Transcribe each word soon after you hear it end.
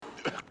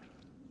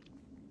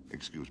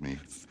Excuse me.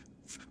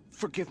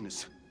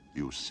 Forgiveness.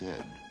 You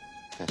said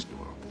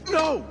festival.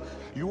 No!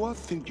 You are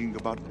thinking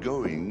about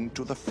going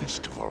to the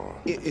festival.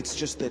 It's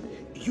just that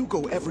you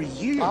go every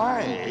year.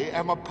 I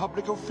am a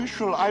public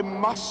official. I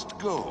must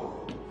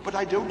go. But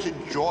I don't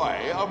enjoy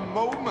a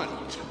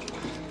moment.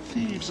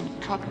 Thieves and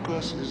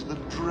cutpurses, the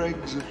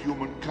dregs of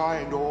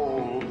humankind,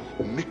 all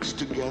mixed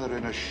together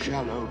in a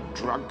shallow,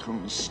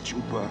 drunken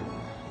stupor.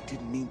 I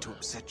didn't mean to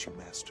upset you,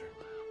 Master.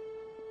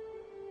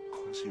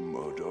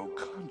 Quasimodo,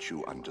 can't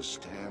you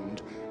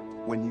understand?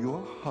 When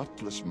your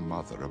heartless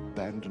mother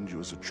abandoned you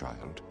as a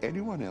child,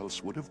 anyone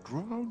else would have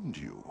drowned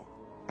you.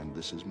 And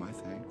this is my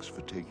thanks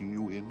for taking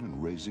you in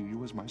and raising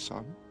you as my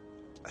son?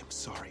 I'm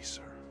sorry,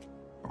 sir.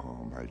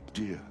 Oh, my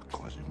dear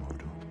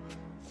Quasimodo,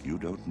 you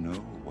don't know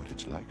what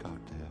it's like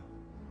out there.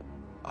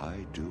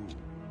 I do.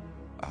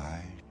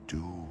 I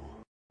do.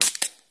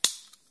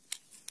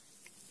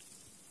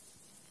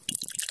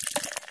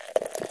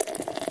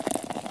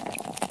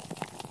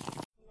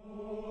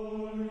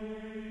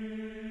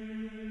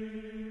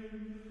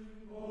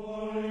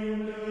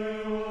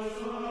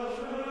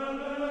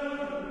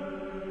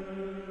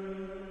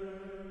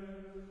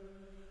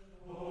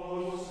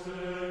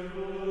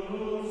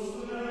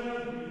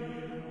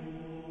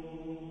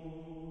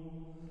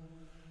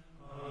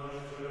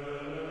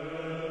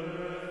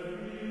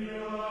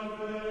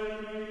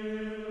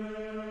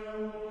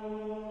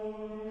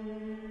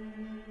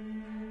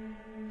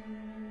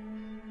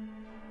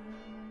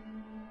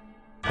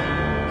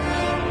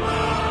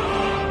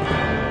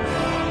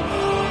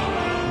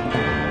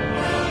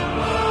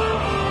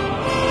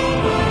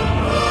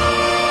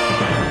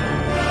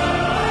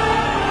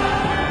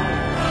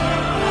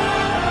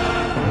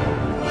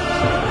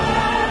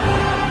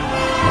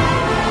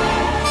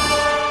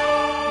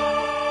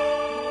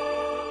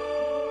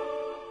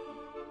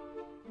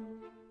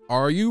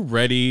 Are you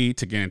ready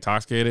to get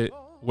intoxicated?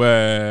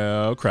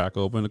 Well, crack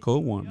open a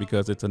cold one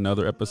because it's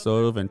another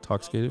episode of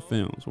Intoxicated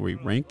Films where we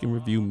rank and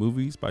review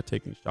movies by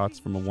taking shots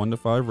from a 1 to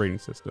 5 rating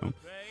system.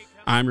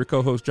 I'm your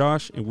co-host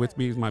Josh, and with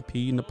me is my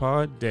P in the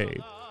pod,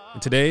 Dave.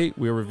 And today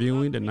we are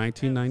reviewing the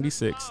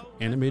 1996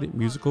 animated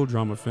musical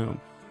drama film,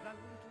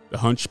 The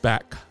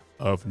Hunchback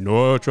of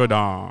Notre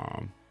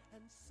Dame.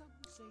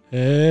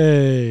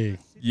 Hey.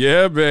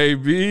 Yeah,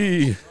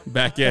 baby.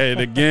 Back at it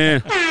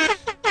again.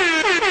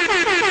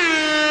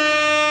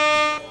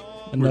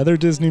 Another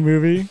Disney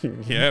movie.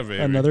 Yeah, baby.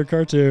 Another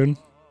cartoon.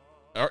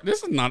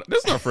 This is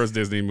our first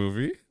Disney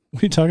movie.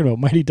 What are you talking about?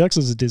 Mighty Ducks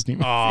is a Disney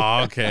movie.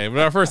 Oh, okay. But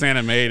our first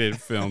animated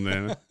film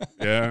then.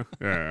 Yeah?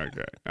 Yeah,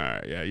 okay. All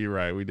right. Yeah, you're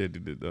right. We did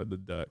the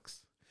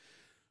Ducks.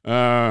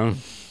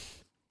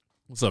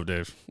 What's up,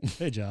 Dave?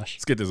 Hey, Josh.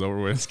 Let's get this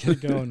over with. Let's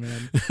get it going,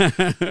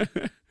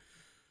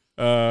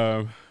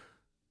 man.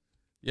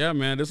 Yeah,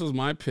 man, this was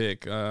my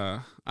pick. I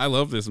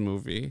love this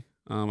movie.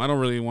 I don't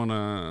really want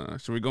to.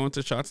 Should we go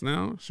into shots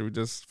now? Should we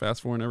just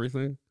fast forward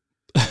everything?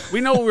 We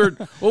know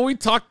we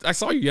talked. I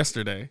saw you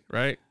yesterday,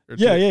 right?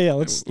 Yeah.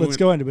 Let's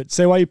go into it.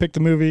 Say why you picked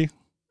the movie,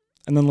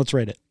 and then let's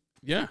rate it.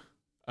 Yeah.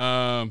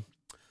 I've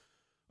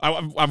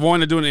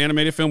wanted to do an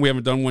animated film. We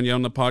haven't done one yet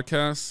on the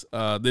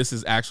podcast. This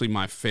is actually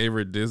my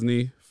favorite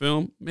Disney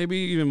film, maybe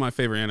even my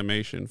favorite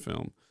animation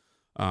film.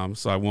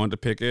 So I wanted to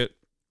pick it.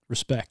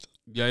 Respect.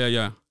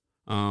 Yeah.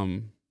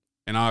 And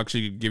I'll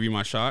actually give you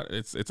my shot.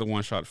 It's a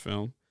one-shot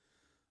film.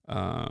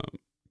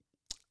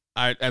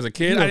 As a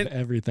kid,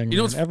 everything.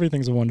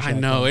 Everything's a one-shot. I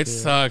know it too.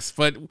 sucks,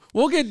 but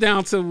we'll get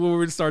down to where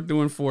we start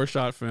doing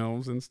 4-shot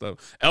films and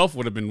stuff. Elf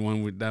would have been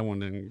one with that one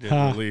didn't get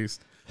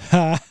released.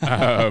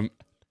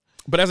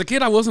 But as a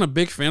kid, I wasn't a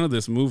big fan of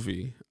this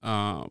movie.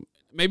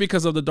 Maybe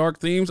because of the dark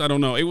themes. I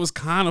don't know. It was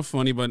kind of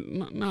funny, but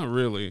not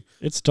really.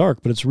 It's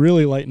dark, but it's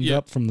really lightened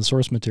up from the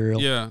source material.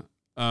 Yeah.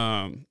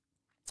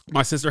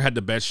 My sister had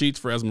the bed sheets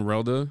for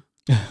Esmeralda.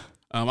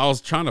 I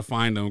was trying to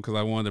find them because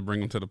I wanted to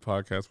bring them to the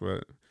podcast,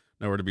 but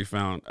nowhere to be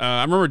found.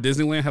 I remember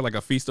Disneyland had like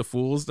a Feast of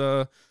Fools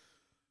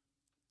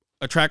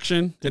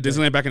attraction at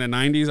Disneyland back in the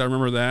 90s. I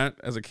remember that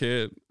as a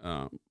kid.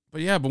 But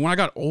when I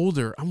got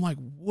older, I'm like,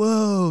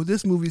 whoa,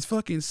 this movie's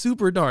fucking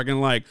super dark.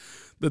 And like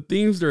the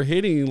themes they're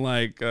hitting,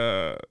 like,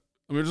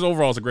 just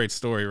overall it's a great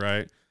story,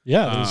 right?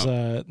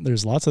 Yeah,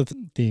 there's lots of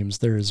themes.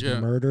 There's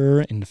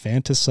murder,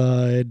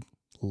 infanticide,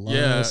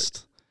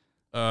 lust,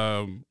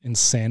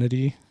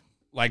 insanity.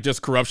 Like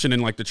just corruption in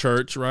like the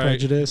church, right?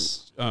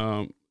 Prejudice,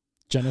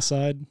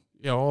 genocide.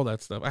 Yeah, all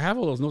that stuff. I have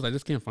all those notes. I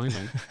just can't find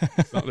them.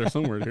 They're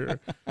somewhere here.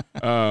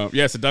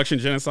 Seduction,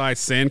 genocide,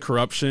 sin,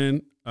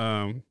 corruption.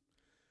 And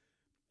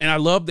I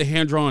love the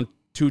hand-drawn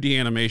 2D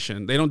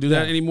animation. They don't do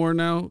that anymore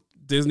now.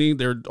 Disney,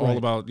 they're all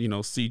about,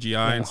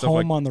 CGI and stuff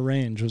like that. Home on the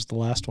Range was the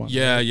last one.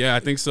 Yeah, I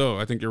think so.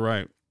 I think you're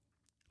right.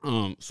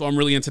 So I'm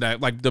really into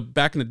that. Like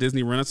back in the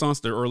Disney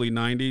Renaissance, the early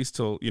 90s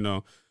till,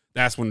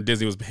 that's when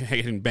Disney was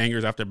hitting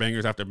bangers after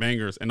bangers after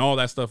bangers, and all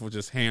that stuff was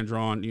just hand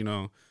drawn,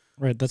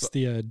 Right, that's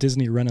the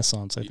Disney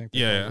Renaissance, I think.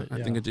 Yeah,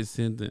 I think I just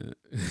said that.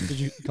 Did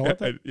you call it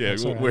that? Yeah,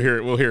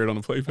 we'll hear it on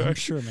the playback. I'm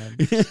sure, man.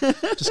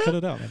 Just cut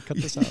it out, man. Cut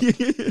this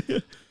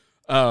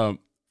out.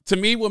 To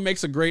me, what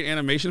makes a great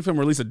animation film,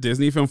 or at least a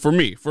Disney film, for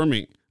me,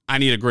 I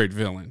need a great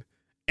villain.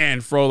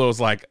 And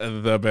Frollo's like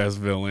the best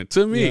villain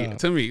to me.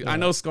 Yeah, I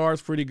know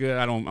Scar's pretty good.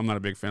 I'm not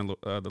a big fan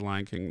of The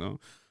Lion King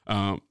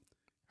though.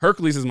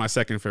 Hercules is my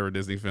second favorite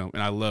Disney film,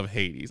 and I love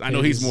Hades. I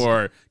know he's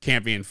more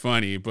campy and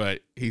funny,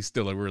 but he's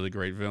still a really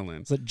great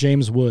villain. Is that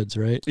James Woods,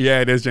 right? Yeah,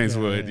 it is James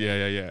Woods.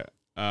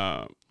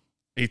 Yeah.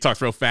 He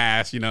talks real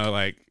fast,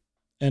 like.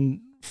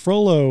 And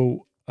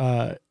Frollo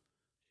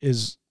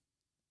is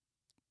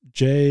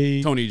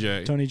Tony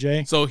J. Tony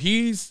J. So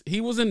he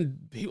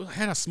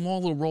had a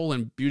small little role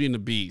in Beauty and the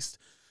Beast.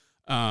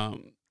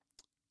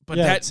 But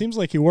yeah, that it seems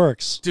like he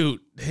works. Dude,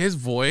 his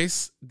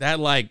voice, that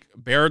like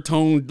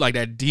baritone, like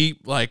that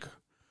deep, like,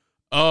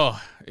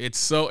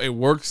 it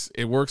works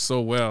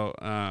so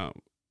well.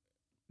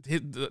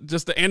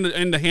 Just the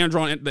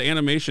hand-drawn, the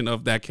animation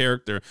of that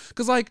character.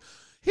 Because like,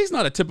 he's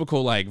not a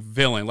typical like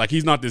villain. Like,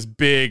 he's not this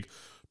big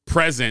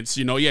presence,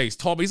 yeah, he's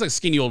tall, but he's like a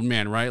skinny old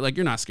man, right? Like,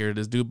 you're not scared of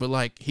this dude, but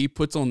like, he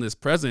puts on this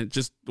presence,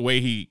 just the way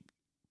he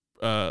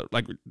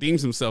like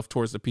redeems himself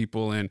towards the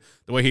people, and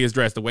the way he is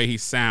dressed, the way he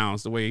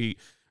sounds, the way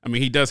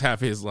he does have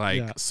his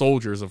like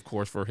soldiers, of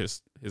course, for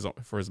his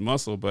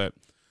muscle, but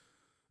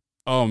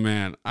oh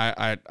man,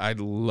 I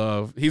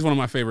love, he's one of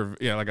my favorite,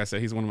 like I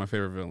said, he's one of my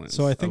favorite villains.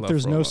 So I think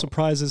there's no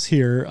surprises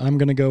here. I'm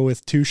gonna go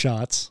with Two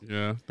Shots.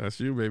 Yeah, that's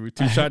you, baby.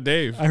 Two Shot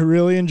Dave. I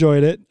really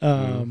enjoyed it.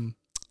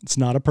 It's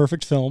not a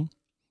perfect film,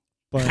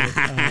 but of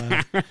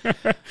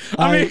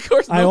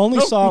course, I only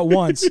saw it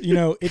once.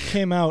 It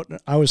came out,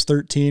 I was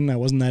 13. I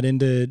wasn't that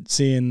into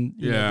seeing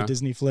the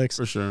Disney flicks.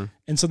 For sure.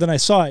 And so then I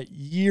saw it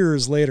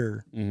years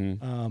later,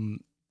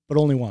 but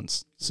only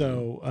once.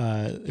 So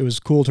it was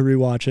cool to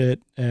rewatch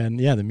it.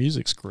 And yeah, the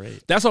music's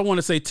great. That's what I want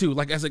to say too.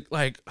 Like, as a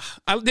kid,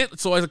 I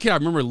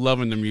remember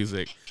loving the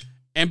music.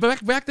 And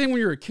back then when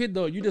you were a kid,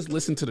 though, you just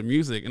listened to the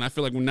music. And I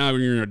feel like when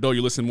you're an adult,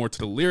 you listen more to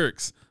the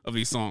lyrics of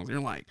these songs. You're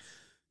like,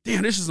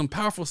 damn, this is some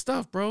powerful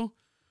stuff, bro.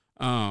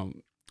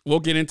 We'll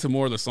get into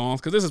more of the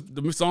songs, because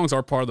the songs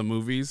are part of the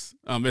movies.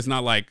 It's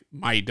not like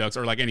Mighty Ducks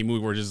or like any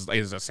movie where there's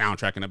a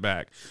soundtrack in the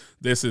back.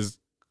 This is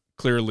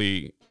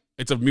clearly,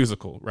 it's a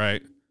musical,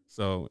 right?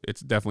 So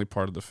it's definitely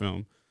part of the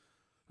film.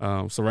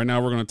 So right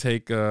now we're going to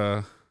take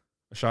a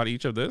shot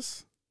each of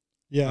this.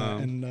 Yeah,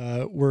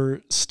 and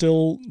we're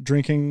still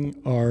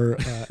drinking our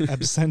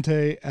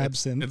Absinthe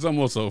absinthe. It's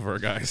almost over,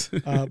 guys.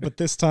 But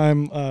this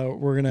time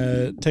we're going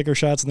to take our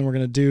shots, and then we're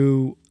going to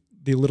do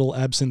the little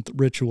absinthe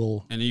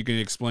ritual. And you can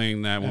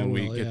explain that when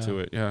we get to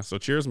it. Yeah, so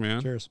cheers,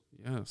 man. Cheers.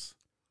 Yes.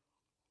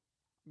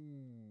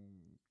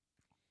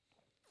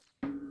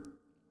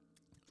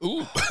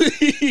 Ooh.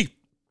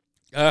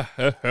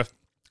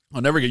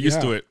 I'll never get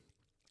used to it.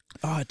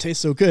 Oh, it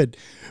tastes so good.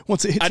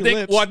 Once it hits your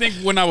lips. Well, I think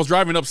when I was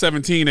driving up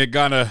 17, it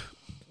kind of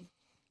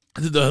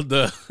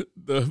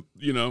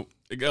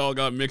it all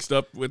got mixed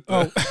up with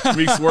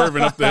me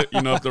swerving up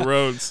the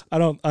roads. I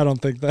don't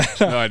think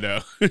that. No, I know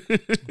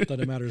that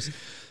it matters.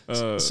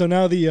 So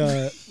now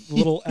the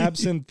little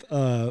absinthe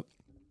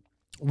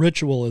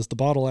ritual is the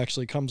bottle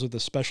actually comes with a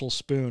special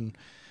spoon,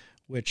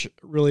 which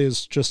really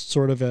is just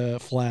sort of a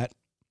flat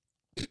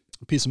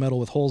piece of metal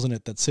with holes in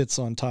it that sits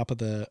on top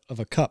of a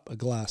cup, a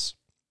glass.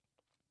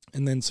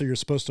 And then so you're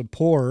supposed to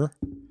pour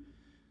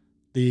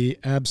the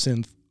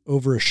absinthe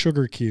over a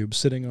sugar cube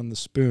sitting on the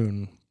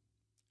spoon,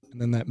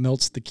 and then that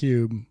melts the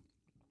cube.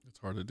 It's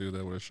hard to do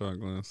that with a shot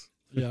glass.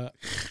 Yeah.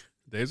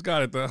 Dave's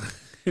got it, though.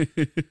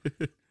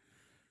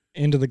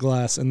 Into the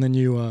glass, and then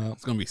you...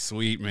 it's going to be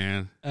sweet,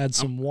 man. Add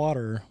some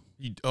water.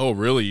 Oh,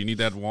 really? You need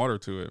to add water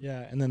to it?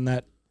 Yeah, and then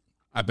that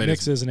I bet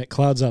mixes, and it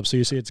clouds up. So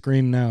you see it's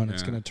green now, and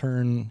it's going to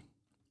turn...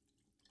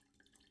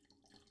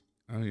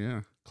 Oh,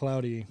 yeah.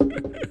 Cloudy.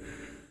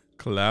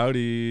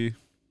 Cloudy.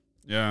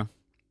 Yeah.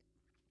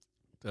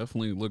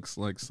 Definitely looks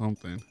like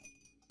something.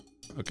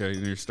 Okay,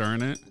 you're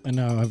stirring it? I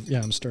know.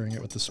 I'm stirring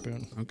it with the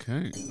spoon.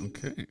 Okay.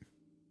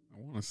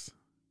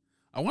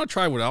 I want to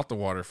try without the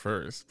water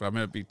first, but I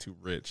might be too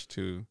rich,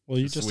 Well,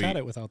 you just had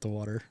it without the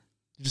water.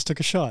 You just took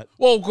a shot.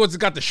 Well, because it's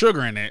got the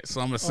sugar in it,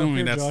 so I'm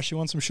assuming here, Josh, you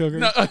want some sugar?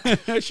 No,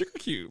 sugar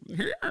cube.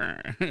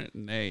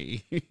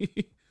 Nay.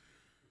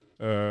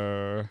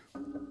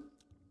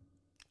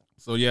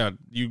 So yeah,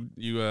 you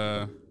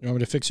want me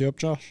to fix you up,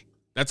 Josh?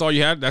 That's all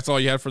you had? That's all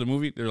you had for the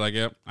movie? They're like,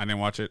 yep, I didn't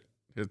watch it.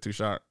 Here's a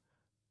 2-shot.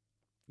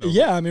 No,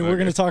 yeah, I mean, we're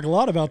going to talk a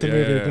lot about the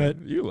movie, but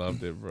you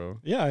loved it, bro.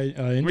 Yeah, I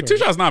enjoyed it.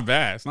 2-shot's not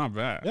bad. It's not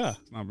bad. Yeah,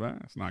 it's not bad.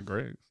 It's not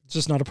great. It's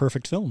just not a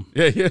perfect film.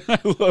 Yeah, I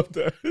love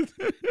that.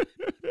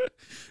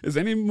 Is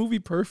any movie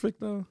perfect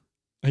though?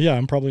 Yeah,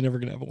 I'm probably never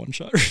going to have a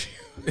 1-shot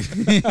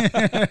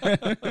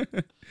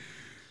review.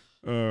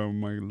 Oh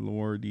my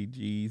lordy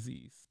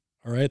Jeezies.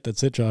 All right,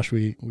 that's it, Josh.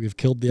 We've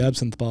killed the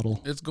absinthe bottle.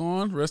 It's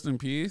gone. Rest in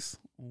peace.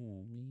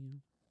 Oh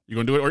man, you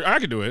gonna do it, or I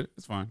can do it?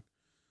 It's fine.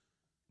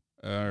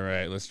 All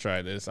right, let's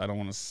try this. I don't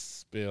want to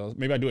spill.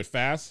 Maybe I do it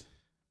fast.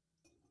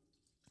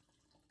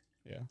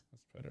 Yeah,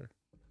 that's better.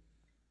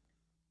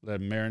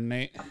 Let it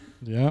marinate.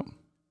 Yeah.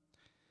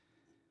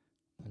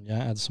 And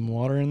yeah, add some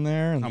water in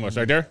there. And how much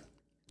right there?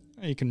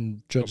 You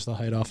can judge the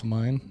height off of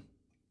mine.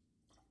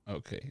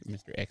 Okay,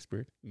 Mr.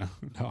 Expert. No.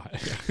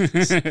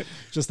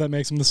 Just that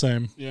makes them the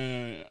same.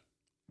 Yeah.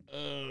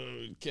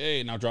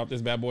 Okay, now drop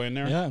this bad boy in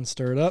there. Yeah, and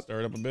stir it up.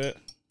 Stir it up a bit.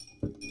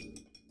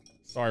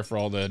 Sorry for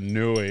all the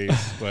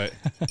noise, but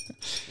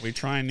we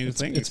trying new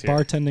things. It's here.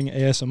 bartending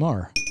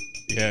ASMR.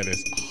 Yeah, it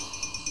is.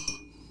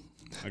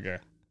 Okay.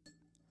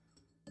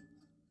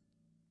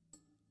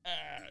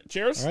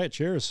 Cheers. All right,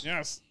 cheers.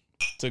 Yes.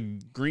 To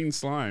green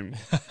slime.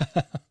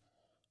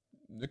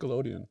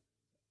 Nickelodeon.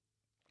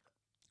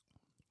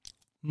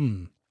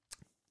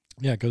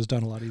 Yeah, it goes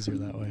down a lot easier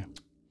that way.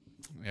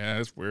 Yeah,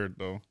 it's weird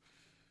though.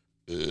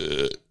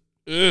 Okie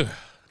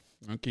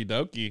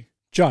dokie.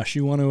 Josh,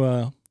 you want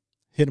to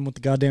hit him with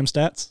the goddamn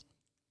stats?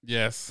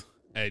 Yes,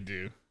 I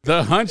do.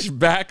 The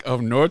Hunchback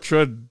of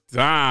Notre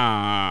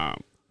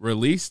Dame,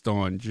 released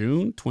on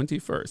June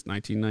 21st,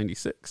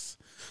 1996.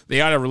 They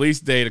had a release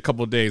date a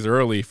couple of days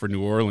early for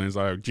New Orleans.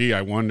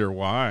 I wonder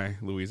why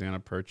Louisiana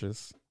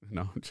Purchase.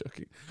 No, I'm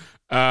joking.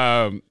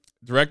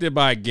 Directed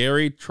by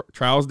Gary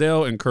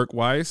Trousdale and Kirk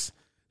Weiss.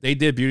 They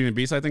did Beauty and the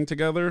Beast, I think,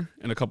 together,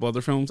 and a couple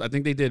other films. I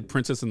think they did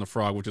Princess and the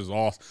Frog, which is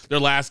awesome. The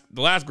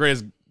last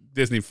greatest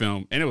Disney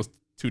film, and it was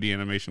 2D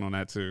animation on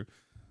that too.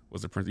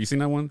 Was the Prince? You seen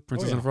that one,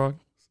 Princess and the Frog?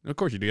 Of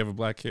course you do. You have a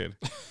black kid.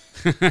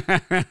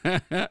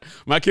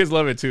 My kids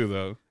love it too,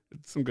 though.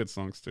 It's some good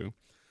songs too.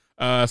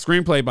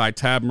 Screenplay by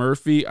Tab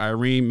Murphy,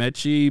 Irene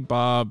Mechie,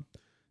 Bob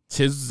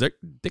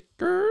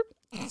Tzediker.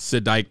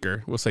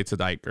 We'll say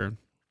Tzediker.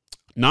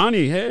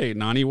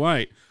 Nani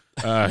White.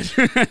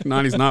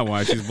 Nani's not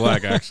white. She's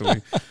black,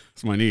 actually.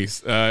 It's my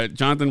niece.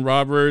 Jonathan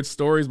Roberts.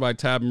 Stories by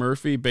Tab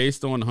Murphy,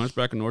 based on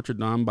Hunchback of Notre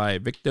Dame by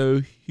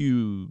Victor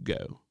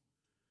Hugo.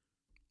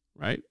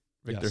 Right?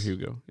 Victor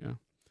Hugo. Yeah.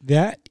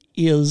 That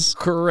is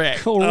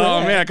correct. Oh,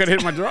 man, I could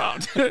hit my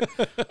drop.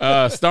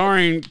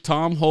 Starring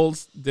Tom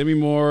Holtz, Demi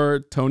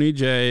Moore, Tony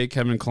Jay,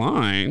 Kevin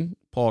Kline,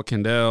 Paul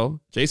Kendall,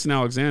 Jason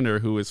Alexander,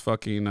 who is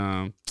fucking...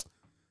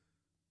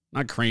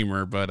 not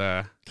Kramer, but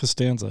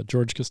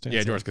George Costanza.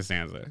 Yeah, George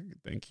Costanza.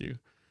 Thank you.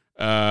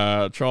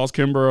 Charles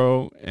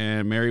Kimbrough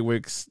and Mary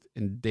Wicks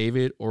and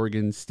David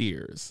Organ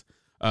Steers.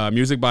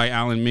 Music by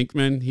Alan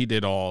Menken. He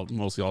did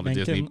mostly all the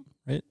Disney.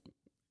 Right?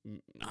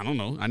 I don't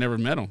know. I never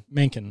met him.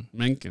 Menken.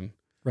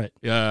 Right.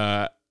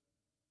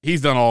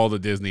 He's done all the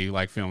Disney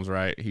films,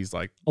 right? He's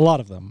like a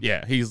lot of them.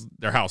 Yeah, he's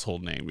their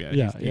household name.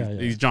 Yeah.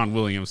 He's John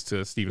Williams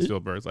to Steven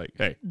Spielberg's like,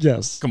 hey,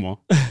 yes, come on,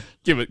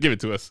 give it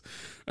to us.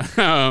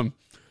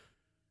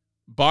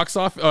 Box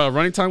office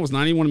running time was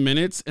 91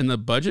 minutes, and the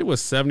budget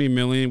was $70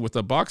 million, with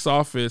the box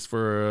office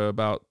for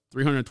about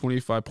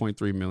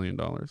 $325.3 million.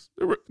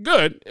 They were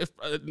good, if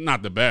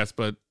not the best,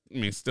 but I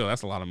mean, still,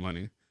 that's a lot of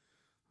money.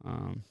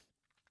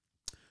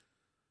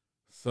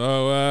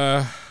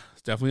 So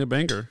it's definitely a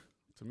banger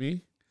to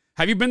me.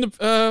 Have you been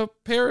to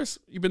Paris?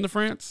 You been to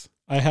France?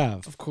 I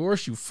have. Of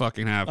course, you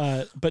fucking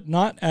have. But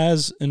not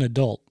as an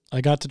adult.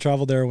 I got to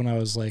travel there when I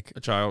was like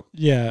a child.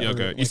 Yeah.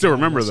 Okay. You still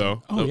remember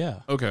though? Oh yeah.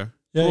 Okay.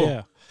 Yeah. Cool.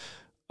 Yeah.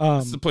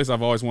 It's the place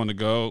I've always wanted to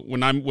go.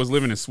 When I was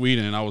living in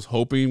Sweden, I was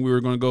hoping we were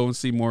going to go and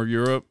see more of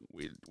Europe.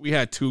 We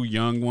had two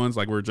young ones,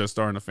 like we were just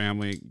starting a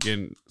family,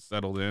 getting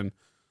settled in.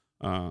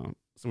 So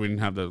we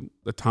didn't have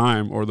the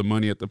time or the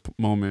money at the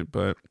moment,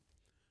 but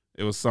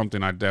it was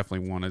something I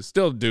definitely want to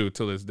still do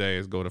till this day,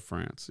 is go to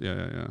France. Yeah.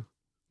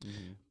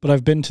 Mm-hmm. But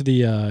I've been to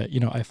the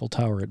Eiffel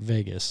Tower at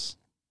Vegas.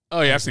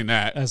 Oh yeah, I've seen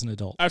that as an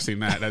adult. I've seen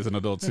that as an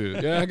adult too.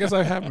 Yeah, I guess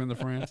I have been to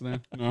France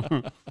then.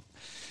 No.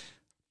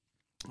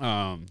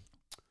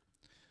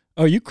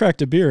 Oh, you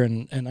cracked a beer,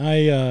 and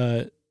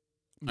I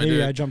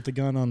jumped the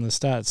gun on the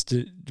stats.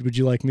 Would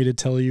you like me to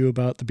tell you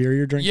about the beer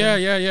you're drinking?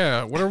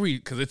 Yeah. What are we?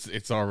 Because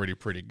it's already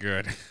pretty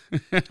good.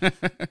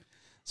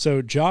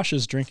 So Josh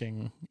is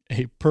drinking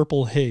a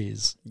Purple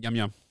Haze.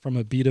 Yum. From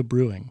Abita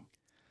Brewing.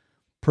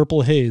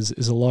 Purple Haze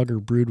is a lager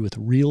brewed with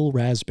real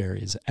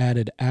raspberries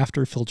added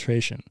after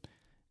filtration.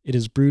 It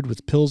is brewed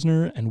with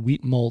Pilsner and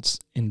wheat malts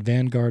in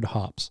Vanguard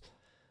hops.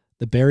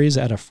 The berries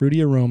add a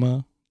fruity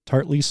aroma,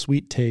 tartly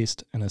sweet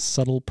taste, and a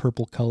subtle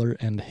purple color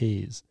and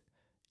haze.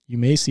 You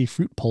may see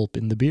fruit pulp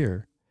in the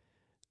beer.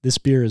 This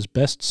beer is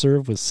best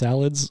served with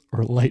salads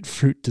or light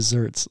fruit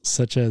desserts,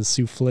 such as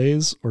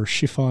soufflés or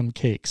chiffon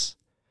cakes.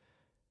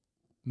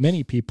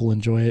 Many people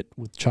enjoy it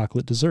with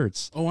chocolate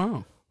desserts. Oh,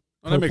 wow.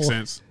 That makes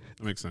sense.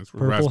 That makes sense.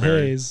 With Purple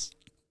raspberry. Haze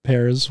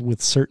pairs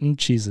with certain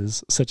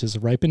cheeses, such as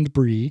ripened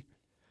brie,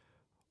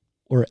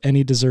 or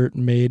any dessert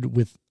made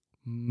with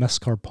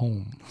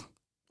mascarpone.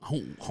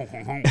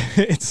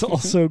 It's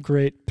also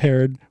great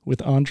paired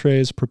with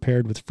entrees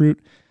prepared with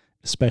fruit,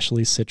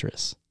 especially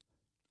citrus.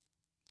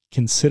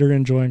 Consider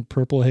enjoying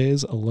Purple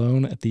Haze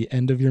alone at the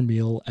end of your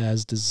meal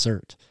as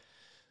dessert.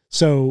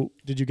 So,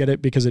 did you get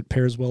it because it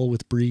pairs well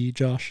with brie,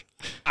 Josh?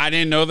 I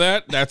didn't know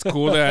that. That's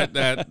cool. That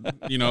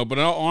but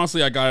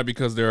honestly, I got it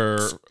because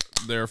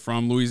they're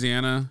from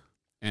Louisiana,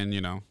 and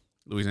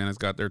Louisiana's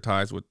got their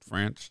ties with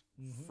France.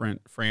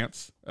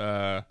 France.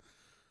 Because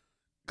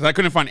I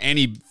couldn't find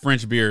any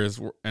French beers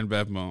in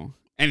Bevmo.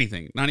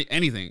 Anything, not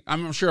anything.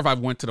 I'm sure if I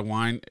went to the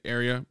wine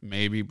area,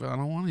 maybe, but I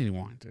don't want any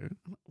wine, dude.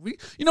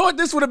 You know what?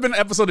 This would have been an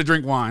episode to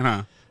drink wine,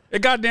 huh?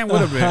 It goddamn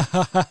would have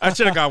been. I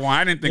should have got wine.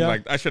 I didn't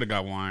think I should have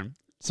got wine.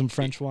 Some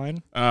French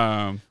wine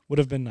Um, would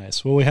have been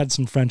nice. Well, we had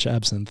some French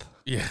absinthe.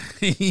 yeah.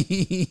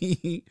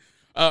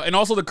 And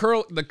also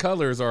the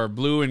colors are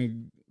blue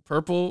and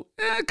purple.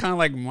 Kind of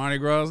like Mardi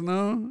Gras,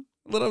 no?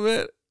 A little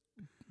bit.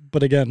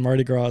 But again,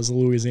 Mardi Gras is a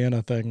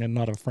Louisiana thing and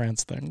not a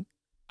France thing.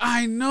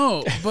 I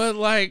know, but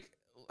like,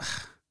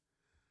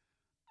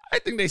 I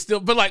think they still,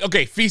 but like,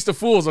 okay, Feast of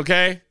Fools,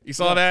 okay? You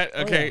saw that?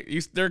 Okay,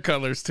 their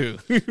colors too.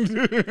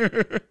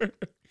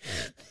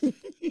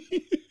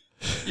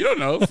 You don't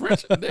know.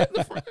 French,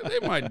 they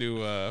might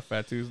do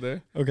Fat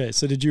Tuesday. Okay,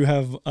 so did you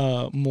have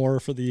more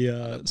for the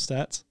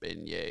stats?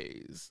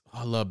 Beignets.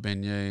 I love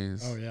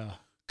beignets. Oh, yeah.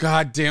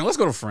 God damn, let's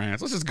go to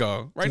France. Let's just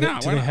go right now.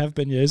 Do they have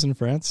beignets in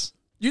France?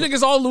 You think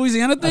it's all a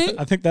Louisiana thing?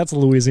 I think that's a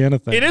Louisiana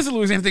thing. It is a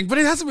Louisiana thing, but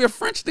it has to be a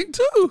French thing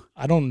too.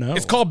 I don't know.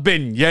 It's called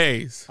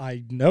beignets.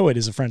 I know it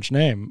is a French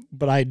name,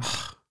 but I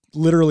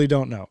literally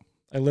don't know.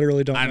 I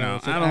literally don't I know know.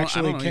 if it I don't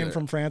actually know came either.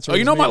 from France. Or Oh, you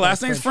was know my made by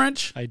last name's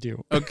French? I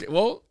do. Okay,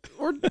 well,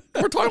 we're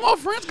talking about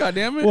France,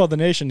 goddammit. Well, the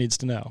nation needs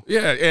to know.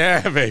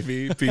 Yeah,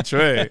 baby.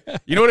 Pitre.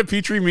 You know what a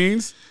Pitre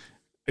means?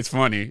 It's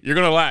funny. You're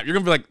going to laugh. You're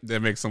going to be like,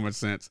 that makes so much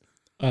sense.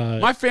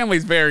 My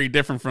family's very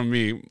different from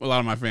me, a lot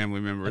of my family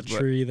members. A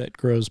tree that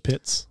grows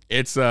pits.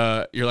 It's,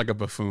 you're like a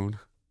buffoon,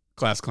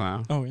 class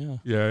clown. Oh, yeah.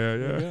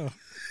 Yeah.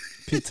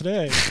 Pete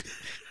today.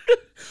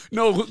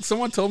 No,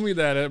 someone told me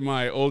that at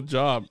my old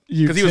job.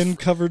 You he was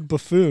tin-covered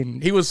buffoon.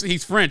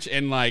 he's French,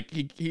 and like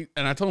he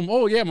and I told him,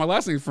 oh yeah, my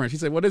last name's French. He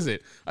said, what is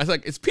it? I was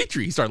like, it's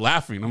Petrie. He started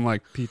laughing. I'm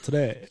like, Pete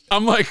today.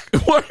 why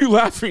are you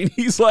laughing?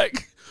 He's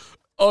like,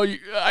 oh,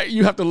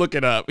 you have to look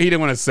it up. He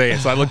didn't want to say it,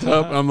 so I looked it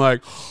up. And I'm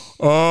like,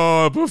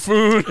 oh,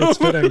 buffoon. It's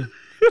fitting.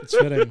 It's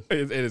fitting.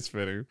 It is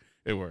fitting.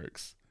 It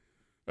works.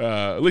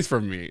 At least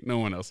for me. No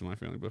one else in my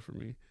family, but for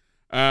me.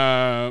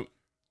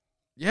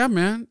 Yeah,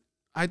 man.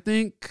 I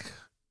think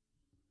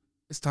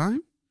it's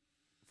time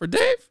for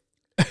Dave.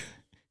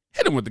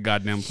 Hit him with the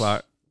goddamn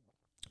plot.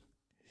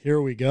 Here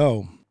we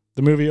go.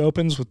 The movie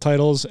opens with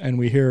titles, and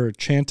we hear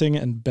chanting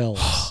and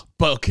bells.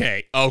 But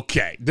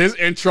okay. This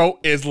intro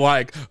is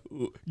like,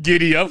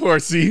 giddy up,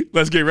 horsey.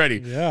 Let's get ready.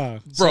 Yeah,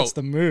 Bro, sets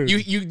the mood.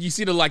 You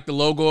see the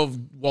logo of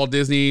Walt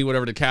Disney,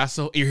 whatever, the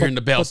castle. You're hearing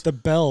the bells. But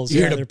the bells.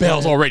 You hear the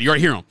bells already. You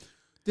already hear them.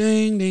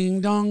 Ding,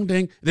 ding, dong,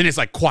 ding. Then it's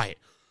like quiet.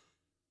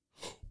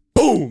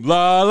 Boom,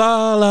 la,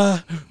 la, la,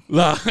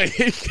 la.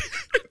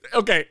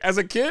 Okay, as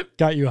a kid.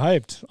 Got you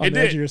hyped on It the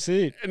edge did. of your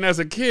seat. And as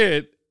a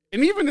kid,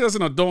 and even as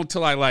an adult,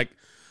 till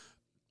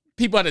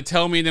people had to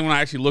tell me. Then when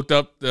I actually looked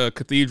up the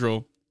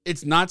cathedral,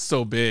 it's not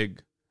so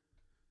big.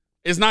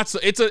 It's not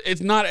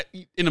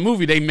in a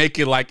movie. They make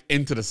it like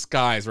into the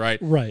skies, right?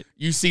 Right.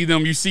 You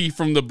see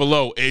from the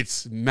below.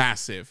 It's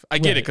massive. I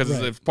get it because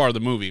it's part of the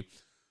movie,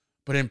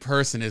 but in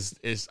person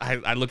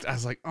I looked. I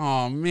was like,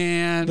 oh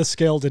man, The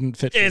scale didn't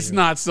fit. it's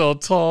not so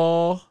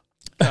tall.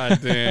 God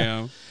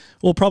damn.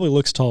 Well, it probably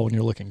looks tall when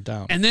you're looking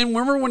down. And then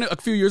remember when a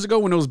few years ago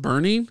when it was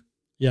burning?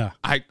 Yeah.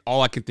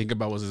 All I could think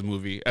about was this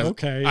movie.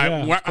 Okay, I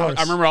yeah, of course.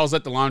 remember I was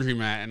at the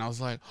laundromat and I was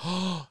like,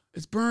 oh,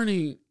 it's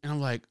burning. And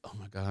I'm like, oh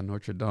my God,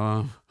 Notre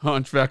Dame.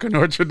 Hunchback of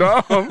Notre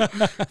Dame.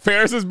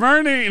 Paris is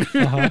burning.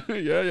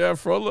 Yeah,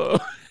 Frollo.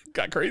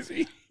 Got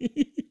crazy.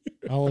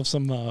 I'll have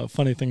some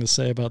funny thing to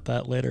say about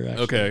that later,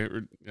 actually. Okay,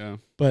 yeah.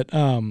 But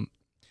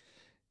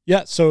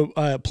yeah, so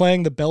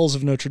playing the Bells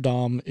of Notre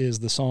Dame is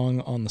the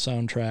song on the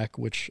soundtrack,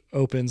 which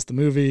opens the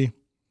movie.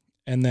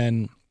 And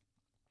then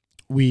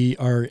we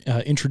are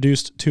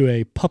introduced to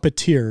a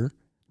puppeteer.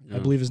 I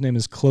believe his name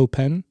is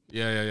Clopin.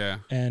 Yeah.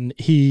 And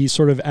he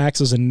sort of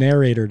acts as a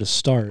narrator to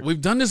start. We've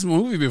done this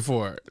movie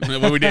before.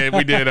 We did.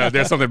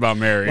 There's something about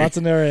Mary. Lots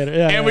of narrator.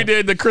 Yeah, and we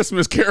did the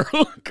Christmas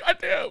Carol.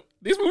 Goddamn.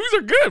 These movies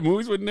are good.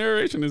 Movies with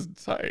narration is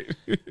tight.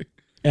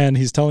 And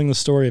he's telling the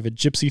story of a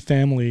gypsy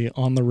family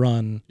on the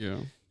run. Yeah.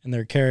 And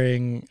they're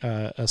carrying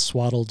a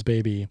swaddled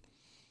baby.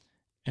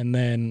 And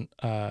then,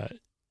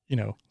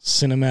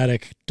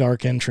 cinematic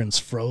dark entrance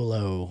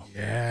Frollo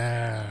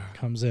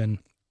comes in.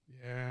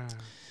 Yeah.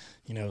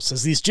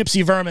 Says these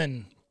gypsy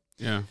vermin.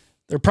 Yeah.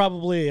 They're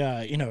probably,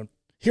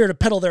 here to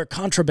peddle their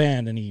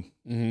contraband. And he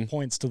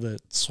points to the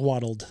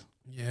swaddled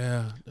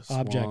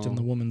object in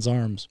the woman's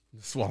arms.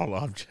 The swaddled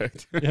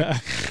object. Yeah.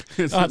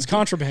 It's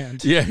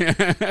contraband. Yeah.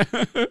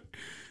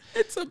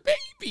 It's a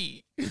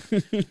baby.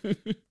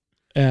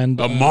 And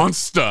a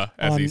monster,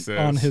 as he says.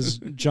 On his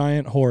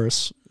giant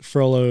horse,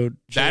 Frollo.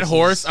 That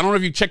horse, I don't know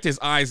if you checked his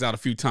eyes out a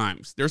few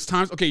times. There's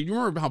times, okay, you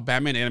remember how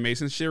Batman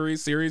animation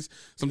series,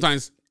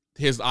 sometimes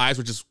his eyes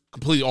were just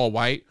completely all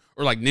white,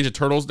 or like Ninja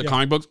Turtles, the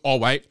comic books, all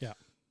white. Yeah.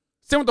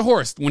 Same with the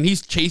horse. When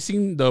he's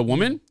chasing the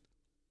woman,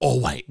 all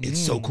white. It's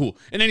so cool.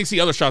 And then you see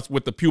other shots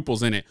with the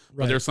pupils in it.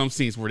 But there's some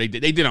scenes where they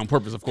did it on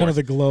purpose, of course. Kind of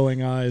the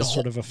glowing eyes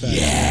sort of effect.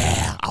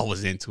 Yeah, I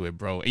was into it,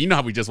 bro. And you know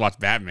how we just watched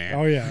Batman.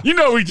 Oh, yeah. You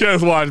know we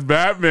just watched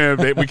Batman.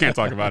 We can't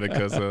talk about it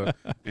because,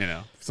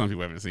 some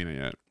people haven't seen it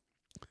yet.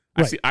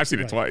 I've seen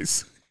it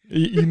twice.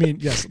 You mean,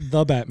 yes,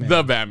 the Batman.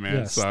 The Batman,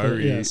 yes,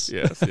 sorry. Yes.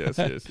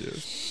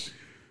 Yes.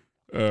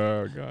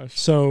 Oh, gosh.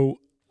 So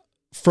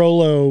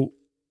Frollo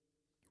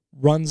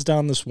runs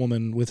down this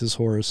woman with his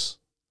horse,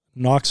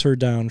 knocks her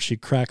down. She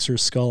cracks her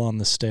skull on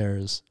the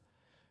stairs.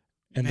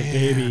 and the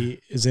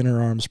baby is in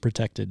her arms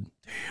protected.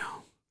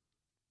 Damn.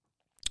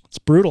 It's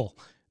brutal.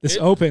 This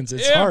opens.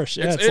 It's harsh.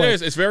 Yeah, it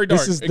is. It's very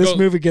dark. This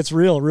movie gets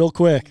real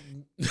quick.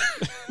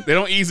 They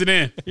don't ease it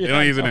in. They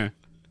don't ease it in.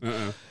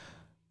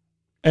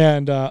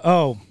 And,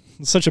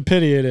 such a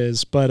pity it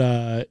is,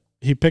 but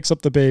he picks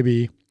up the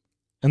baby,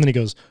 and then he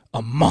goes,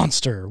 a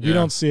monster. We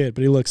don't see it,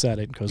 but he looks at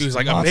it and goes, he's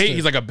like a baby.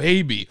 He's like a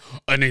baby.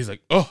 And he's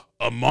like, oh,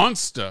 a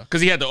monster.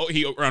 Because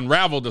he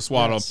unraveled the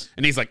swaddle,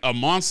 and he's like, a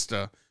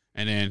monster.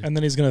 And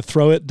then he's going to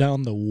throw it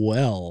down the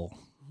well.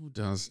 Who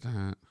does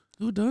that?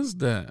 Who does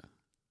that?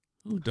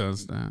 Who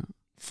does that?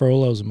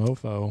 Frollo's a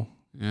mofo.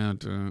 Yeah,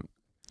 dude.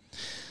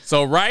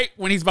 So right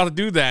when he's about to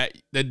do that,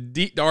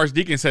 the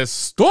archdeacon says,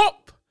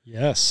 stop.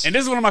 Yes. And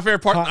this is one of my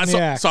favorite parts.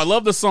 So I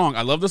love the song.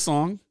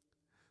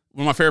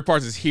 One of my favorite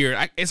parts is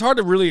here. It's hard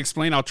to really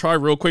explain. I'll try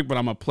real quick, but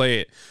I'm going to play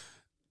it.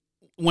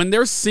 When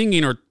they're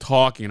singing or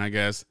talking, I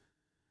guess,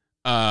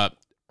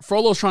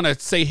 Frollo's trying to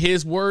say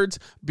his words,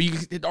 but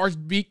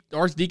the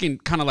archdeacon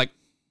kind of like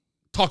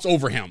talks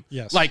over him.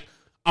 Yes. Like,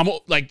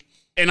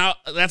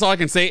 that's all I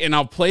can say, and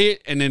I'll play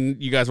it, and then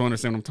you guys will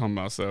understand what I'm talking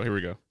about. So here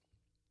we go.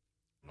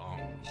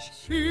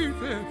 See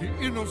there the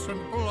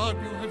innocent blood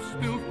you have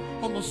spilled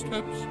on the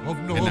steps of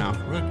Notre And now,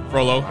 Dame.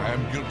 Frollo. I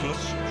am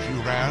guiltless. She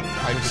ran.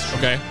 I was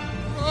Okay.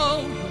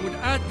 Oh, you would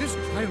add this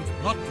child's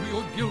blood to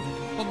your guilt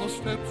on the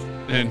steps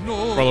And of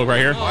Notre Frollo right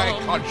here. My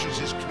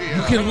conscience is clear.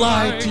 You can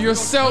lie to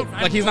yourself.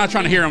 Like he's not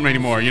trying to hear him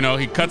anymore. You know,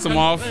 he cuts him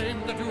off.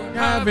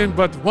 Having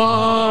but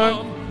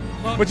one.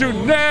 But you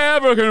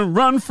never can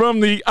run from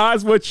the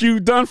eyes what you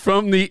done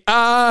from the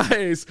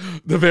eyes.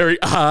 The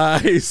very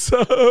eyes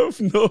of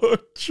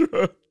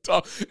Notre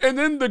Dame. And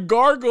then the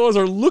gargoyles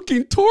are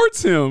looking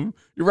towards him,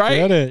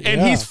 right?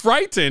 And he's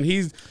frightened.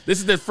 This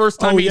is the first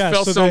time he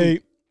felt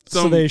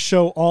So they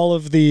show all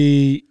of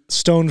the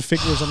stone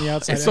figures on the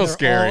outside. It's so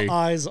scary. All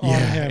eyes on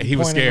him. He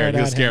was scared. Right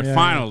He was scared. Yeah.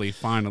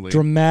 Finally.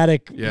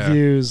 Dramatic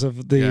views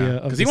of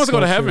the. Because he wants to go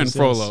to heaven,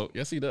 Frollo.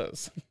 Yes, he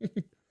does.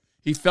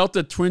 He felt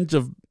a twinge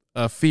of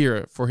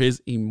fear for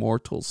his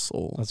immortal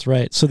soul. That's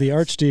right. So the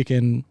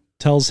archdeacon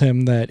tells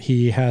him that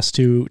he has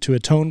to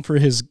atone for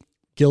his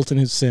guilt and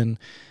his sin.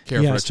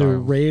 He has to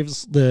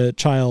raise the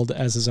child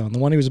as his own. The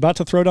one he was about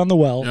to throw down the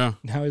well. Yeah.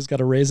 Now he's got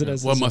to raise it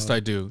as his own. What must I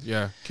do?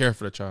 Yeah. Care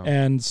for the child.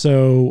 And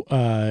so,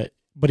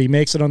 but he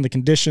makes it on the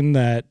condition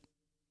that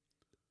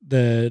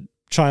the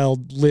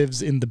child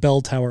lives in the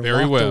bell tower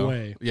locked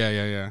away.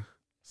 Yeah.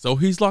 So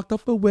he's locked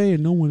up away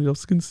and no one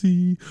else can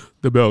see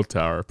the bell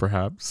tower,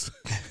 perhaps.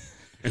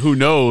 And who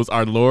knows,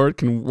 our Lord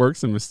can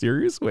work in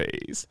mysterious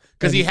ways.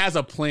 Because he has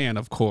a plan,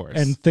 of course.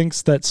 And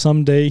thinks that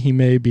someday he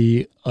may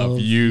be of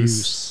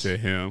use to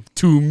him.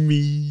 To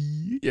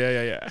me.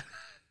 Yeah.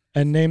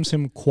 And names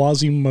him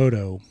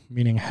Quasimodo,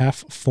 meaning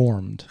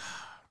half-formed.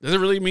 Does it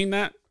really mean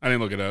that? I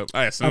didn't look it up.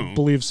 I assume. I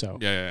believe so.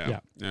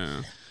 Yeah.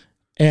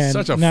 And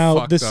such a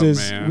now this up, is,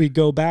 man. we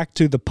go back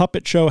to the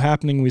puppet show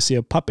happening. We see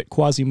a puppet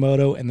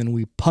Quasimodo, and then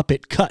we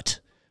puppet cut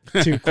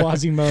to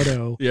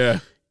Quasimodo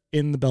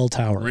in the bell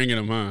tower. Ringing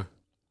him, huh?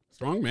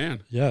 Strong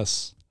man.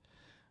 Yes.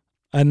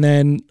 And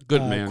then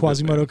good man,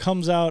 Quasimodo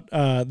comes out.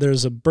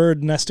 There's a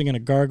bird nesting in a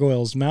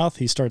gargoyle's mouth.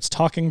 He starts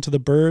talking to the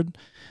bird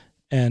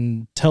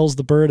and tells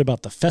the bird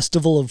about the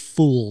Festival of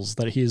Fools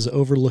that he is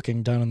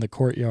overlooking down in the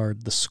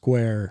courtyard, the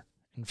square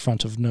in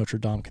front of Notre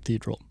Dame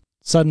Cathedral.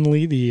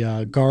 Suddenly,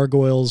 the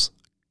gargoyles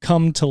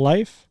come to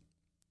life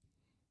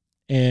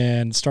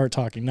and start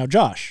talking. Now,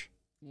 Josh.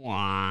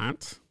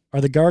 What? Are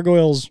the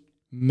gargoyles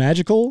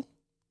magical?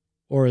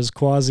 Or is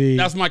Quasi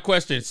That's my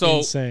question. So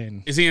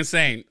insane? Is he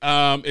insane?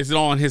 Is it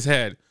all in his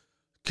head?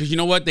 Because you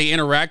know what? They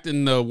interact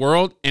in the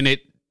world, and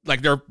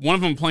they're one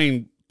of them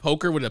playing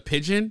poker with a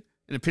pigeon,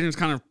 and the pigeon's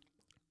kind of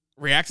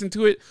reacting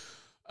to it.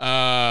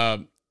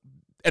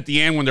 At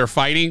the end, when they're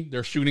fighting,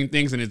 they're shooting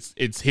things, and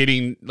it's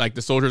hitting like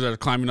the soldiers that are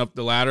climbing up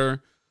the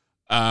ladder.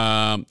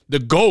 The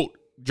goat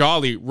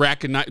Jolly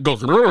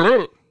goes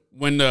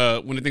when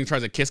the thing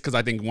tries to kiss, because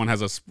I think one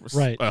has a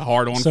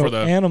hard on for the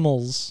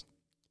animals.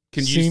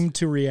 Seem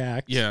to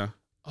react to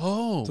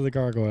the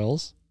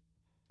gargoyles.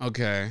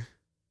 Okay.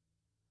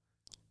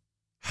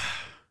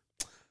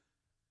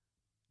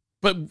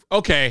 But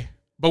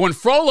when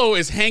Frollo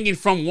is hanging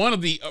from one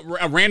of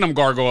a random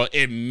gargoyle,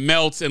 it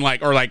melts and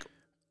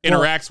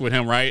interacts with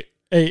him, right?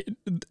 At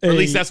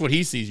least that's what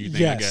he sees, you think,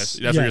 yes, I guess.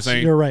 That's what you're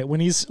saying? You're right. When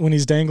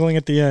he's dangling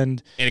at the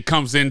end. And it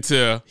comes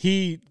into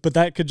but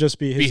that could just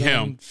be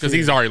him. Because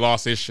he's already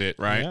lost his shit,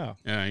 right? Yeah.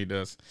 Yeah, he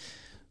does.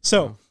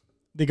 So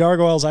the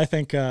gargoyles, I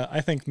think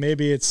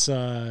maybe it's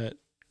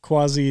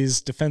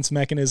Quasi's defense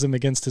mechanism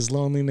against his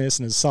loneliness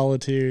and his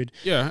solitude.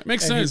 Yeah, it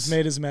makes sense. He's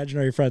made his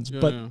imaginary friends,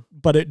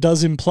 but it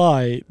does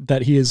imply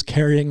that he is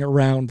carrying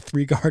around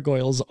 3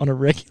 gargoyles on a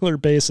regular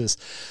basis,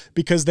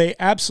 because they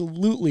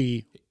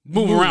absolutely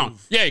move around.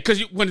 Yeah,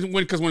 because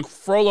when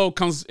Frollo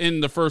comes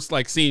in the first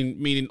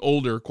scene, meeting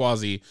older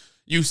Quasi,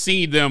 you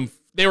see them.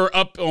 They were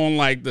up on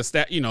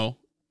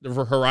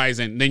the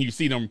horizon. Then you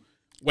see them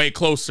way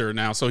closer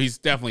now, so he's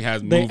definitely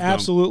has moved. They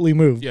absolutely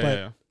move.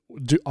 Yeah.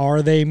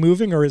 Are they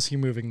moving, or is he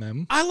moving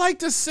them? I like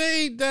to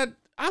say that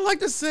I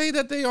like to say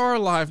that they are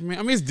alive, man.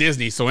 I mean, it's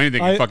Disney, so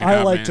anything can fucking I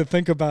happen. like to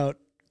think about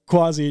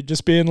Quasi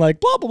just being like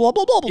blah blah blah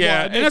blah blah blah.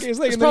 Yeah, blah. and it's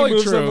then probably he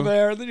moves true. over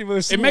there. Then he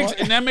moves. It makes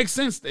and that makes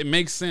sense. It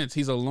makes sense.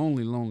 He's a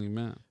lonely, lonely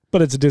man.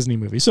 But it's a Disney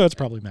movie, so it's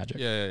probably magic.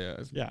 Yeah.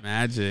 It's Yeah.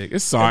 magic.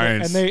 It's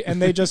science.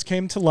 And they just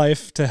came to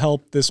life to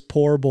help this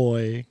poor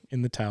boy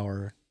in the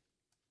tower.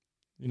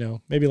 You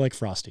know, maybe like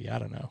Frosty. I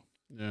don't know.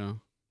 Yeah.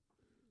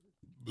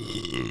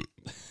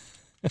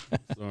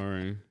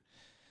 Sorry.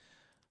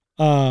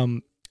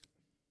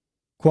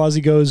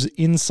 Quasi goes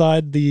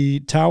inside the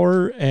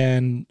tower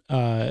and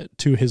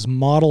to his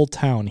model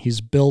town.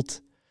 He's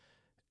built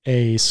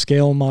a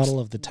scale model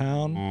of the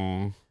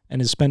town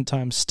and has spent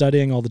time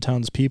studying all the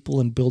town's people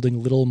and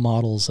building little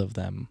models of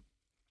them.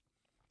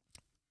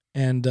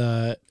 And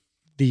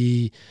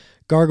the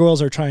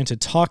gargoyles are trying to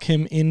talk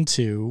him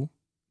into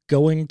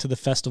going to the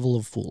Festival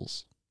of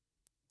Fools.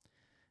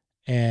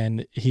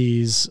 And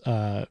he's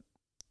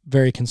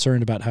very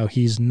concerned about how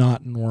he's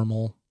not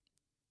normal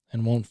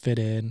and won't fit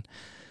in.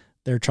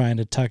 They're trying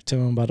to talk to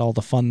him about all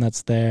the fun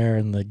that's there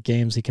and the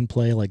games he can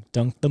play, like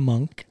Dunk the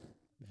Monk.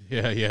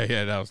 Yeah.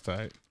 That was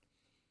tight.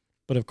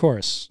 But of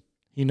course,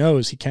 he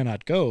knows he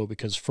cannot go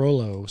because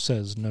Frollo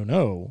says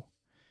no.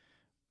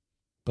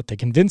 But they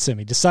convince him.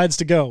 He decides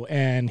to go,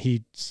 and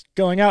he's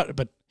going out,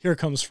 but here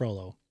comes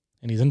Frollo,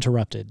 and he's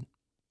interrupted.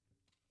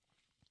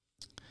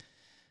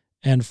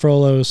 And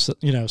Frollo,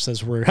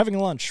 says, we're having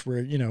lunch.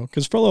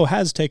 Because Frollo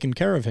has taken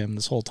care of him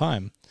this whole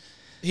time.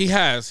 He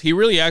has. He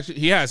really actually.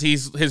 He has.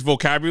 He's his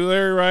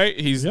vocabulary, right?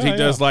 He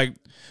does like.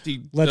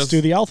 Let's do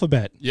the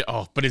alphabet. Yeah.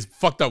 Oh, but it's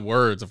fucked up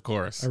words, of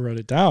course. I wrote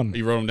it down.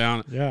 You wrote them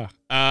down.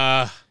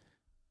 Yeah.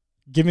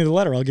 Give me the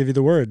letter. I'll give you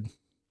the word.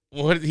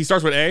 Well, he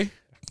starts with A.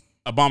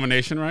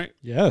 Abomination, right?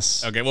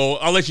 Yes. Okay. Well,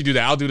 I'll let you do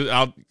that. I'll do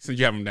that. Since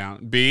you have them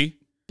down. B.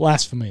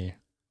 Blasphemy.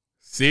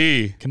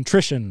 C.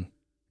 Contrition.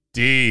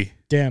 D.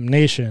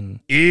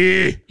 Damnation.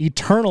 E.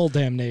 Eternal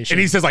damnation.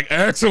 And he says like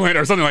excellent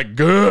or something like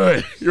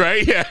good,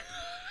 right? Yeah.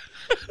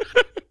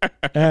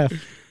 F.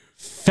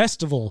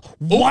 Festival.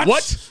 What?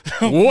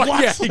 What?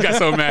 Yeah, he got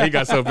so mad. He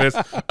got so pissed.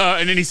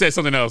 And then he said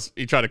something else.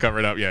 He tried to cover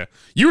it up. Yeah.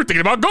 You were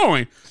thinking about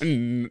going.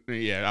 And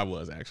yeah, I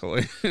was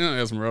actually.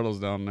 Esmeralda's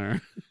down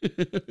there.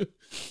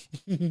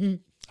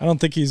 I don't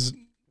think he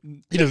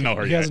doesn't know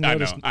her he yet. hasn't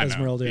noticed I know.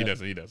 Esmeralda yet.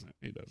 He doesn't.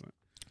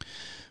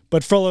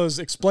 But Frollo's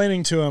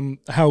explaining to him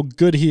how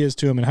good he is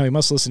to him and how he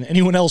must listen.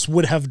 Anyone else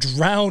would have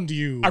drowned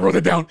you. I wrote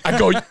it down. I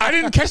go, I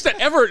didn't catch that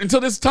ever until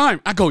this time.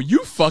 I go,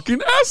 you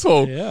fucking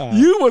asshole. Yeah.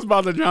 You was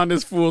about to drown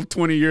this fool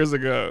 20 years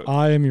ago.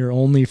 I am your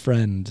only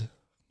friend.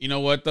 You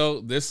know what,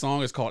 though? This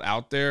song is called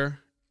Out There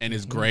and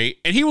it's great.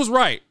 And he was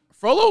right.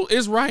 Frollo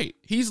is right.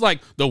 He's like,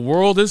 the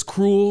world is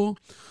cruel.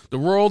 The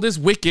world is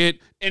wicked.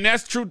 And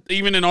that's true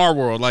even in our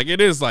world. Like, it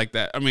is like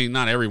that. I mean,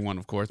 not everyone,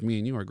 of course. Me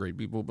and you are great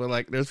people. But,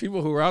 like, there's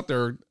people who are out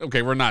there.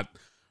 Okay, we're not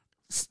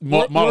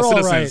model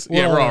citizens.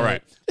 Right. We're all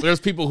right. But there's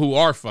people who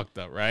are fucked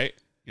up, right?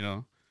 You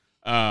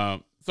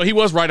know? So he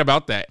was right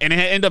about that. And it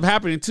ended up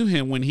happening to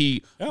him when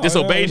he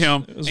disobeyed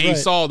him. And he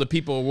saw the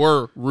people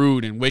were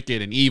rude and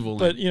wicked and evil.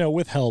 But,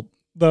 with help.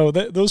 Though,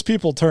 those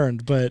people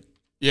turned, but...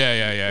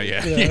 Yeah.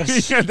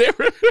 Yes. Yeah,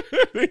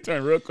 they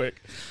turned real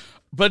quick.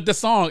 But the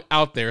song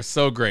Out There is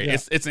so great. Yeah.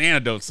 It's an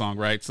antidote song,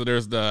 right? So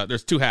there's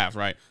two halves,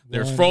 right?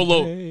 There's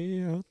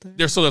Frollo.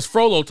 There's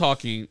Frollo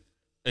talking.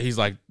 He's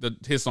like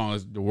his song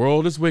is the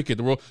world is wicked.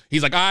 The world.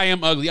 He's like I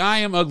am ugly. I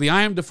am ugly.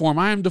 I am deformed.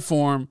 I am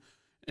deformed.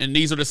 And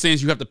these are the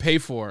sins you have to pay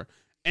for.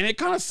 And it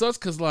kind of sucks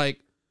because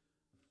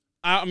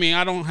I mean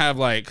I don't have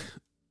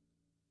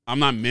I'm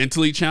not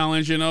mentally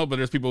challenged, but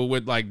there's people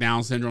with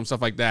Down syndrome,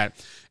 stuff like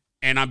that.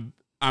 And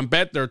I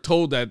bet they're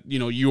told that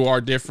you are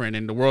different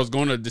and the world's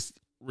going to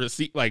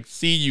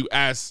see you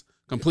as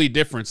complete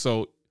different.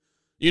 So,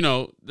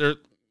 there,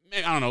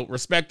 I don't know,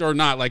 respect or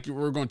not,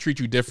 we're going to treat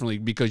you differently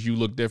because you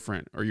look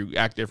different or you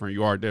act different.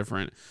 You are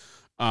different.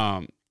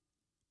 And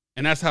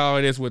that's how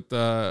it is with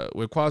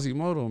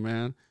Quasimodo,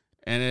 man.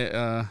 And it,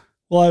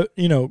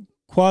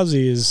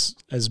 Quasi is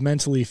as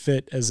mentally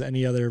fit as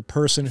any other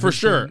person. For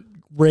sure.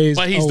 Raised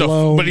but he's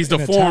alone but he's in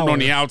a deformed tower. on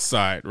the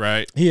outside,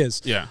 right? He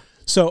is. Yeah.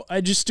 So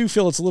I just do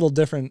feel it's a little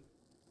different,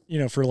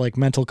 for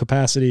mental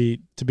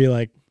capacity to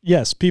be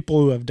yes, people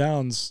who have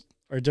Downs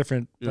are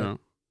different, but,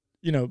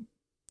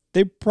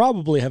 they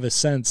probably have a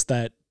sense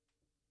that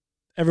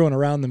everyone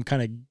around them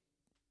kind of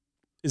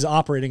is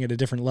operating at a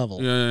different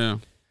level. Yeah.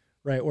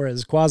 Right.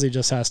 Whereas Quasi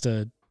just has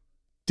to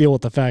deal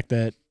with the fact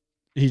that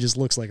he just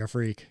looks like a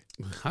freak.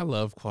 I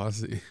love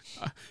Quasi.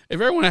 If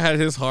everyone had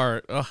his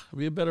heart, it'd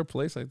be a better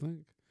place, I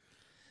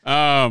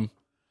think.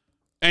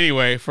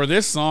 Anyway, for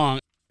this song,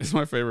 it's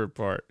my favorite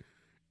part.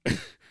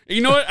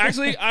 You know what?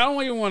 Actually, I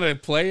don't even want to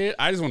play it.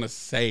 I just want to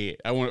say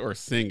it. Or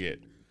sing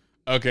it.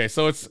 Okay,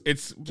 so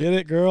it's get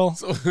it, girl.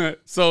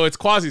 So it's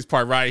Quasi's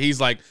part, right?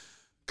 He's like,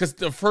 because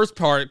the first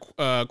part,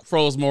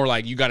 Frollo's more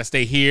like, you got to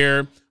stay here.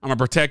 I'm gonna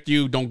protect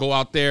you. Don't go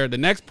out there. The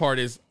next part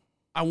is,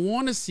 I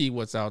want to see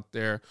what's out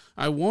there.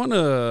 I want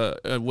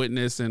to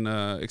witness and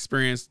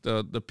experience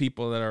the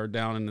people that are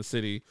down in the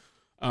city.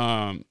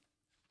 So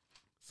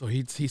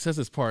he says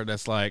this part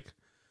that's like,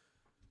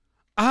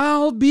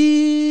 I'll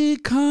be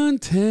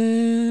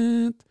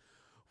content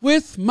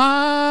with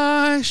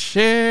my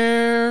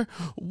share.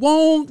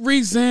 Won't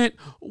resent,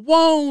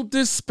 won't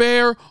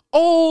despair.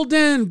 Old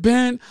and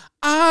bent,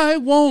 I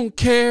won't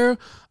care.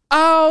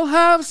 I'll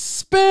have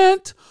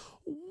spent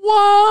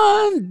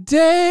one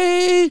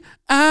day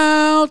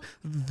out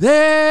there.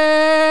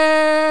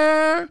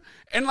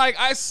 And like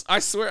I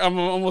swear, I'm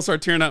almost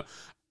start tearing up.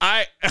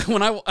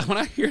 When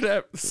I hear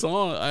that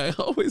song, I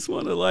always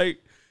want to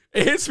like.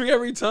 It hits me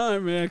every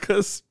time, man.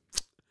 Cause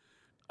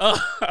I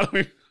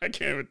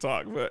can't even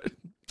talk. But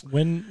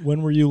when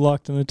were you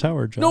locked in the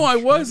tower, Josh? no, I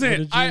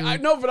wasn't. I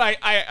know, but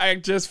I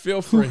just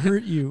feel for Who him.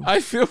 hurt you?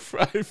 I feel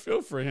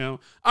for him.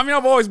 I mean,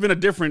 I've always been a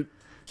different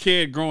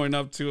kid growing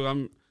up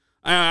too.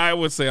 I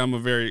would say I'm a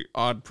very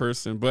odd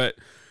person, but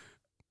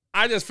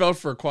I just felt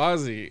for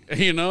Quasi,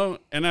 you know,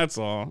 and that's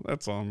all.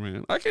 That's all,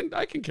 man. I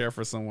can care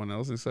for someone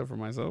else except for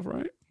myself,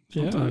 right?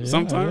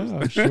 Sometimes.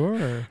 Yeah,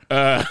 sure.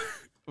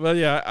 But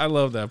yeah, I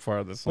love that part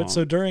of the song. But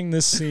so during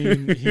this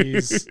scene,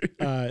 he's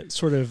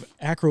sort of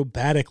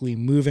acrobatically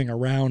moving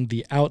around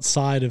the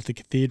outside of the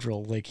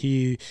cathedral. Like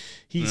he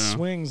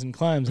swings and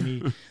climbs, and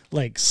he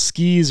like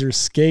skis or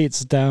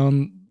skates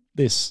down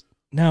this.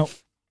 Now,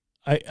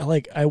 I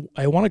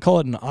want to call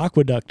it an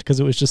aqueduct because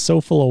it was just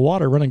so full of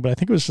water running, but I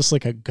think it was just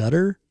like a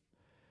gutter.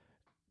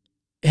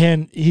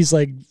 And he's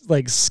like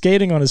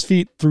skating on his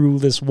feet through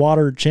this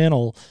water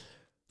channel.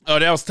 Oh,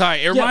 that was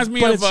tight. It reminds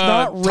me of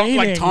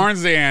like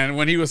Tarzan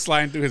when he was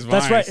sliding through his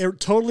vines. That's right. It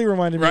totally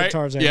reminded me of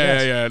Tarzan.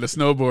 Yeah. The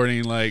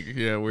snowboarding, like,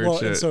 weird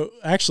shit. And so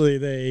actually,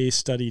 they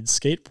studied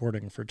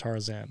skateboarding for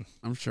Tarzan.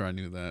 I'm sure I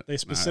knew that. They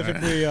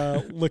specifically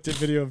looked at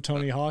video of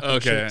Tony Hawk.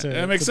 Okay,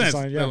 that makes sense.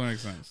 Design, That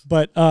makes sense.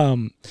 But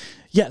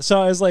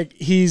so I was like,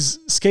 he's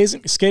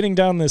skating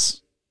down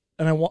this,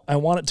 and I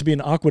want it to be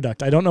an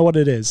aqueduct. I don't know what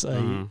it is.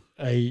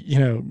 But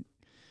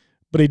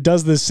he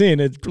does this scene.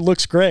 It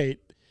looks great.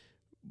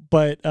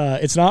 But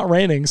it's not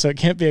raining, so it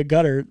can't be a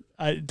gutter.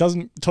 It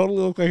doesn't totally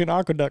look like an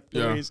aqueduct.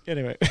 Yeah.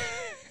 Anyway,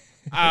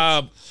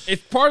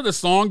 it's part of the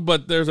song,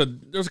 but there's a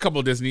couple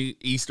of Disney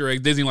Easter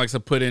eggs. Disney likes to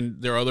put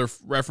in their other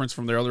reference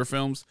from their other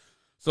films.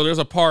 So there's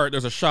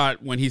a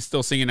shot when he's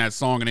still singing that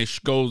song, and it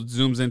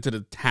zooms into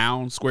the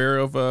town square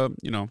of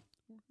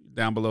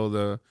down below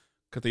the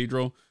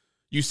cathedral.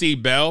 You see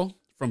Belle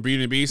from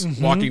Beauty and the Beast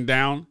walking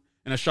down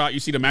in a shot.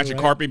 You see the magic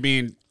carpet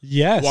being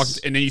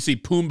walked, and then you see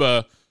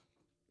Pumbaa.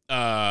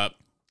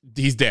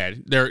 He's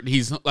dead. They're going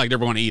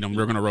to eat him.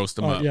 They're going to roast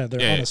him up. Yeah,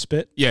 they're on a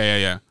spit.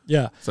 Yeah.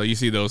 So you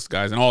see those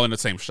guys, and all in the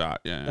same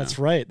shot. Yeah, that's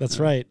right. That's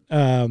right.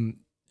 And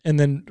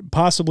then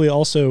possibly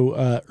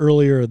also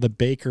earlier, the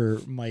baker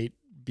might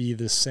be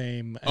the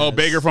same.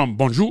 Baker from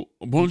Bonjour.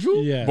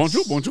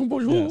 Yes.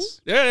 Bonjour.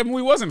 Yes. Yeah, that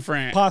movie was in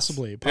France.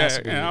 Possibly.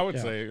 Yeah, I would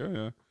say.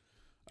 Yeah.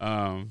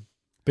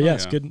 But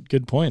yes,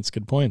 good points.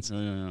 Good points.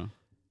 Yeah.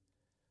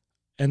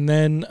 And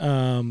then,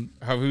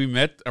 have we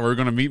met? Are we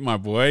going to meet my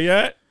boy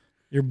yet?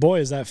 Your boy,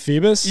 is that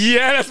Phoebus?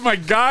 Yeah, that's my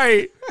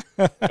guy.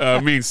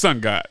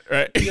 Sun God,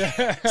 right?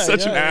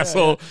 Such an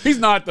asshole. He's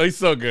not though. He's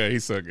so good.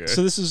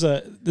 So this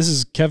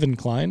is Kevin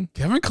Kline.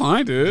 Kevin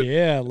Kline, dude.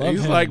 Yeah, love him.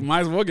 He's like,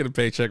 might as well get a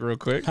paycheck real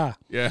quick.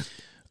 Yeah.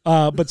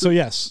 But so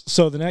yes.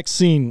 So the next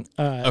scene,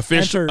 a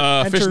fish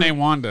named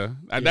Wanda.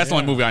 That's the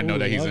only movie I know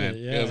that he's in.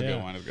 Yeah, that's a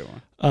good one. That's a good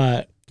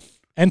one.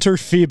 Enter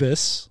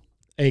Phoebus,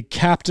 a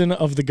captain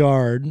of the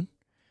guard.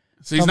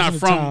 So he's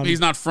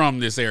not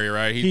from this area,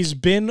 right? He's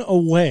been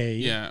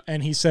away,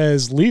 and he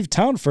says, leave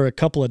town for a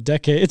couple of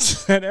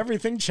decades and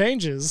everything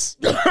changes.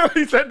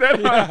 He said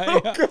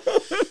that?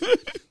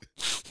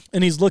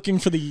 And he's looking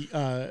for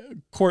the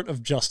court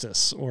of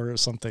justice or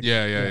something.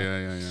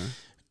 Yeah.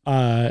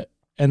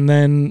 And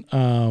then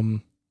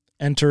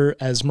enter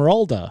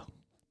Esmeralda.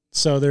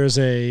 So there's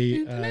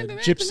a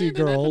gypsy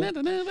girl,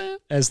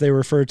 as they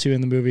refer to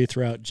in the movie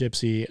throughout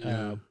Gypsy.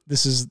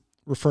 This is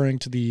referring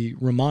to the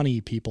Romani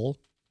people.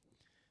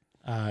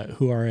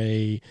 Who are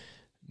a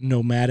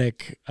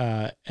nomadic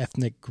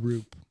ethnic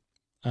group,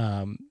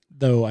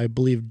 though I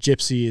believe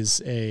gypsy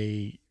is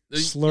a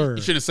slur.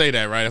 You shouldn't say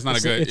that, right? It's not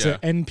a good. It's an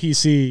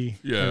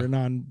NPC or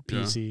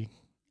non-PC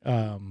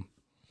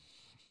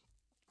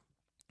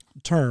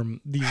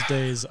term these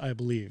days, I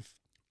believe.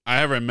 I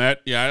haven't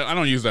met. Yeah, I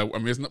don't use that. I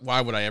mean,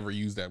 why would I ever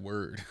use that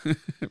word?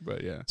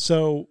 But yeah.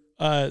 So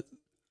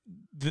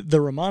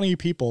the Romani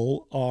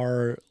people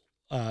are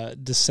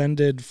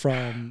descended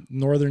from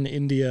northern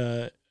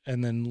India.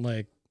 And then,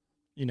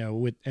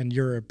 and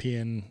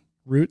European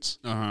roots.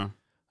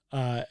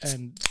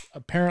 And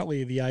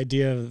apparently the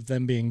idea of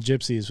them being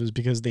gypsies was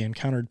because they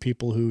encountered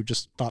people who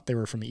just thought they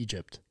were from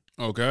Egypt.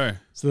 Okay.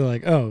 So they're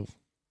like, oh,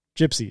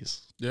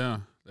 gypsies.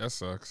 Yeah, that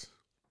sucks.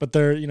 But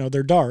they're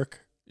they're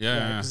dark.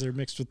 Yeah. Because they're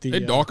mixed with the...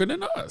 They're darker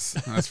than us.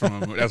 That's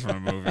from a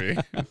movie.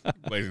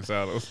 Blazing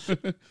Saddles.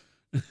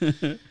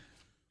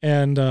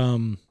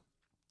 And...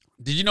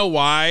 did you know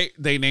why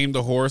they named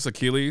the horse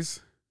Achilles?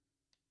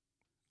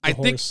 The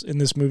horse in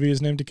this movie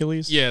is named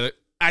Achilles? Yeah,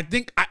 I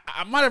think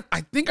I might have. I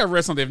think I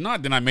read something. If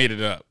not, then I made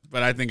it up.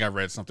 But I think I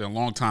read something a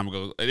long time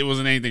ago. It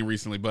wasn't anything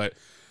recently, but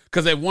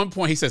because at one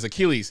point he says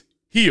Achilles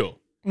heel,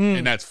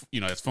 and that's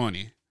that's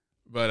funny.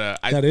 But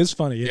that is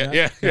funny.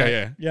 Yeah.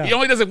 He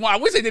only does it. I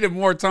wish they did it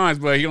more times,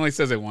 but he only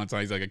says it one time.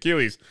 He's like,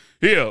 Achilles,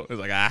 heel. It's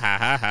like ah ha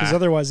ha ha. Because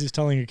otherwise, he's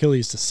telling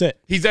Achilles to sit.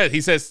 He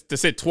says to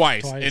sit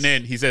twice, and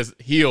then he says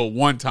heel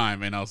one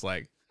time, and I was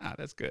like,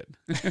 that's good.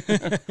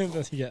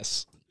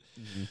 Yes.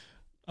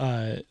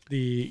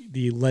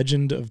 The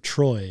Legend of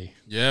Troy.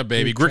 Yeah,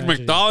 baby. Greek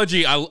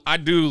mythology. I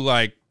do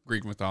like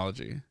Greek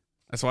mythology.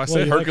 That's why I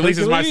said Hercules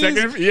is my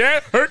second.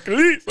 Yeah,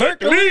 Hercules.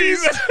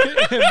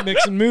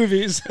 Mixing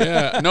movies.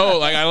 Yeah, no,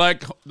 like I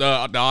like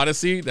the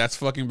Odyssey. That's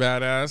fucking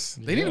badass.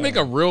 They need to make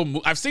a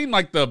real. I've seen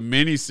like the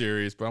mini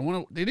series, but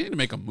they need to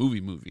make a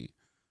movie.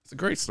 It's a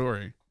great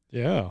story.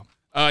 Yeah.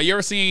 You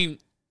ever seen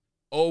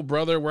Oh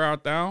Brother, Where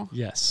Art Thou?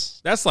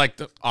 Yes. That's like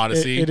the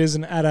Odyssey. It is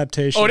an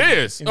adaptation. Oh, it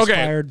is?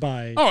 Inspired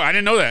by... Oh, I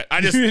didn't know that.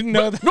 I just... You didn't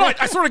know that? No,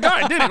 I swear to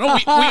God, I didn't. No,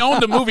 we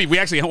owned the movie. We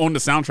actually owned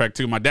the soundtrack,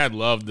 too. My dad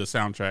loved the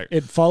soundtrack.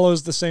 It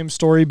follows the same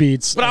story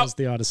beats as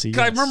the Odyssey.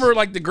 I remember,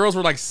 like, the girls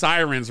were, like,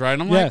 sirens, right?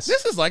 And I'm like,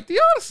 this is like the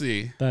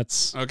Odyssey.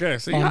 That's okay.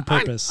 So on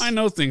purpose. I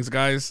know things,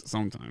 guys,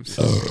 sometimes.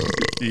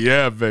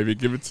 Yeah, baby.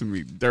 Give it to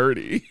me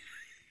dirty.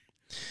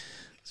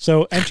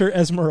 So enter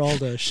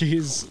Esmeralda.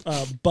 She's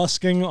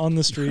busking on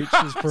the street.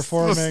 She's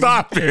performing.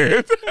 Stop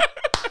it.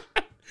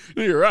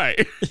 You're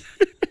right.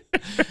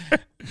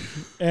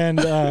 And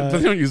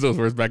they don't use those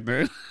words back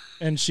then.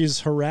 And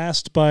she's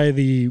harassed by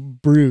the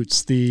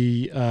brutes,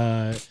 the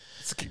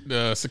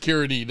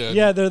security.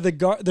 They're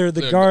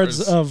the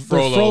guards of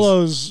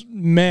Frollo's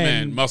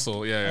men.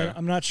 Muscle, yeah.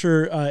 I'm not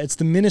sure. It's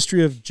the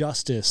Ministry of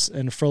Justice,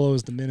 and Frollo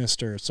is the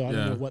minister. So I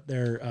don't know what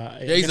they're.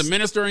 He's a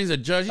minister and he's a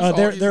judge.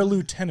 They're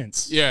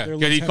lieutenants. Yeah,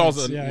 because he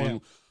calls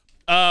it.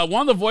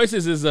 One of the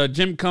voices is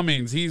Jim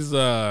Cummings. He's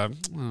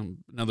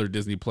another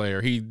Disney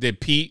player. He did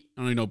Pete.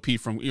 I don't know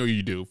Pete from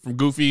you do from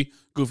Goofy.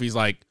 Goofy's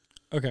like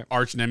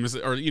arch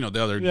nemesis, or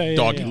the other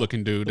doggy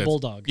looking dude. The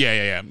bulldog.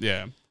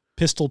 Yeah.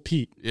 Pistol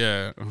Pete.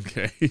 Yeah.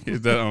 Okay. I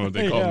don't know what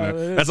they call him.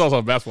 That. That's also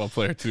a basketball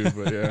player too.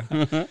 But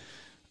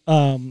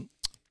yeah.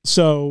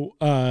 So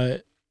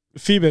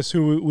Phoebus,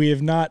 who we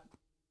have not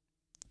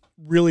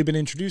really been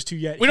introduced to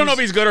yet. We don't know if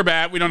he's good or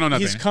bad. We don't know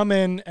nothing. He's come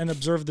in and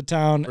observed the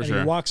town, and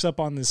he walks up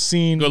on this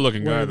scene. Good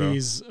looking guy,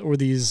 where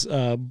these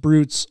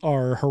brutes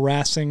are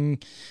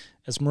harassing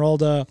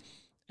Esmeralda,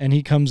 and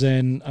he comes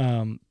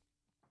in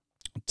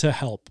to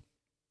help,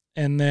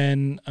 and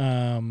then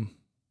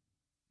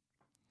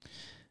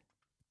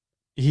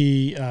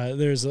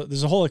there's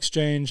a whole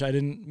exchange. I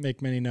didn't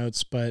make many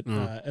notes, but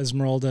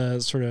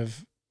Esmeralda sort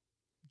of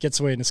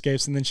gets away and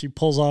escapes, and then she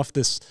pulls off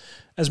this.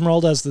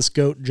 Esmeralda has this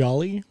goat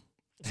Jolly,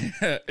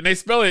 and they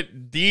spell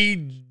it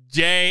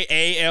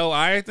DJALI,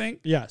 I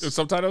think. Yes, with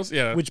subtitles.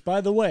 Yeah, which,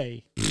 by the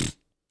way,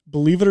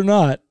 believe it or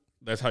not,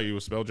 that's how you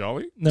would spell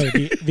Jolly. No,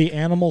 the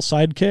animal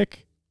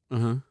sidekick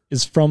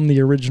is from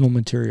the original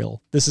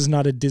material. This is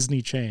not a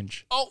Disney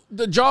change. Oh,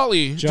 the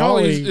Jolly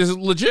is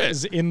legit.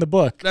 Is in the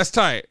book. That's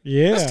tight.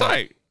 Yeah,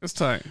 that's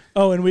tight.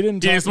 Oh, and we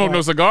didn't. He didn't smoke no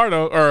cigar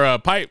though, or a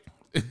pipe.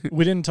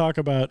 We didn't talk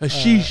about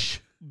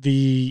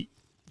the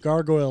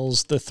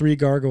gargoyles, the 3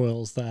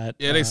 gargoyles that.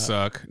 Yeah, they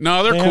suck.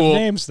 No, they're they cool.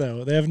 Have names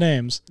though. They have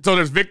names. So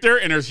there's Victor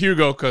and there's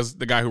Hugo, because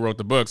the guy who wrote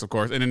the books, of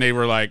course. And then they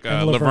were like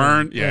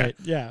Laverne. Yeah, right.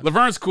 Yeah.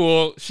 Laverne's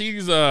cool.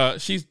 She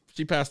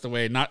passed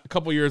away not a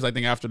couple years, I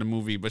think, after the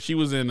movie, but she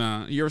was in.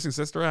 You ever seen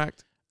Sister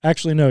Act?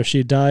 Actually, no.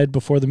 She died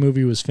before the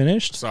movie was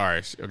finished.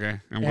 Sorry. Okay,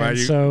 I'm glad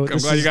you got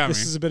me.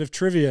 This is a bit of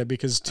trivia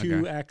because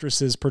 2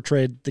 actresses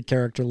portrayed the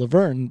character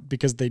Laverne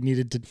because they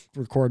needed to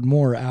record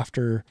more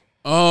after.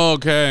 Oh,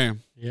 okay.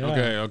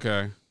 Yeah.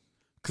 Okay.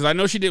 Because I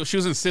know she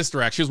was in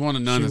Sister Act. She was one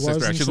of the nuns in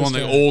Sister Act. She was one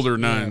of the older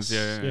nuns.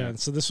 Yes. Yeah.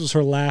 So this was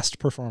her last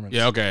performance.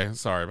 Yeah. Okay.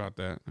 Sorry about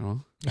that.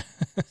 Well,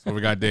 so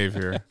we got Dave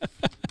here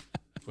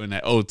putting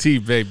that OT,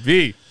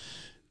 baby.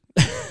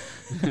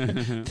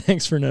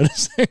 Thanks for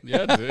noticing.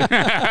 Yeah, dude.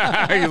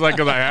 He's like,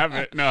 because I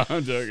haven't. No,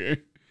 I'm joking.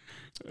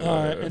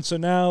 And so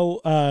now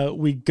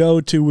we've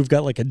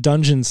got like a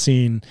dungeon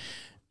scene,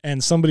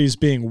 and somebody's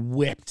being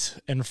whipped,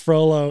 and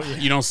Frollo.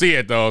 You don't see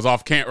it though; it's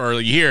off camera. Or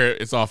you hear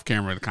it; it's off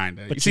camera, kind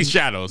of. You see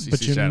shadows.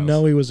 You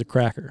know he was a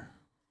cracker.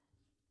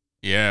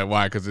 Yeah,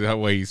 why? Because of the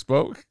way he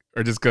spoke,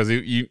 or just because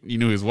you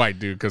knew he was white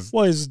dude? Because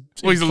he's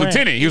a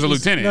lieutenant. He was a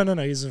lieutenant.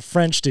 No. He's a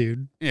French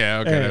dude. Yeah,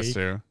 okay, that's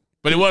true.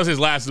 But it was his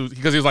last,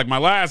 because he was like, my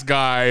last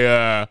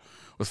guy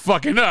was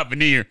fucking up,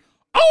 and then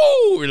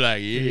we're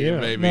like, yeah,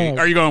 baby. No.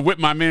 Are you gonna whip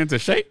my man to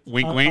shape?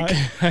 Wink, wink.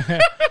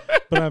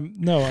 But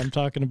I'm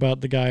talking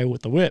about the guy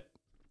with the whip.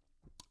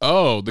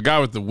 Oh, the guy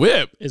with the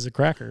whip is a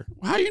cracker.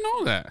 How do you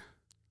know that?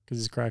 Because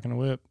he's cracking a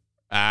whip.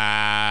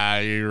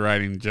 You're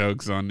writing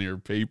jokes on your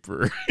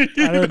paper. I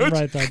didn't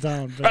write that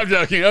down. I'm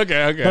joking.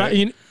 Okay. But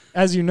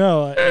as you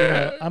know,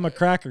 I'm a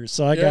cracker,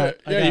 so I got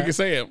you can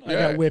say it. I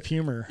got whip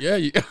humor. Yeah.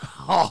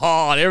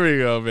 Oh, there we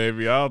go,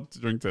 baby. I'll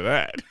drink to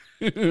that.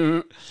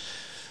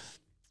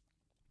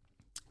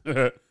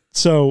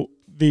 So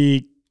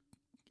the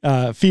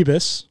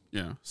Phoebus.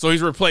 Yeah. So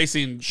he's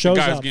replacing shows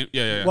the guy's up. Game.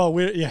 Yeah. Well,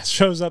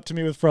 shows up to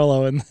me with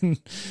Frollo, and then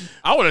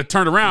I would have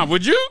turned around.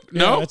 Would you?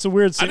 No. It's a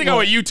weird. I think I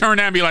would. You turn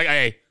that and be like,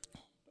 "Hey,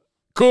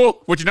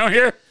 cool. What you know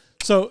here?"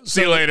 So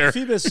See you later.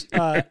 Phoebus,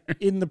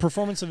 in the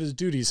performance of his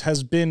duties,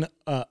 has been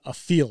a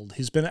field.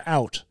 He's been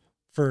out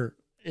for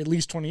at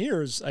least 20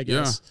 years, I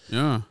guess.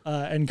 Yeah.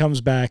 And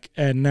comes back,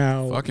 and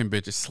now Fucking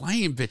bitches,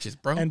 slaying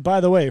bitches, bro. And by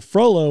the way,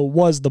 Frollo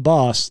was the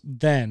boss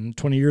then,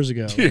 20 years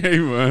ago. Yeah, he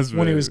was,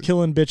 when he was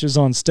killing bitches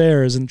on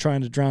stairs and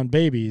trying to drown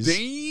babies.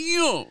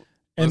 Damn.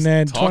 And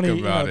then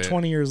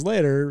 20 years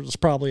later, it was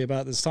probably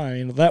about this time.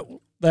 You know,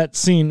 that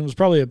scene was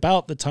probably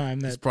about the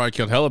time that he's probably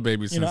killed hella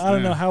babies. I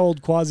don't know how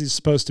old Quasi's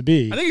supposed to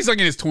be. I think he's like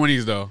in his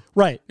 20s though.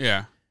 Right.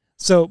 Yeah.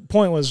 So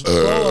point was,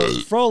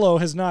 Frollo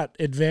has not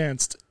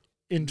advanced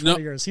in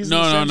 20 years. He's in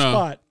the same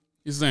spot.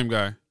 He's the same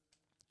guy.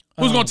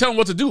 Who's gonna tell him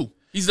what to do?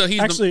 He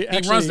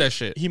runs that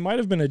shit. He might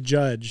have been a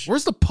judge.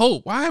 Where's the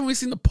Pope? Why haven't we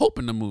seen the Pope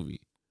in the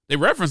movie? They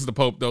reference the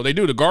Pope though. They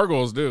do. The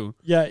gargoyles do.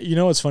 Yeah. You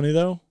know what's funny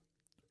though?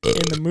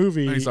 In the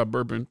movie, I stop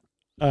burping.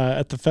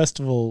 At the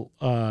festival,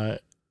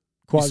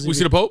 Quasi we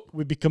see the Pope.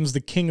 He becomes the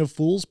King of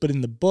Fools, but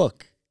in the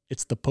book,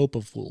 it's the Pope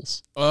of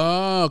Fools.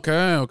 Oh,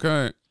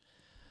 okay.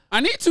 I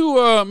need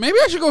to. Maybe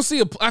I should go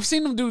see I've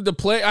seen them do the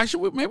play.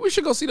 Maybe we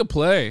should go see the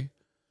play.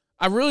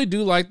 I really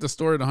do like the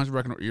story of the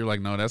Hunchback. You're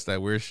like, no, that's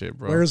that weird shit,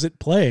 bro. Where is it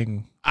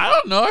playing? I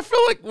don't know. I feel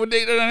like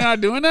they're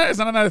not doing that. It's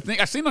not another thing.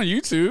 I've seen it on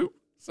YouTube,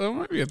 so it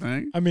might be a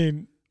thing. I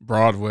mean,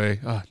 Broadway,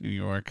 New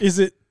York. Is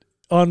it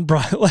on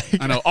Broadway?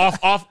 I know,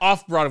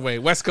 off Broadway,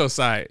 West Coast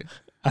side.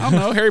 I don't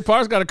know. Harry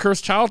Potter's got a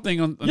cursed child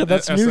thing on. Yeah,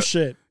 that's new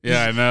shit.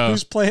 Yeah, I know.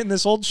 Who's playing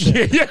this old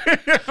shit? yeah.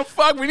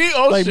 Fuck, we need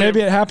old shit. Maybe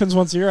it happens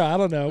once a year. I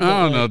don't know.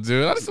 I don't know,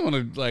 dude. I just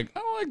want to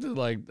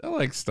I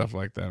like stuff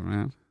like that,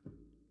 man.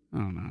 I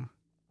don't know.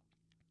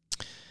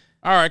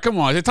 All right, come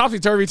on. Is it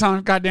topsy-turvy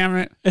time? God damn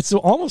it. It's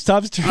almost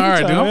topsy-turvy time. All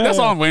right, dude. That's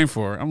all I'm waiting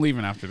for. I'm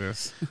leaving after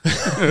this.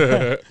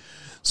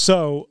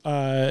 So,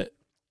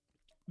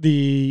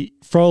 the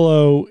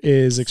Frollo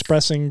is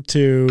expressing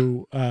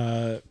to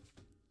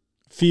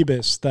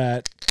Phoebus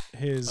that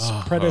his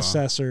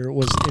predecessor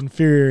was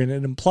inferior, and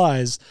it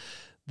implies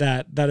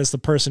that is the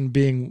person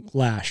being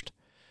lashed.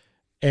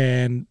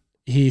 And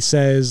he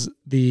says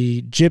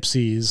the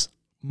gypsies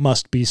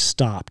must be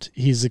stopped.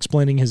 He's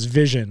explaining his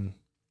vision.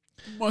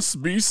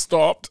 Must be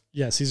stopped.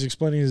 Yes, he's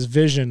explaining his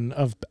vision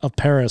of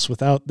Paris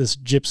without this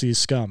gypsy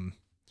scum.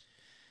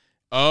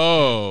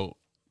 Oh,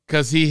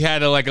 because he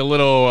had a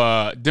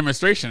little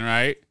demonstration,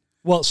 right?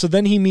 Well, so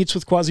then he meets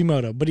with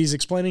Quasimodo, but he's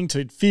explaining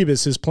to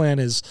Phoebus his plan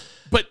is.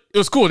 But it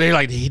was cool.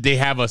 They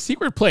have a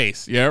secret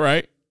place, yeah,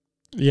 right?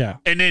 Yeah,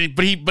 and then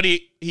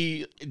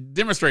he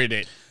demonstrated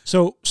it.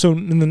 So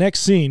in the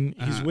next scene,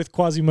 he's with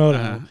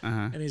Quasimodo,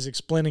 and he's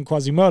explaining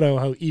Quasimodo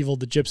how evil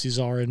the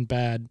gypsies are and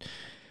bad.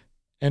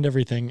 And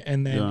everything,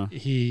 and then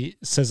he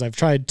says, "I've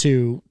tried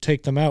to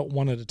take them out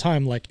one at a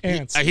time, like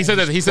ants." He said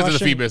that. He says it's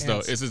the Phoebus,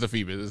 though. This is the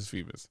Phoebus. This is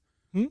Phoebus.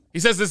 He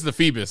says this is the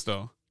Phoebus,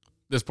 though.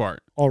 This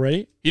part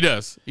already. He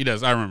does.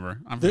 I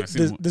remember.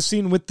 The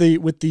scene with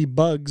the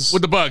bugs.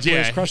 With the bugs,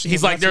 yeah.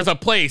 He's like, "There's a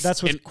place."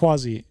 That's with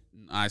Quasi.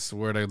 I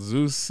swear to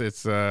Zeus,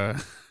 it's Okay,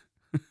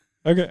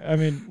 I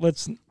mean,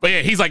 let's. But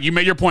yeah, he's like, "You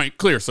made your point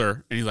clear,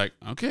 sir." And he's like,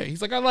 "Okay."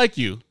 He's like, "I like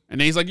you." And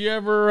then he's like, "You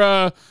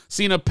ever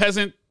seen a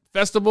peasant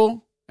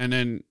festival?" And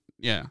then.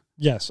 Yeah.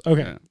 Yes.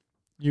 Okay.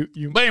 Yeah.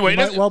 You. But anyway,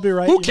 might well be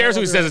right. Who cares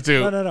who he says it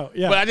to? No.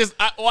 Yeah. But I just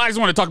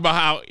want to talk about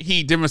how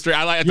he demonstrated.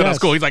 I thought that was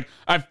cool. He's like,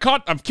 I've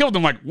killed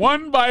them like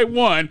one by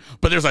one,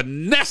 but there's a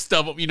nest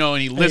of them,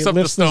 and he lifts up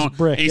the stone.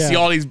 Brick, and you see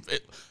all these.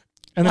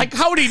 And like,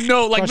 how would he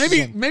know? Like,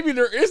 maybe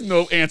there is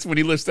no ants when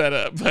he lifts that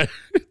up. But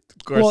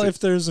of course, well, if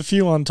there's a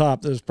few on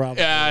top, there's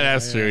probably. Yeah,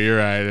 that's true. You're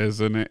right. It's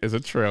a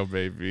trail,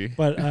 baby.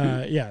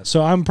 But yeah,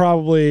 so I'm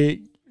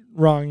probably.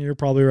 Wrong, you're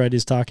probably right.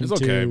 He's talking to.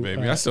 It's okay,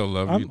 baby. I still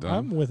love you, though.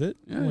 I'm with it.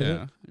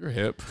 Yeah. You're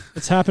hip.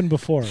 It's happened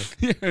before.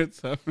 Yeah, it's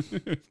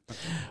happened.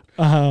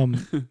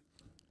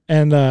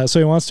 And so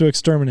he wants to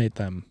exterminate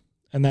them,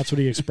 and that's what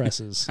he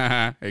expresses.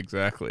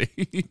 Exactly.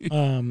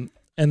 And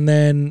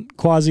then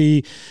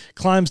Quasi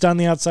climbs down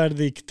the outside of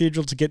the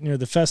cathedral to get near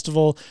the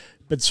festival,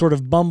 but sort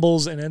of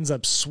bumbles and ends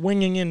up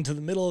swinging into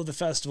the middle of the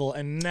festival,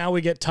 and now we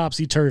get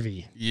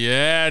topsy-turvy.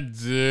 Yeah,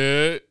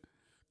 dude.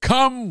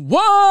 Come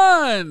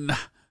on!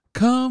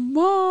 Come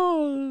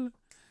on,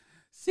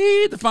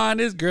 see the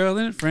finest girl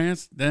in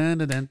France. Dun,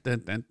 dun, dun,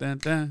 dun, dun, dun,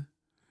 dun.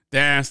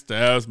 Dance,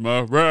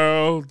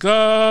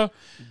 Esmeralda,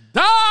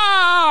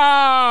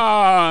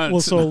 dance.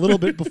 Well, so a little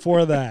bit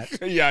before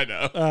that. Yeah, I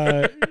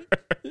know.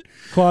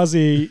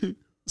 Quasi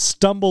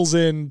stumbles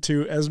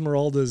into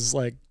Esmeralda's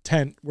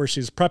tent where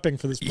she's prepping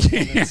for this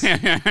performance.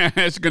 Yeah.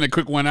 She's gonna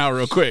cook one out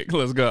real quick.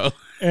 Let's go.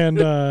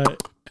 And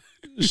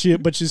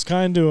she's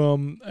kind to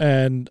him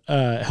and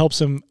helps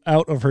him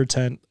out of her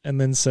tent,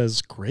 and then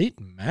says, "Great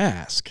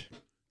mask."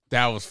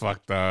 That was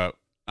fucked up.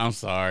 I'm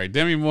sorry,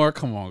 Demi Moore.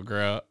 Come on,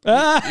 girl. You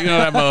know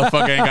that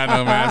motherfucker ain't got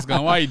no mask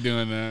on. Why you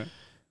doing that?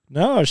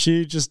 No,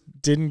 she just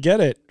didn't get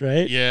it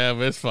right. Yeah,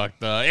 but it's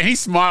fucked up. And he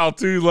smiled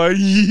too, like.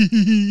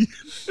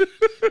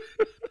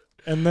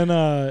 And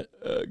then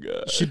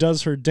she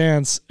does her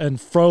dance, and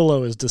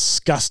Frollo is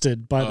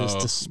disgusted by this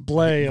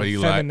display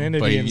of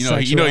femininity and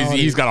sexuality.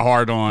 He's got a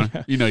hard on.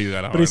 You know, you got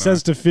a hard on. But he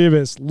says to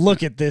Phoebus,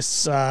 "Look at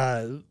this."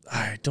 I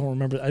don't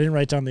remember. I didn't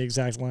write down the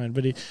exact line,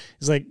 but he's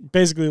like,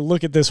 basically,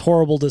 look at this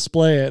horrible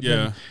display.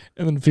 And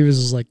then Phoebus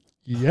is like,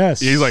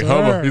 "Yes." He's like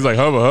hubba. He's like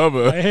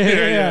hubba.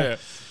 Yeah.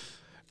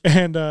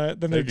 And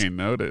then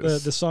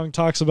the song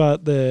talks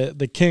about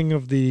the king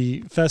of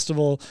the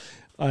festival.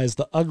 Is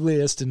the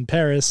ugliest in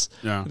Paris.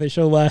 Yeah. They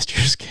show last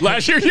year's game.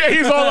 Last year,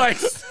 he's all like,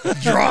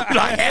 drunk,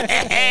 like,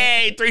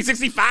 hey,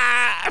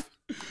 365.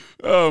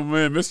 Oh,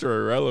 man, Mr.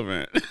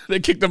 Irrelevant.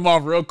 They kicked him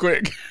off real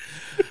quick.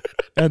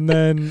 And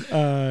then...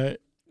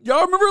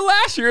 y'all remember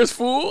last year's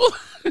fool?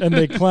 And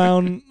they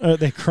crown. They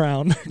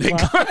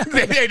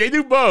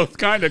do both,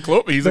 kind of.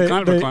 He's a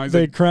kind of a clown.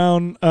 They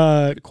crown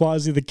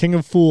Quasi the king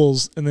of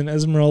fools, and then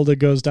Esmeralda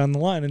goes down the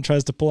line and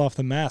tries to pull off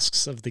the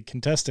masks of the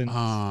contestants.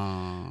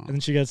 And then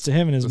she gets to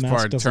him, and his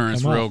mask doesn't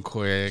turns come real off.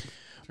 quick.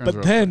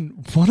 But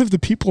then one of the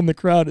people in the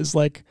crowd is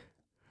like,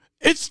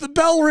 "It's the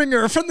bell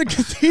ringer from the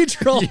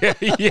cathedral."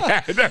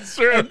 yeah, that's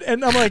true.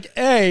 And I'm like,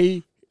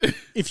 A,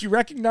 if you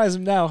recognize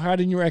him now, how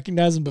didn't you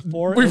recognize him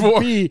before? And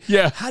B,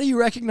 how do you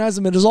recognize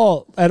him at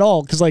all?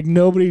 Because like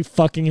nobody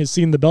fucking has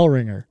seen the bell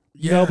ringer.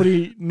 Yeah.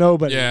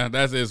 Nobody. Yeah,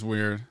 that is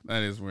weird.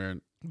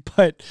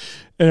 But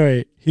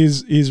anyway,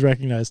 he's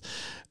recognized.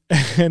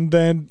 And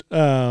then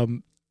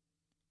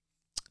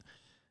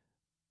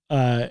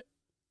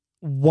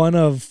one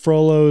of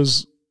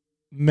Frollo's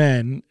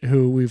men,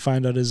 who we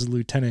find out is a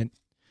lieutenant,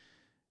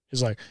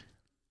 is like,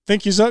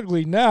 "Think he's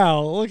ugly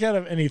now? Look at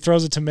him." And he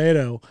throws a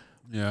tomato.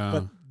 Yeah.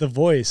 But the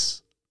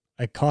voice,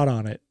 I caught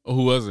on it. Oh,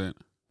 who was it?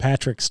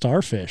 Patrick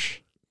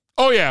Starfish.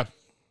 Oh, yeah.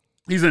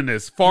 He's in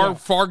this. Far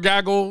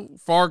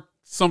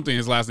something,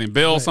 his last name.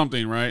 Bill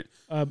something, right?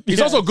 He's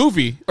also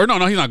Goofy. Or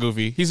no, he's not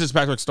Goofy. He's just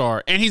Patrick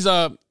Star. And he's,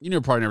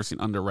 you've probably never seen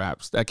Under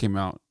Wraps. That came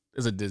out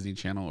as a Disney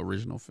Channel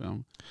original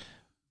film.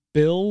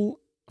 Bill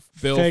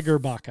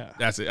Fagerbakke.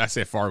 That's it. I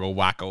said Fargo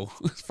Wacko.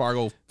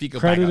 Fargo Fika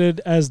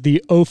credited as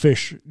the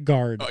Oafish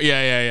guard. Oh,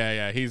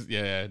 yeah. He's,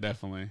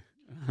 definitely.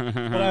 But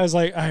I was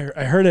like,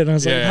 I heard it, and I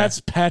was like,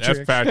 that's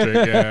Patrick. That's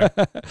Patrick, yeah.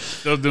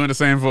 Still doing the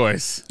same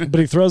voice. But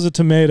he throws a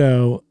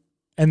tomato,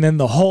 and then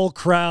the whole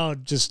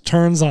crowd just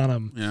turns on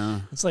him.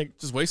 Yeah. It's like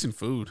just wasting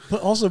food.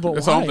 But that's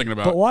why? all I'm thinking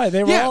about. But why?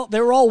 They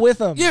were all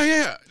with him.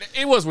 Yeah.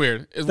 It was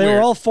weird. They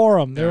were all for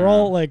him. They were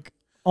all like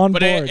on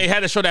board. But it had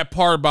to show that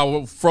part about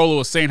what Frollo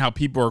was saying, how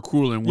people are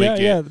cruel and wicked.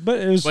 Yeah, but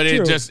it was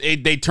true.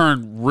 They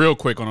turned real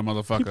quick on a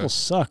motherfucker. People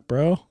suck,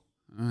 bro.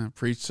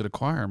 Preach to the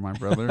choir, my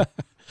brother.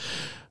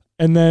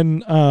 And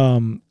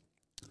then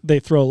they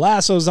throw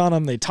lassos on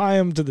him. They tie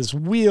him to this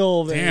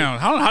wheel. Damn,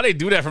 how they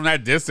do that from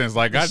that distance?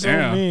 Like,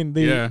 goddamn. So mean.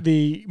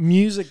 The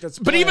music that's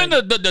but playing. even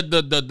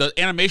the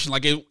animation,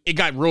 like it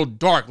got real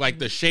dark. Like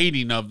the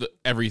shading of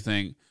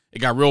everything, it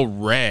got real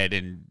red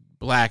and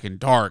black and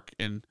dark.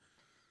 And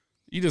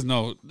you just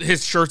know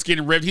his shirt's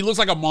getting ripped. He looks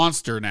like a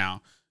monster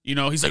now. You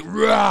know, he's like,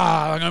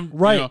 rah, like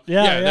right? You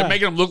know, they're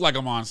making him look like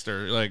a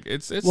monster. Like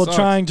it's sucks.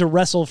 Trying to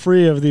wrestle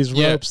free of these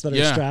ropes that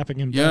are strapping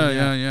him down.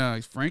 Yeah.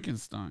 He's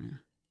Frankenstein.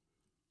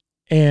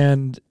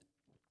 And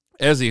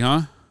Ezzy,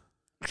 huh?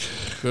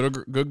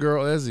 Good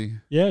girl,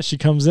 Ezzy. Yeah, she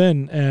comes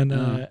in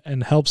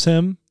and helps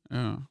him.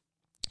 Yeah.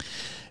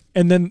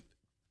 And then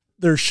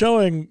they're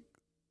showing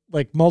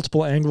like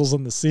multiple angles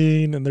on the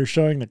scene, and they're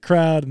showing the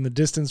crowd and the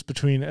distance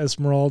between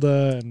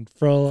Esmeralda and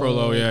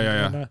Frollo.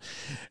 Yeah.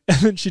 And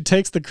then she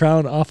takes the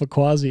crown off of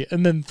Quasi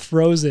and then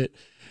throws it,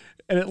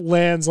 and it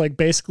lands like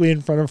basically in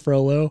front of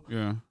Frollo.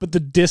 Yeah. But the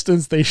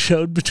distance they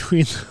showed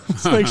between them,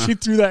 it's like she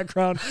threw that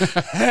crown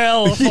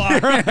hell far.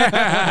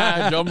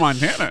 Joe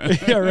Montana.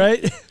 Yeah,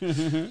 right?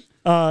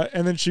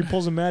 And then she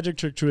pulls a magic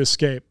trick to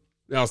escape.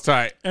 That was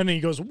tight. And then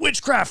he goes,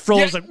 witchcraft.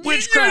 Frollo's like,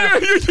 witchcraft.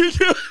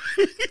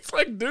 It's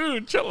like,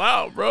 dude, chill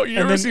out, bro. You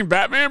ever seen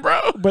Batman,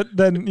 bro? But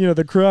then,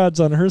 the crowd's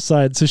on her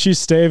side, so she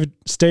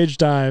stage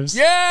dives.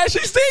 Yeah, she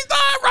stage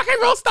dive, rock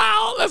and roll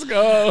style. Let's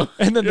go.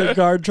 And then the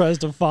guard tries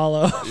to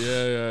follow.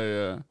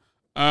 Yeah.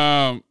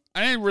 I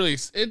didn't really,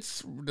 I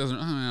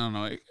don't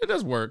know. It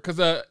does work.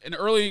 Because in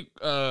early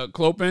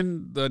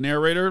Clopin, the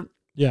narrator,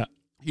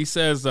 he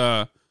says,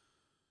 like,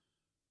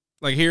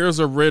 here's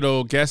a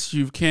riddle. Guess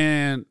you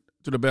can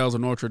to the bells of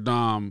Notre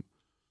Dame.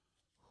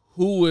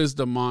 Who is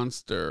the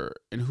monster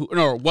and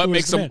what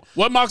makes a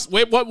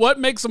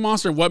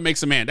monster and what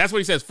makes a man? That's what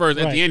he says first.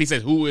 At the end, he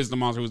says, who is the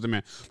monster, who's the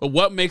man? But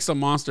what makes a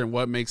monster and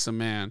what makes a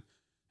man?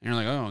 And you're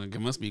like, oh,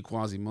 it must be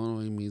Quasimodo.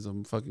 He means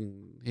a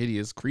fucking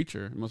hideous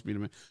creature. It must be the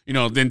man.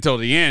 Then till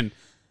the end,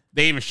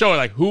 they even show it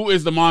like, who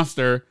is the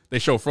monster? They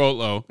show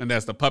Frollo, and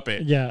that's the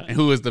puppet. Yeah. And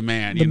who is the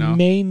man, The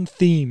main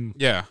theme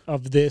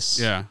of this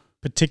Yeah.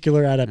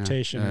 particular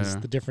adaptation is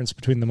the difference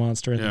between the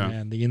monster and the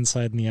man, the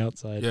inside and the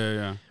outside.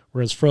 Yeah.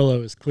 Whereas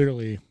Frollo is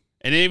clearly...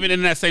 And even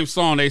in that same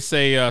song, they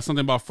say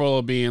something about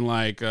Frollo being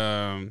like,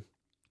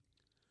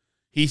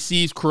 he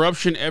sees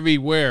corruption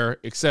everywhere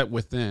except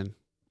within.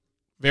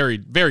 Very,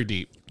 very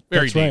deep.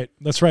 Very deep.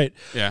 That's right.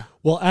 Yeah.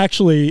 Well,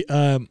 actually...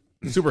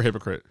 super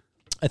hypocrite.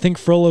 I think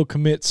Frollo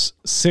commits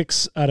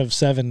 6 out of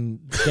 7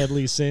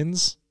 deadly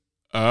sins.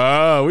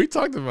 Oh, we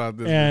talked about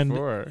this and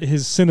before.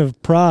 His sin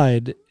of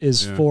pride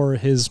is for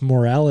his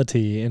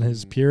morality and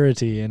his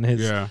purity and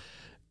his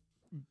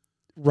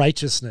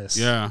righteousness.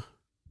 Yeah.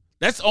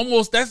 That's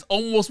almost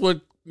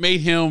what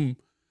made him.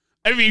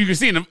 I mean, you can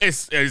see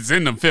it's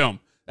in the film.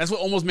 That's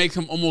what almost makes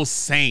him almost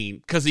sane,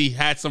 because he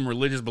had some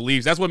religious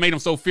beliefs. That's what made him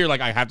so fear,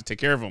 like, I have to take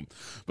care of him.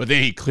 But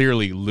then he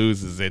clearly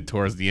loses it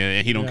towards the end,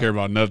 and he don't care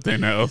about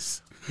nothing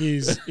else.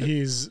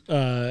 He's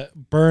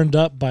burned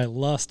up by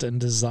lust and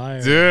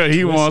desire. Dude,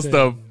 he wants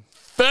to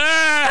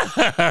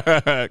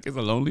fuck. He's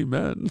a lonely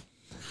man.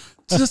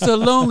 Just a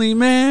lonely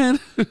man.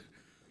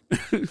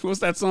 What's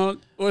that song?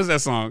 What is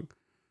that song?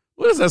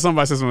 What is that song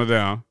by System of a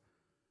Down?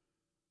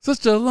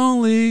 Such a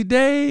lonely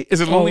day. Is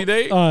it Lonely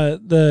Day?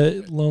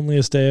 The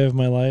loneliest day of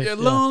my life. Yeah,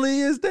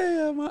 loneliest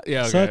day of my.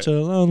 Yeah, okay. Such a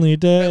lonely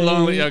day.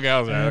 Lonely. Okay, I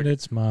was right. And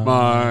it's mine.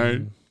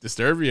 Mine.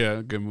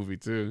 Disturbia, good movie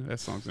too. That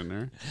song's in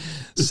there.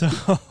 So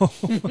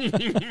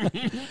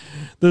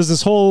there's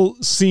this whole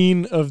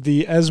scene of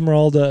the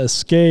Esmeralda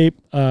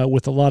escape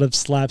with a lot of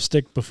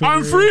slapstick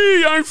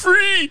buffoonery. I'm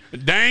free.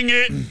 Dang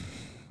it.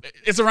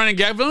 It's a running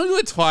gag, but only do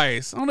it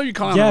twice. I don't know if you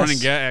call it a running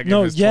gag.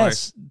 No,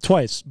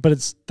 twice. But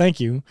it's thank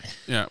you.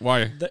 Yeah,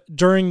 why?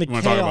 During the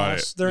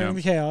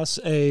chaos,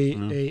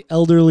 a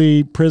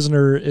elderly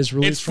prisoner is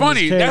released. It's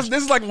funny. This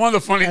is like one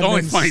of the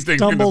only funny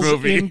things in the movie.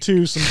 Stumbles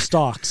into some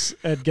stocks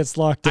and gets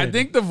locked in. I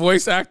think the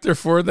voice actor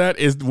for that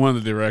is one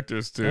of the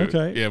directors too.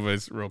 Okay. Yeah, but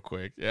it's real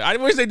quick. Yeah, I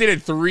wish they did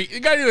it 3. You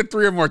got to do it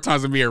 3 or more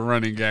times and be a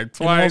running gag.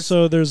 Twice. And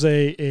also, there's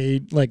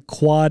a like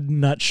quad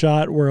nut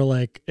shot where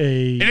like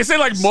and they say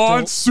like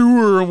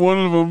Monsieur in one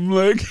of them,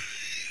 like.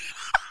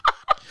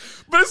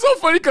 But it's so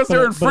funny because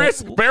they're in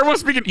France.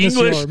 Everyone's speaking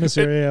English.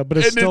 Monsieur, but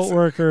a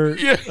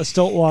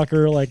stilt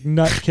walker like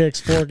nut kicks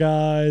 4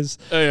 guys.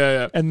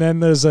 Yeah. And then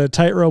there's a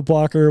tightrope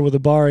walker with a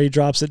bar. He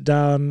drops it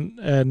down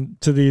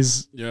and to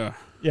these. Yeah.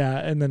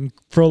 And then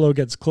Frollo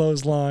gets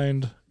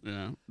clotheslined.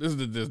 Yeah, this is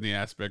the Disney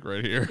aspect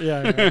right here.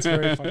 Yeah, it's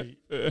very funny.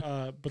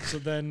 But so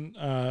then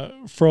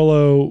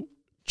Frollo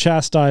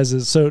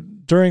chastises. So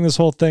during this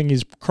whole thing,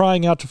 he's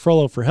crying out to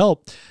Frollo for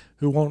help,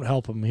 who won't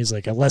help him. He's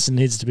like, a lesson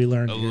needs to be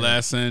learned.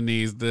 Lesson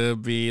needs to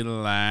be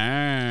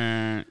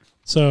learned.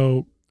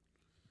 So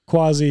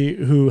Quasi,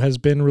 who has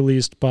been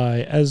released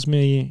by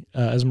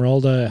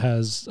Esmeralda,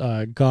 has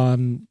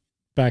gone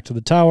back to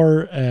the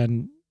tower,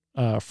 and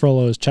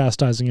Frollo is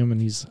chastising him,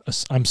 and he's,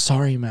 I'm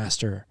sorry,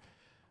 master.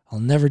 I'll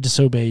never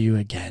disobey you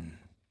again.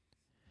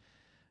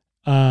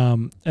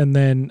 And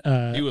then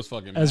he was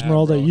fucking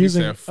Esmeralda mad,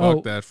 using. He said,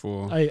 fuck that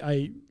fool.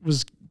 I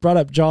was brought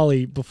up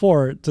Jolly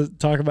before to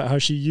talk about how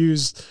she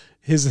used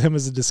him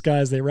as a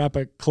disguise. They wrap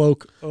a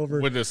cloak over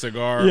with a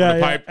cigar, with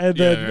a pipe, and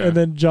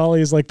then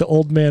Jolly is like the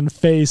old man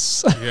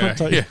face. Yeah.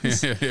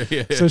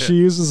 So she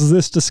uses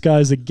this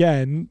disguise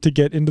again to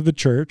get into the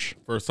church.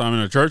 First time in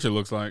a church, it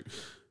looks like.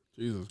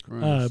 Jesus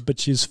Christ! But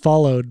she's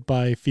followed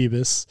by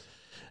Phoebus.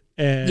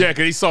 And yeah,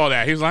 because he saw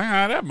that. He was like,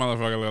 that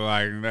motherfucker look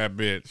like that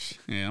bitch.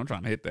 Yeah, I'm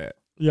trying to hit that.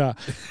 Yeah.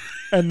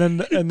 And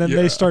then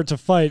they start to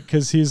fight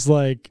because he's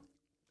like,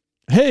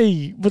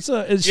 hey, what's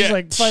up? And she's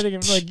like fighting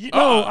him. Like,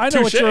 no, I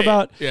know what you're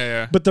about.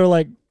 Yeah. But they're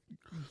like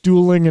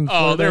dueling and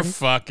flirting. They're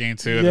fucking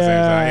too at the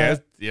same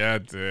time. Yeah,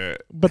 dude.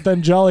 But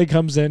then Jolly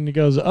comes in and he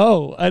goes,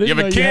 oh, I didn't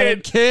know you had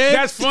a kid.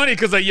 That's funny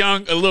because a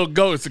little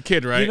goat is a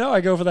kid, right? You know,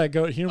 I go for that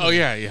goat humor. Oh,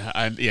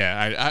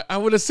 yeah. I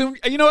would assume,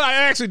 I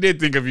actually did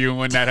think of you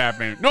when that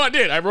happened. No, I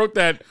did. I wrote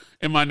that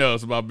in my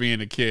notes about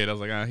being a kid. I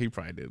was like, he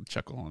probably did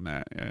chuckle on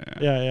that.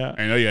 Yeah.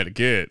 I know you had a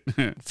kid.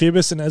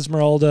 Phoebus and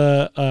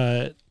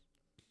Esmeralda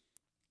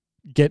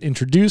get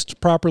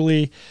introduced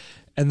properly,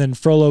 and then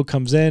Frollo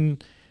comes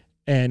in.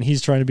 And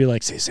he's trying to be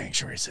like, say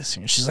sanctuary.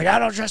 She's like, I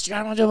don't trust you.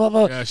 I don't do blah,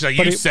 blah. Yeah, she's like,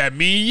 you set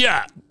me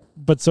up.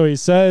 But so he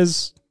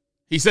says.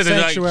 He said it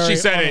like, she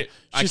said it.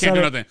 I can't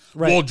do nothing.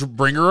 Right. Well,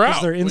 bring her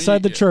out. They're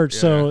inside the church,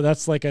 so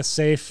that's like a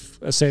safe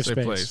space.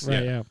 Place,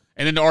 right, yeah.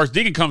 And then the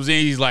archdeacon comes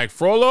in. He's like,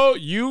 Frollo,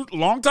 you,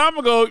 long time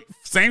ago,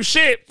 same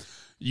shit.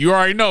 You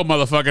already know,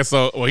 motherfucker.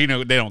 So, they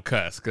don't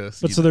cuss. But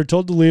so they're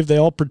told to leave. They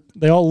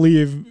all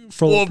leave.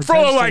 Frollo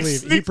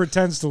pretends to leave. He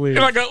pretends to leave.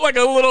 Like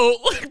a little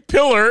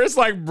pillar. It's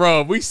like,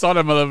 bro, we saw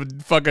that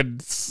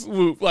motherfucking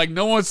swoop. Like,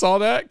 no one saw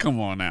that? Come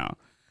on now.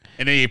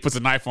 And then he puts a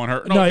knife on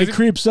her. No, he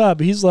creeps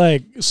up. He's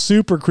like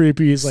super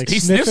creepy. He's like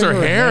he sniffs her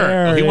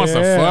hair. He wants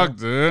to fuck,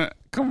 dude.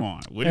 Come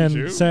on. Wouldn't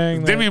you?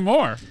 Saying Demi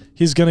Moore.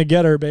 He's going to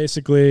get her,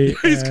 basically.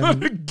 He's going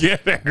to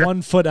get her.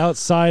 1 foot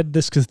outside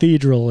this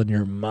cathedral and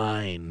you're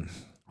mine.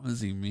 What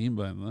does he mean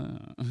by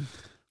that?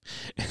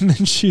 And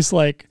then she's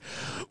like,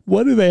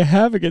 what do they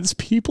have against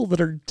people that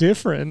are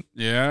different?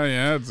 Yeah.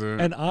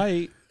 And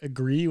I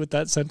agree with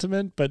that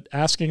sentiment, but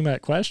asking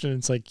that question,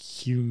 it's like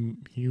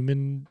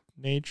human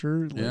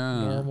nature, like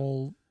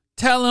normal.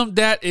 Tell them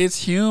that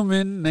it's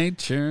human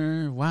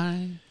nature.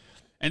 Why?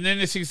 And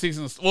then she sees,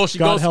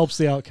 God helps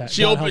the outcast.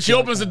 She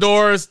opens the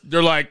doors.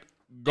 They're like,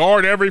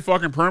 guard every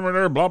fucking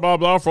perimeter, blah, blah,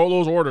 blah, follow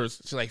those orders.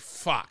 She's like,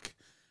 fuck.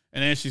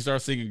 And then she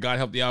starts singing "God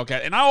Help the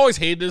Outcast," and I always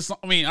hated this song.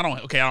 I mean, I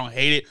don't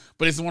hate it,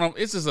 but it's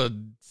just a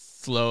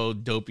slow,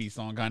 dopey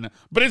song kind of.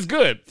 But it's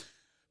good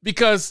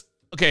because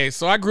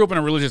so I grew up in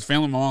a religious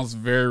family. My mom's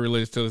very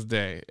religious to this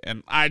day,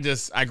 and I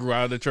grew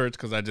out of the church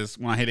because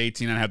when I hit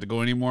 18, I didn't have to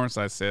go anymore.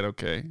 So I said,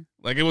 okay,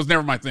 like it was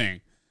never my thing.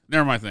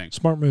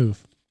 Smart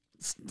move.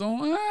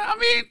 I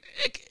mean,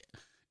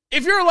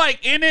 if you're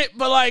like in it,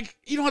 but like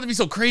you don't have to be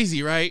so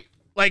crazy, right?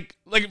 Like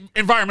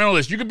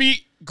environmentalist, you could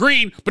be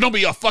green, but don't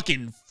be a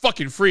fucking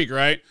freak,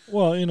 right?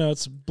 Well,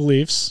 it's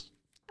beliefs.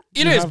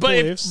 It is, but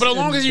as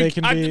long as you,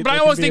 but I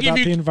always think if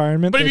you, the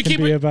environment, but if you keep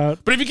it,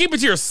 but if you keep it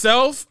to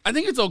yourself, I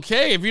think it's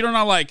okay. If you don't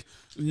like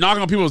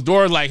knocking on people's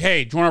doors, like,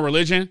 hey, join our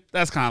religion,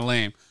 that's kind of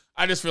lame.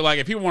 I just feel like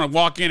if people want to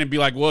walk in and be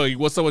like, well,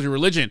 what's up with your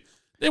religion?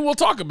 Then we'll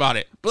talk about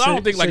it. But I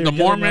don't think like the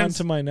Mormons.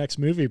 To my next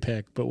movie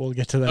pick, but we'll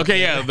get to that.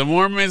 Okay, yeah, the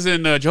Mormons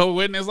and Jehovah's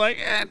Witness, like,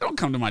 don't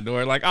come to my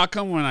door. Like, I'll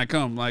come when I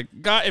come. Like,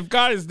 God, if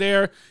God is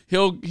there,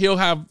 he'll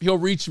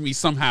reach me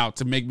somehow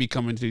to make me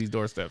come into these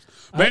doorsteps.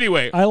 But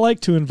anyway, I like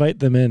to invite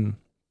them in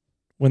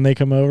when they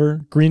come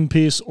over,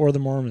 Greenpeace or the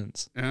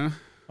Mormons. Yeah.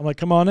 I'm like,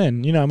 come on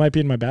in. I might be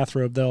in my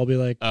bathrobe. They'll be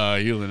like,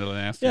 you little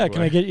nasty. Yeah, boy.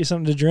 Can I get you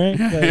something to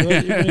drink?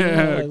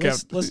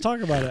 Let's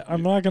talk about it.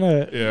 I'm not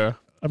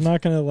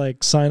gonna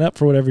like sign up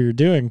for whatever you're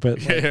doing, but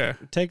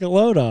take a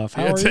load off.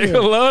 How are you? Take a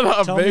load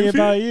off, Tell baby. me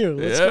about you.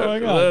 What's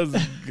going on?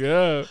 Let's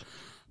go.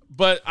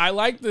 But I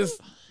like this.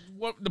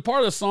 The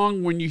part of the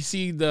song when you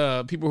see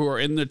the people who are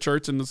in the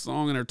church in the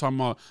song and they're talking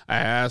about, I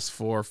ask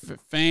for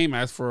fame,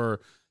 I ask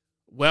for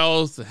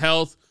wealth,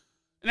 health,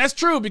 and that's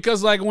true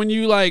because like when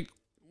you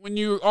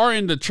are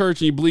in the church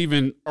and you believe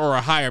in or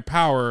a higher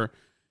power,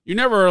 you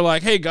never are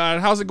like, hey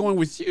God, how's it going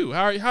with you?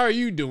 How are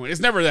you doing?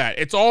 It's never that.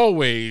 It's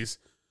always.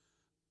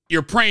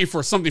 You're praying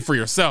for something for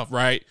yourself,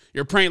 right?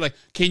 You're praying like,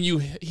 can you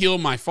heal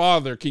my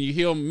father? Can you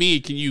heal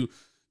me?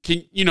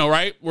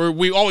 Right? Where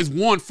we always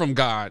want from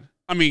God.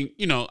 I mean,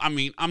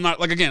 I'm not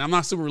like, again, I'm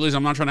not super religious.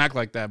 I'm not trying to act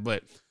like that,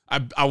 but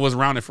I was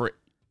around it for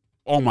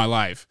all my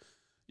life.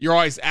 You're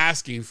always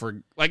asking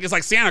for, like, it's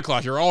like Santa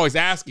Claus. You're always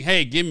asking,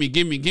 hey, give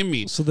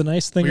me. So the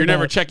nice thing, you're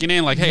never checking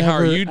in like, hey, how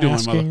are you doing?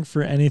 Asking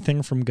for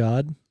anything from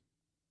God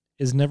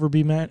is never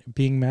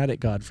being mad at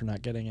God for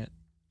not getting it.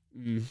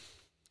 Mm.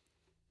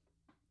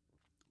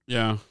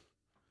 Yeah,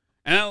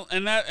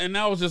 and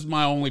that was just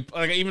my only,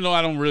 like, even though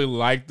I don't really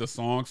like the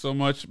song so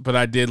much, but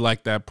I did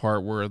like that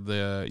part where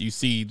you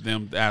see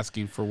them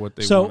asking for what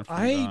they want. So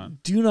I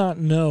do not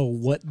know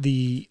what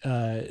the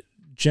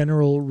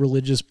general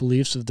religious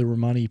beliefs of the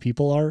Romani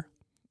people are.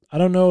 I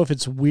don't know if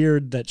it's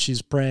weird that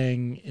she's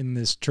praying in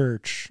this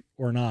church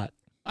or not.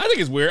 I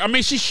think it's weird. I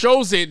mean, she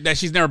shows it that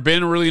she's never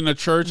been really in a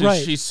church, and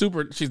right. she's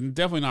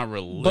definitely not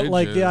religious. But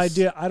like the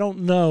idea, I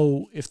don't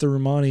know if the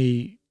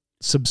Romani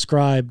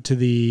subscribe to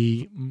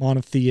the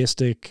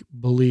monotheistic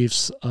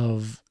beliefs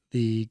of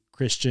the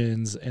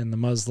Christians and the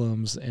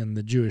Muslims and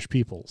the Jewish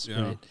peoples.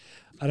 Yeah. Right?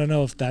 I don't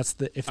know if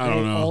they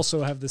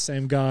also have the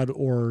same God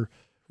or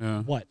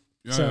what.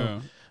 Yeah,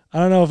 so I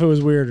don't know if it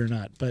was weird or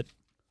not, but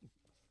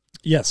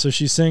yeah. So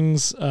she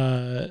sings.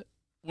 God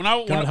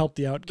help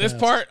the outcast. This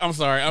part, I'm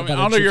sorry. I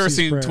don't know if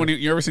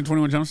you ever seen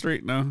 21 Jump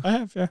Street? No, I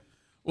have. Yeah.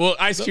 Well,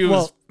 Ice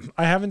Cube.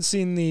 I haven't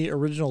seen the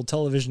original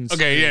television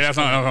series. Okay, yeah, that's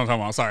not what I'm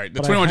talking about. Sorry. The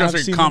 21 Jump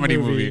Street comedy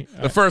movie.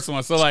 The first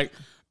one. So, like,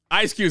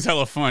 Ice Cube's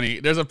hella funny.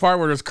 There's a part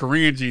where there's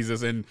Korean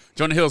Jesus and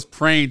Jonah Hill's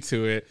praying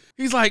to it.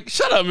 He's like,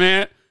 shut up,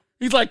 man.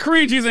 He's like,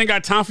 Korean Jesus ain't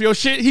got time for your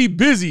shit. He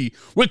busy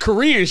with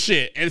Korean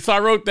shit. And so I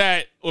wrote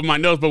that with my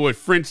notes, but with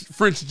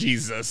French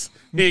Jesus.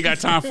 He ain't got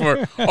time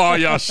for all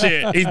y'all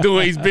shit.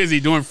 He's busy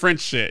doing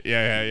French shit.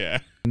 Yeah.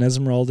 And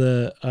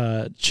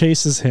Esmeralda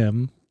chases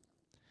him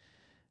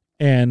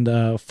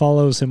and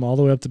follows him all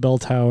the way up to Bell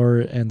Tower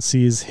and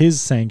sees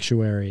his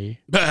sanctuary.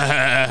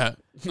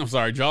 I'm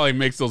sorry, Jolly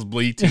makes those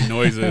bleating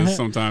noises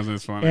sometimes, and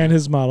it's funny. And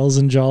his models,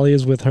 and Jolly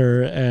is with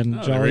her,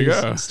 and Jolly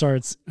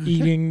starts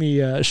eating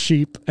the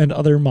sheep and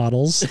other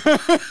models.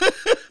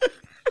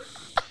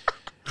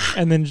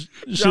 And then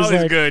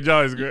Jolly's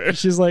good.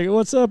 She's like,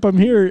 "What's up? I'm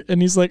here."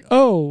 And he's like,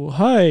 "Oh,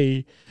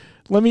 hi.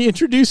 Let me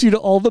introduce you to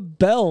all the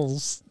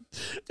bells."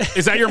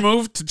 Is that your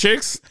move to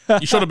chicks?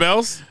 You show the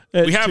bells?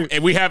 We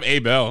have a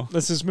bell.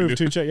 Let's just move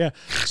to check. Yeah.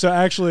 So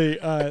actually,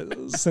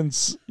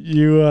 since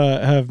you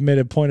have made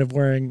a point of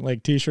wearing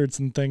like T-shirts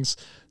and things,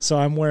 so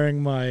I'm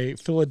wearing my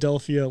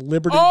Philadelphia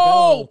Liberty Bell.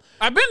 Oh,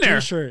 I've been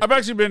there. T-shirt. I've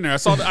actually been there.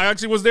 I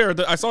actually was there.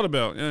 I saw the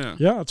bell. Yeah.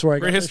 Yeah, that's where I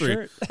got Great history.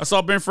 Shirt. I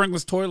saw Ben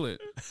Franklin's toilet.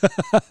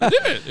 I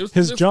did. It was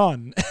his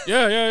John.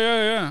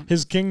 Yeah.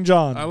 His King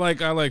John. I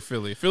like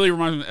Philly. Philly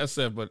reminds me of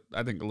SF, but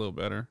I think a little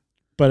better.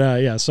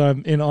 But yeah, so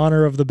I'm in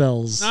honor of the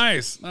bells.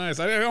 Nice. I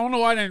don't know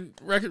why I didn't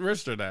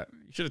register that.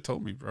 You should have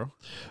told me, bro.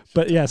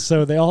 But yeah,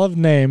 so they all have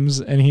names,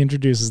 and he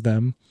introduces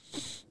them.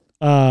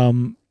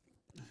 And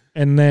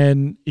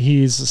then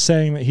he's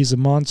saying that he's a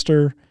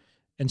monster,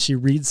 and she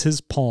reads his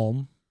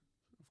palm.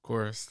 Of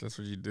course, that's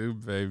what you do,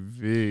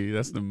 baby.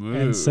 That's the move.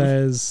 And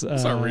says,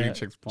 start reading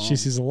chick's palm. She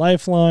sees a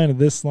lifeline,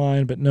 this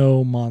line, but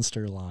no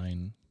monster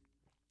line.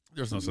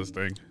 There's no such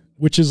thing.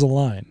 Which is a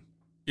line?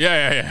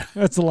 Yeah.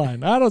 That's a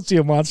line. I don't see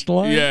a monster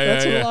line.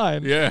 That's a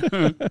line. Yeah.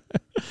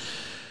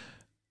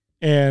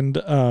 And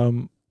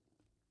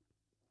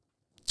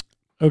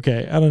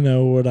okay, I don't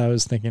know what I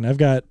was thinking. I've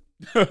got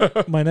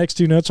my next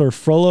two notes are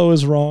Frollo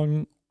is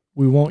wrong.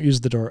 We won't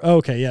use the door.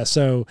 Okay, yeah.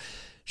 So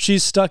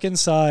she's stuck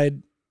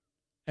inside,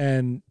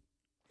 and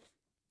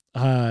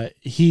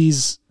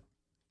he's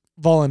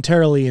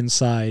voluntarily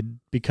inside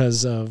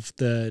because of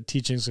the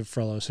teachings of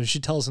Frollo. So she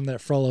tells him that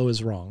Frollo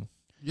is wrong.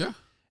 Yeah.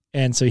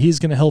 And so he's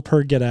going to help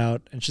her get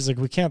out. And she's like,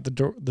 we can't, the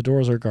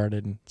doors are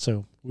guarded.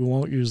 So we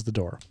won't use the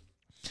door.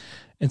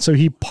 And so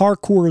he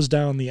parkours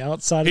down the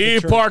outside of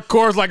the church. He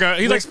parkours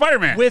he's like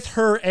Spider-Man. With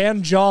her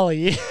and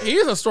Jolly.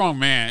 He's a strong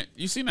man.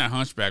 You seen that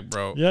hunchback,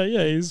 bro.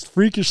 Yeah. He's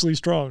freakishly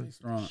strong. He's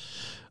strong.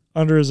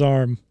 Under his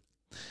arm.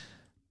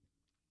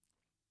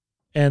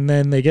 And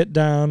then they get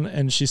down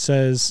and she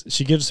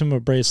gives him a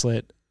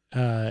bracelet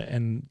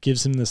and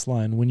gives him this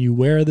line. When you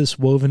wear this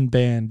woven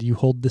band, you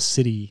hold the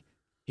city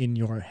in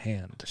your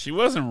hand. She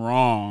wasn't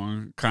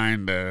wrong,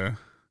 kinda.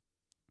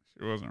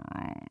 She wasn't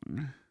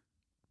wrong.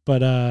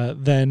 But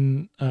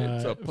then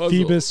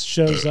Phoebus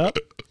shows up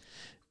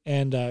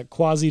and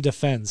Quasi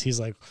defends. He's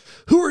like,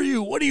 who are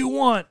you? What do you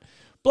want?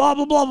 Blah,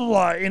 blah, blah, blah,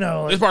 blah. You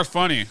know. This part's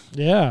funny.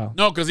 Yeah.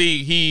 No, because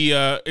he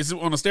is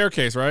on a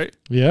staircase, right?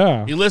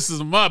 Yeah. He lifts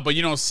him up, but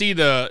you don't see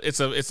it's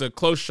a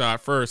close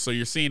shot first, so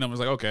you're seeing him. It's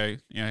like, okay,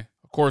 yeah,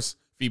 of course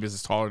Phoebus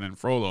is taller than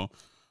Frollo,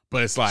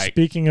 but it's like,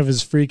 speaking of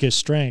his freakish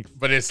strength,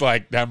 but it's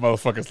like that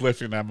motherfucker's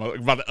lifting that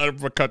about to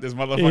uppercut this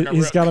motherfucker.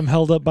 He's got him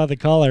held up by the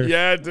collar.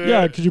 Yeah, dude.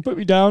 Yeah, could you put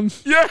me down?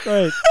 Yeah.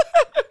 Right.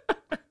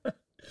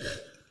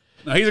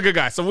 No, he's a good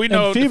guy. So we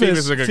know Phoebus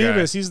is a good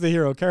guy. He's the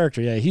hero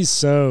character. Yeah, he's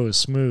so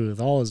smooth.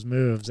 All his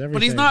moves, everything.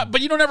 But he's not.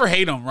 But you don't ever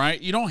hate him, right?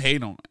 You don't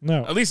hate him.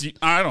 No. At least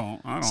I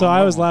don't. So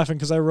I was laughing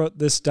because I wrote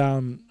this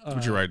down.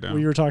 What'd you write down?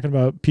 We were talking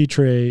about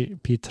Pitre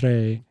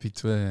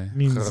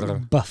means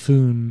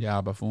buffoon. Yeah,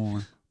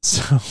 buffoon.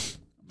 So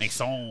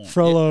Mason.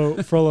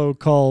 Frollo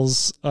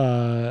calls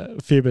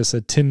Phoebus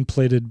a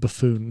tin-plated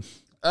buffoon.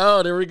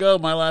 Oh, there we go.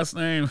 My last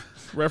name.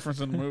 Reference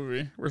in the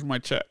movie. Where's my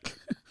check?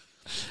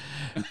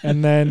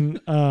 And then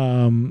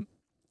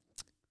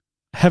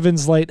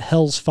Heaven's Light,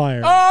 Hell's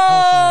Fire.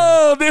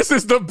 Oh, this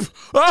is the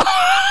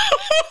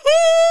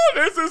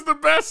this is the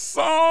best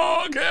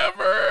song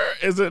ever.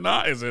 Is it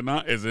not? Is it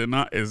not? Is it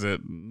not? Is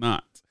it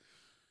not?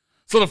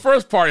 So the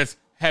first part is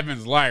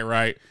Heaven's Light,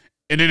 right?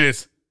 And then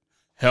it's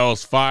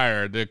Hell's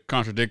Fire to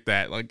contradict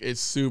that. Like,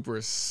 it's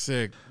super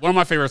sick. One of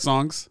my favorite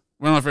songs.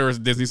 One of my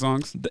favorite Disney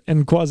songs.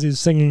 And Quasi's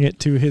singing it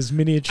to his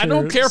miniature. I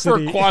don't care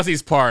city. for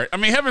Quasi's part. I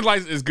mean, Heaven's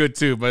Light is good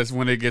too, but it's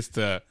when it gets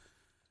to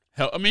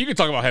Hell. I mean, you can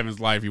talk about Heaven's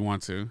Light if you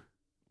want to.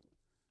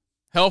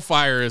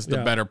 Hellfire is the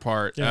better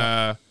part.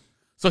 Yeah.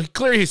 So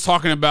clearly he's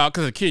talking about,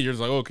 because as a kid, you're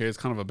just like, okay, it's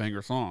kind of a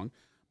banger song.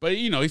 But,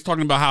 you know, he's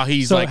talking about how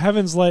he's like. So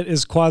Heaven's Light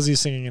is Quasi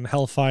singing and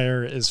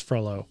Hellfire is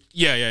Frollo.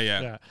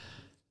 Yeah.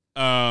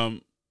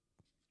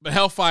 But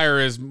Hellfire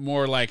is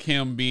more like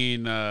him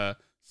being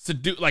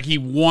like he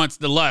wants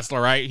the lust, all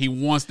right? He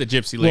wants the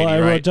gypsy lady, well, I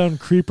wrote down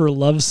Creeper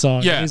love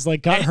song. Yeah. And he's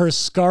like got her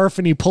scarf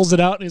and he pulls it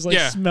out and he's like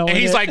smelling it. And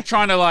he's like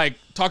trying to like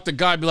talk to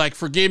God, be like,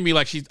 forgive me,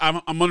 like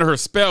I'm under her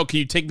spell. Can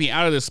you take me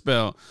out of this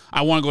spell?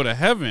 I want to go to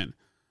heaven.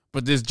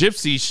 But this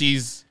gypsy,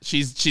 she's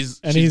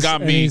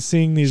got me. He's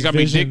seeing these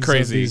visions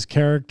of these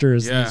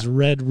characters, these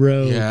red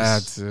robes. Yeah,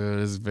 dude,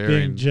 it's very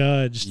being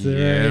judged.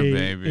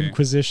 Baby.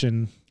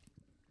 Inquisition.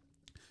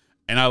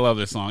 And I love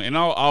this song, and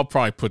I'll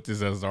probably put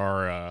this as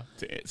our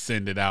to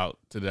send it out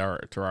to our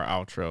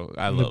outro.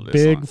 I love this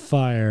big song.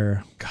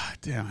 Fire.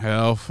 Goddamn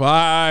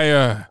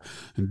hellfire,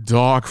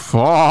 dark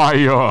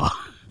fire.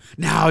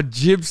 Now,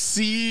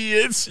 Gypsy,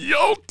 it's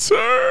your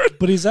turn.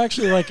 But he's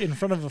actually like in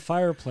front of a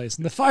fireplace,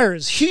 and the fire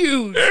is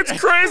huge. It's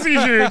crazy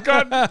shit.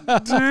 God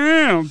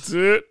damn,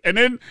 dude.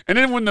 And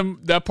then when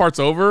that part's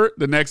over,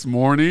 the next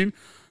morning,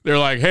 they're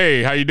like,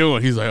 hey, how you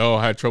doing? He's like, oh,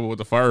 I had trouble with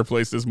the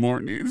fireplace this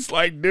morning. It's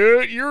like,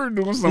 dude, you're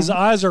doing something. His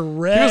eyes are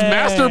red. He was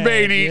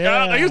masturbating.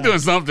 Yeah. He was doing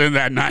something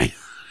that night.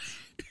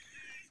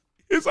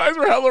 His eyes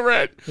were hella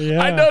red.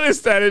 Yeah. I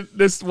noticed that in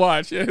this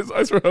watch. Yeah, his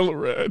eyes were hella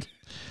red.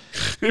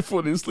 He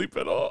didn't sleep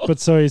at all. But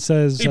so he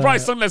says... He probably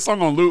sung that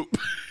song on loop.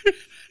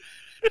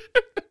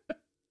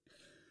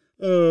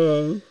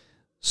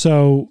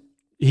 So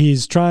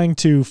he's trying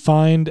to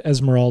find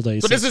Esmeralda.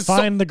 He says,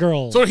 find the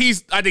girl. So I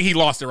think he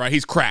lost it, right?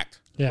 He's cracked.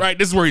 Yeah. Right?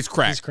 This is where he's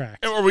cracked. He's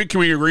cracked. Can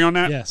we agree on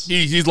that? Yes.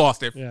 He's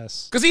lost it.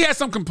 Yes. Because he has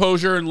some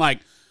composure and like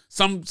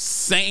some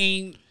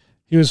sane...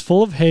 He was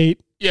full of hate.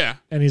 Yeah.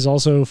 And he's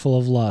also full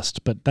of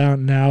lust. But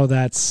now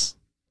that's...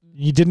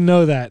 You didn't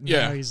know that.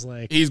 Yeah. Now he's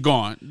like... He's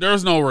gone.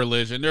 There's no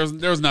religion. There's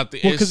nothing.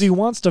 Well, because he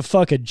wants to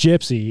fuck a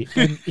gypsy.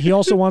 And he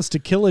also wants to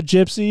kill a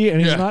gypsy.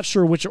 And he's not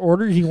sure which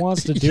order he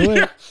wants to do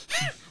it.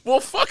 Well,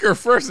 fuck her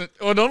first.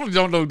 Well,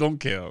 don't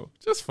kill.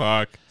 Just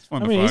fuck. I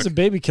mean, he's a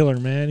baby killer,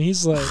 man.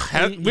 He's like...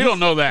 we don't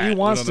know that. He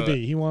wants to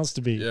be. He wants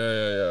to be.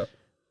 Yeah.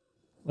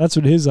 That's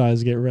what his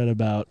eyes get red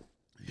about.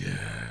 Yeah.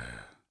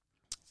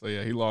 So,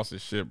 yeah, he lost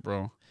his shit,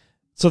 bro.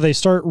 So they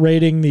start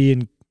raiding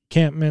the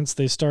encampments.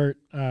 They start.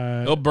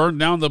 He'll burn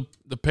down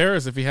the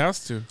Paris if he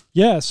has to.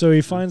 Yeah, so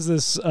he finds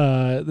this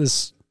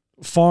this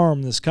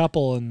farm, this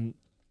couple, and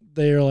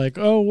they're like,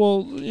 "Oh,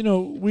 well,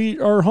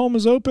 our home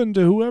is open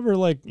to whoever."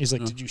 Like, he's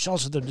like, "Did you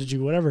shelter them? Did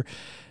you whatever?"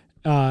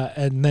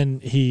 And then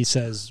he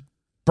says,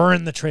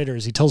 "Burn the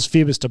traitors." He tells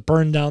Phoebus to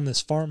burn down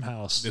this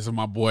farmhouse. This is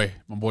my boy.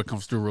 My boy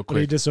comes through real But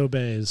he quick.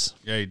 disobeys.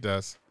 Yeah, he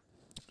does.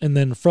 And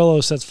then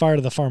Frollo sets fire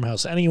to the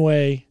farmhouse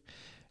anyway.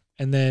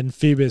 And then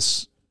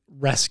Phoebus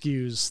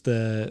rescues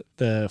the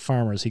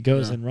farmers. He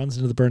goes and runs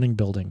into the burning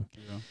building.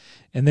 Yeah.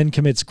 And then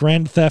commits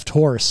grand theft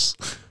horse.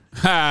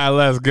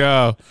 Let's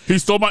go. He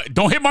stole my.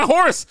 Don't hit my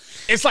horse.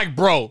 It's like,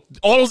 bro,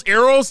 all those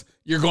arrows,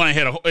 you're gonna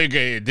hit a.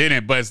 Okay, it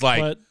didn't, but it's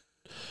like,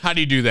 how do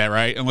you do that,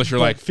 right? Unless you're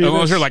like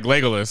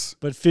Legolas.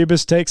 But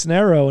Phoebus takes an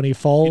arrow and he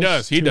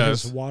falls. He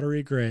does. His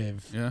watery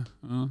grave. Yeah,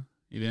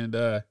 he didn't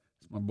die.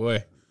 It's my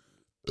boy.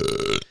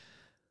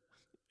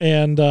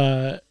 And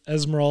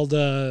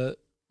Esmeralda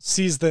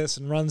sees this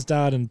and runs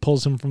down and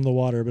pulls him from the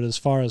water. But as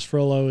far as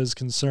Frollo is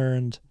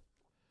concerned,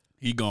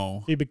 he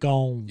gone. He be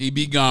gone. He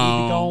be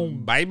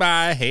gone.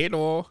 Bye-bye. Hey,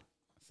 door.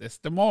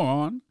 Sister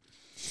moron.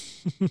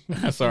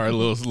 Sorry, a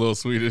little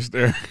Swedish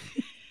there.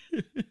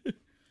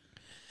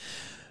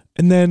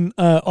 And then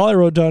all I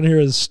wrote down here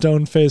is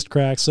stone-faced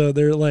crack. So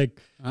they're like,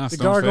 the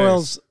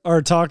gargoyles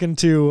are talking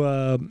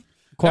to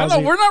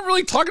Quasi. No, we're not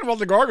really talking about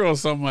the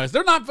gargoyles so much.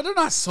 They're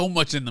not so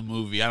much in the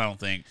movie, I don't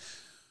think.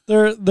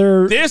 They're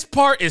This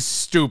part is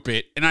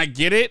stupid, and I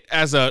get it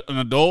as an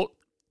adult.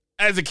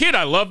 As a kid,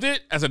 I loved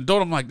it. As an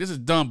adult, I'm like, this is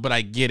dumb, but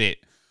I get it.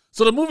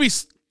 So the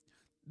movies,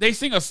 they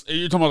sing you're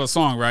talking about the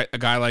song, right? A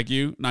Guy Like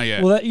You? Not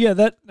yet. Well,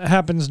 that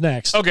happens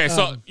next. Okay,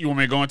 so you want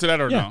me to go into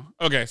that or no?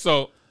 Okay,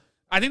 so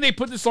I think they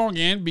put the song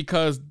in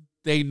because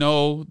they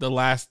know the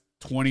last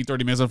 20,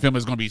 30 minutes of the film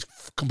is going to be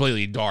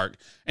completely dark.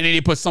 And then they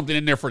put something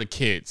in there for the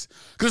kids.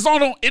 Because the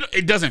song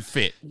it doesn't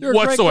fit You're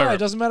whatsoever. A great guy. It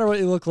doesn't matter what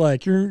you look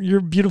like.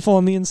 You're beautiful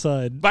on the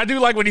inside. But I do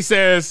like when he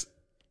says,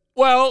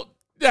 well,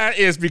 that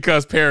is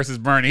because Paris is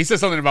burning. He said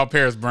something about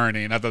Paris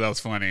burning. I thought that was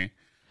funny.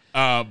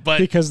 But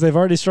because they've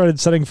already started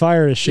setting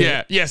fire to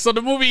shit. Yeah. So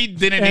the movie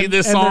didn't need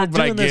this song,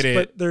 but I get it.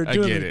 But they're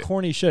doing the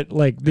corny shit.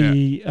 Like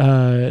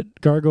the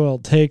gargoyle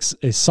takes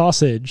a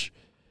sausage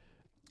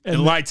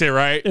and lights it,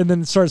 right? And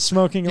then starts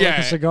smoking like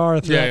a cigar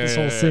throughout this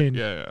whole scene.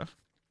 Yeah.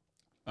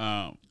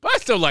 But I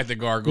still like the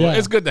gargoyle. Yeah.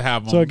 It's good to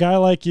have them. So a guy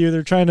like you,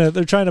 they're trying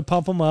to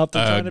pump him up.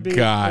 They're trying to be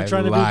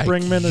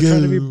Bringman. They're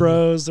trying to be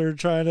bros. They're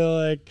trying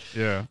to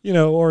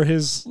or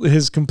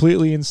his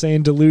completely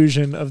insane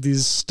delusion of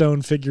these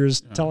stone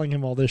figures telling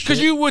him all this shit.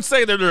 Because you would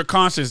say that they're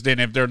conscious then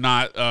if they're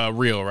not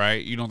real,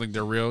 right? You don't think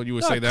they're real? You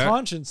would say that? Not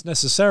conscience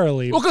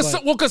necessarily. Well,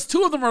 because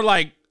two of them are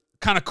like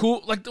kind of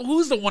cool. Like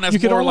who's the one that's you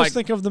could more almost like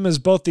think of them as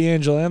both the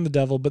angel and the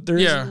devil, but there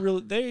isn't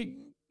really. They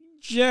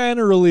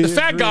generally the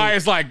fat guy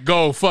is like,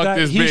 go fuck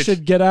this bitch. He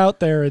should get out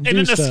there and do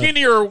then the stuff.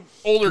 skinnier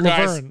older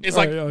guys Laverne. is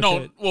like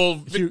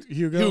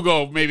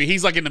Hugo maybe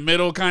he's like in the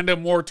middle, kind of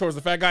more towards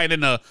the fat guy, and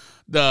then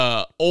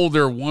the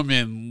older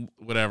woman,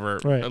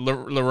 whatever, right.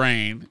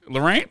 Laverne,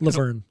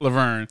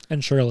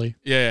 and Shirley.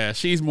 Yeah,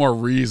 she's more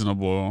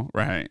reasonable,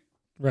 right?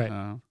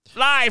 Right.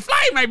 Fly,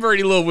 my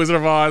birdie, little Wizard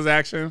of Oz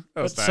action.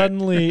 But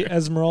suddenly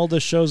Esmeralda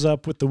shows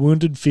up with the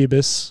wounded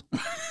Phoebus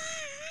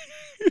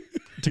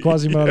to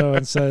Quasimodo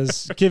and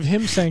says, give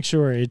him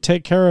sanctuary,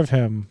 take care of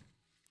him.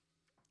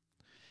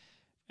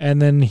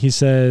 And then he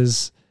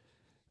says,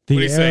 what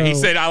did he say? He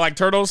said, I like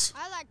turtles.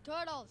 I like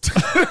turtles.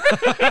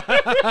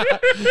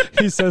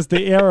 He says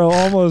the arrow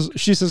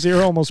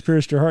almost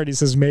pierced your heart. He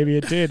says, maybe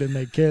it did, and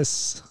they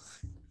kiss.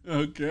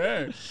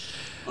 Okay.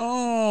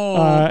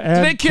 Oh,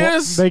 did they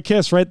kiss? They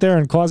kiss right there,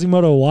 and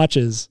Quasimodo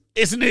watches.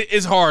 Isn't it?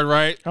 It's hard,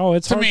 right? Oh,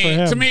 it's hard for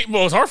him. To me,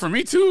 well, it's hard for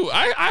me too.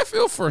 I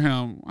feel for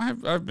him.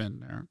 I've been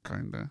there,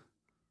 kind of.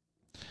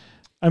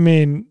 I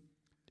mean,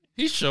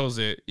 he shows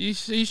it. He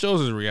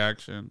shows his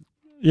reaction.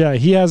 Yeah,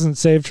 he hasn't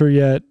saved her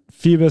yet.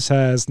 Phoebus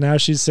has. Now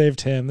she's saved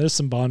him. There's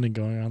some bonding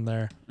going on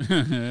there.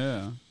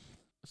 Yeah.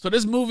 So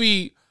this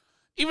movie,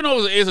 even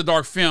though it is a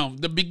dark film,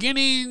 the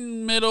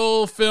beginning,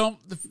 middle film,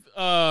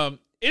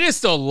 it is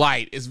still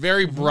light. It's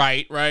very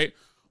bright, right?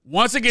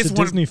 Once it gets it's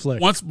a Disney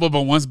flick.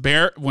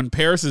 When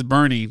Paris is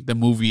burning, the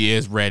movie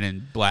is red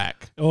and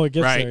black. Oh, it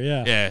gets right? there,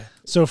 yeah. Yeah.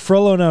 So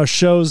Frollo now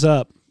shows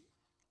up,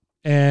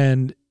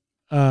 and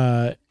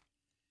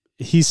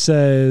he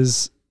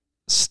says,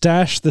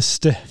 "Stash the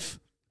stiff,"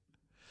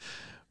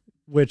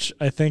 which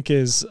I think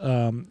is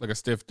like a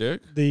stiff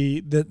dick.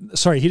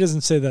 Sorry, he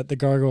doesn't say that. The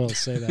gargoyles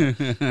say that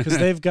because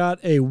they've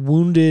got a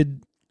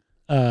wounded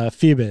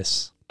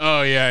Phoebus.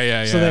 Oh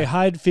yeah. So they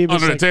hide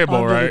Phoebus under the table,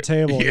 under right? The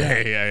table,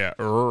 yeah.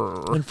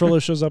 And Frollo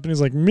shows up and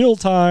he's like,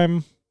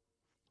 "Mealtime."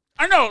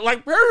 I know,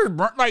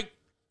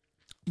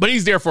 but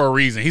he's there for a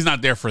reason. He's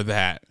not there for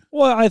that.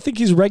 Well, I think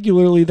he's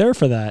regularly there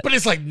for that. But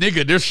it's like,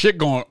 nigga, there's shit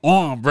going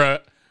on, bruh.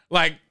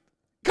 Like,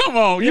 come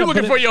on, you're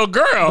looking for your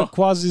girl. But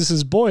Quasi's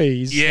his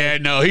boy.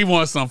 No, he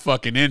wants some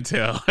fucking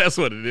intel. That's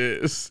what it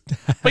is.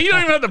 But you don't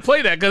even have to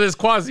play that because it's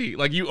Quasi.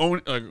 Like, you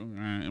own.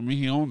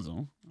 He owns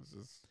them.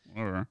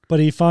 Whatever. But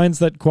he finds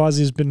that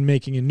Quasi's been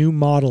making a new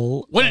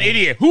model. What an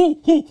idiot.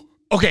 Who?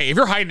 Okay, if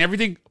you're hiding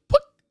everything,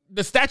 put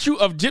the statue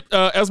of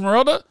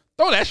Esmeralda,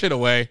 throw that shit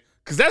away.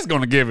 Because that's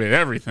going to give it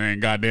everything,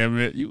 goddamn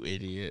it. You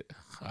idiot.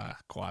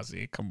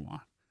 Quasi, come on.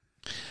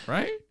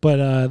 Right?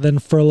 But then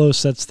Frollo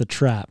sets the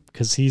trap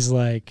because he's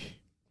like,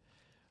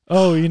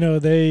 oh,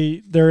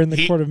 they're in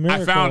the Court of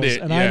Miracles. I found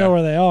it, and I know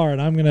where they are,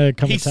 and I'm going to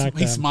come attack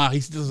them. He smiles. He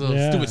does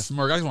a stupid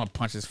smirk. I just want to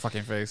punch his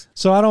fucking face.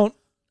 So I don't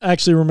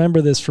actually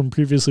remember this from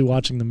previously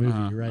watching the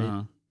movie,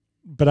 right?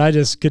 But I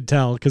just could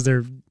tell because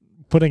they're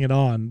putting it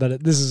on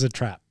that this is a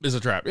trap. It's a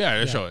trap. Yeah,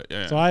 they show it.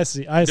 Yeah. So I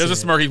see. There's a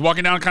smirk. He's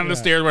walking down kind of the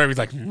stairs, whatever. He's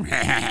like,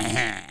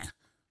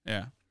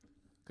 yeah.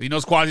 He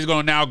knows Quasi's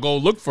going to now go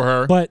look for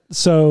her. But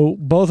so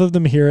both of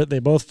them hear it. They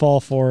both fall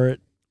for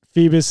it.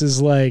 Phoebus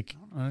is like,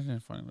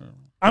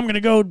 I'm going to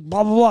go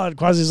blah, blah, blah. And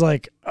Quasi's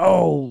like,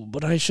 oh,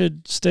 but I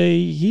should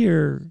stay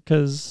here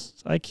because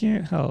I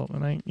can't help.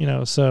 And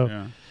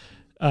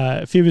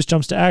Phoebus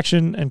jumps to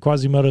action and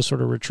Quasimodo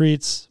sort of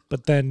retreats.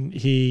 But then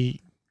he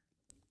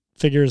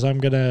figures I'm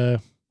going to,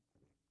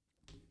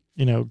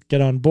 get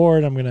on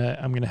board. I'm going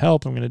to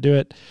help. I'm going to do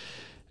it.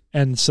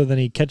 And so then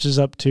he catches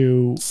up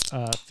to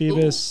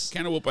Phoebus.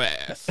 Can whoop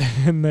ass.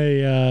 And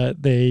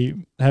they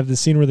have the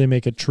scene where they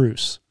make a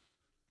truce.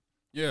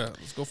 Yeah,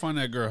 let's go find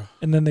that girl.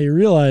 And then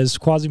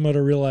Quasimodo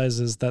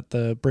realizes that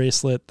the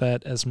bracelet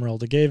that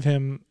Esmeralda gave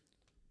him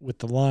with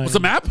the line. Was it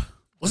a map?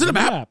 Was it a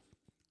map?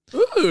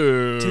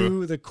 Ooh.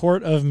 To the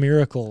Court of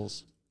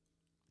Miracles.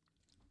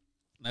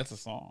 That's a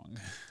song.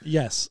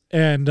 Yes.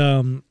 And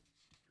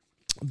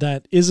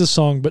that is a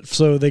song. But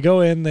so they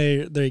go in,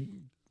 they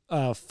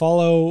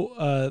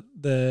follow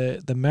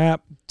the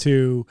map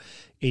to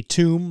a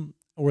tomb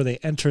where they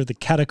enter the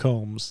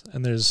catacombs,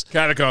 and there's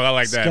catacombs. I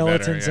like that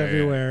skeletons better.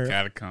 everywhere.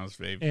 Catacombs,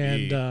 baby.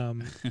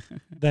 And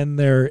then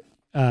they're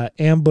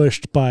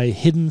ambushed by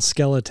hidden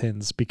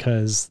skeletons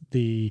because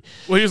he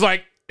was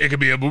like, it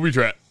could be a booby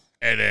trap,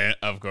 and then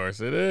of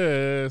course it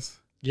is.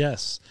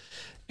 Yes,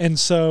 and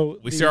so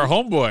we see our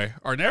homeboy,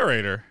 our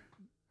narrator.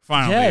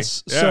 Finally,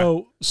 yes. Yeah.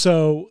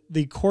 So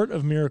the Court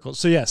of Miracles.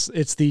 So yes,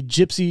 it's the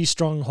gypsy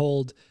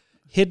stronghold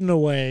hidden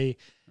away.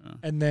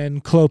 And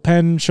then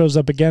Clopin shows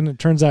up again. It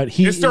turns out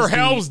Mr.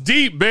 Helm's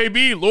Deep,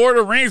 baby. Lord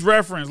of the Rings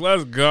reference.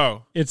 Let's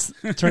go. It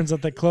turns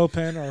out that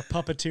Clopin, our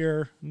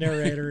puppeteer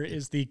narrator,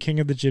 is the king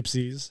of the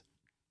gypsies.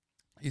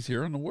 He's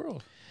here in the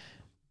world.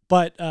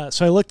 But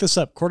so I looked this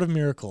up. Court of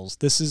Miracles.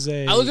 This is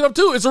I looked it up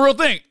too. It's a real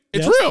thing.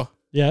 It's real.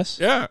 Yes.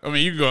 Yeah. I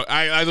mean, you can go.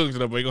 I looked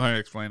it up, but you go ahead and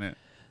explain it.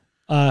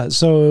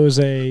 So it was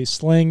a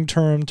slang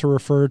term to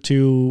refer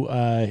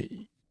to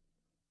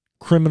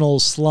criminal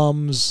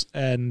slums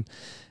and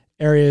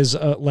areas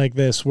like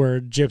this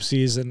where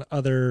gypsies and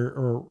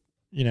other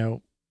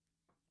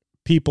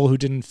people who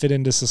didn't fit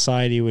into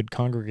society would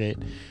congregate.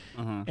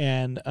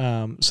 And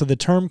so the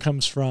term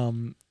comes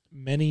from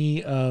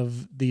many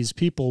of these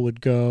people would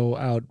go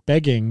out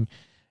begging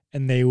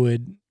and they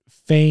would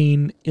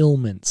feign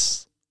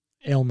ailments,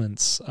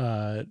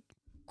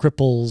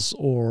 cripples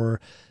or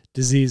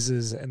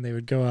diseases, and they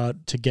would go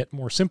out to get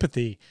more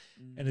sympathy.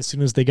 And as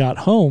soon as they got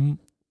home,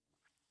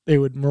 they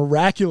would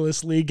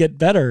miraculously get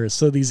better.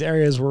 So these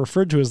areas were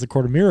referred to as the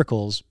Court of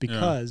Miracles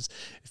because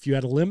if you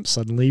had a limp,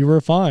 suddenly you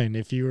were fine.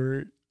 If you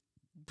were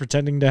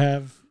pretending to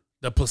have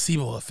the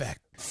placebo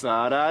effect.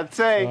 Sarate.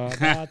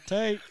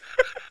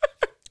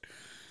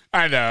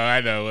 I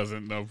know. It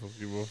wasn't no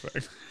placebo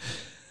effect.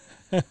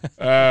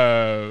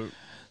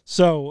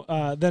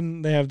 So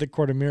then they have the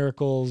Court of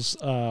Miracles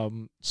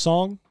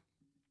song.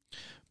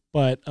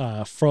 But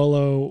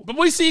Frollo... But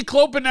we see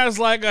Clopin as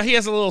like, he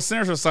has a little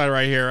sinister side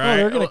right here, right? Oh,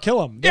 they're going to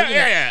kill him.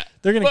 Yeah.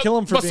 They're going to kill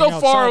him for being But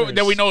so far outsiders.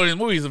 that we know in the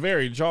movie, he's a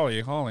very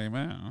jolly, holly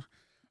man.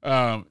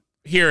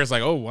 Here it's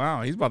like, oh,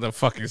 wow, he's about to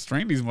fucking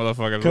string these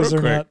motherfuckers real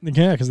quick.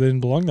 Because they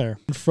didn't belong there.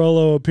 And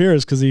Frollo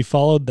appears because he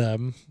followed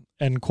them,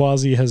 and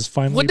Quasi has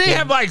finally Would they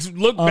have, like,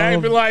 looked back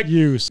and be like,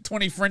 use.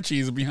 20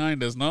 Frenchies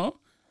behind us, no?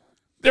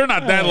 They're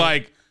not that,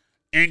 like...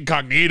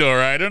 incognito,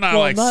 right? They're not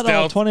like not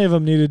stealth. All 20 of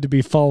them needed to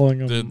be following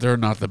him. They're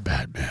not the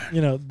bad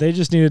man. They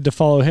just needed to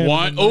follow him.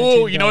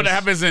 You know what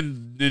happens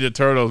in the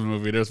Turtles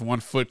movie? There's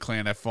one Foot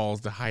Clan that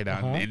falls to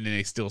hideout, and then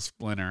they still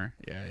splinter.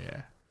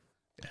 Yeah.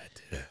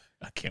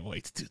 I can't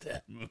wait to do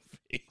that movie.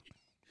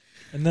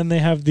 And then they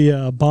have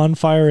the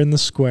bonfire in the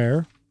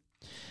square.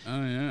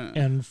 Oh, yeah.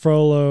 And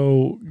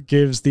Frollo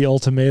gives the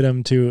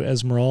ultimatum to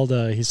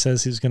Esmeralda. He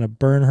says he's going to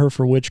burn her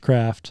for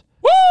witchcraft.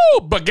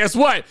 But guess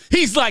what?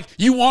 He's like,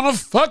 you want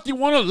to fuck? You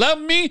want to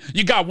love me?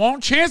 You got one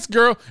chance,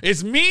 girl.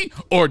 It's me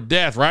or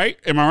death, right?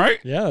 Am I right?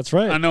 Yeah, that's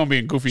right. I know I'm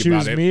being goofy Choose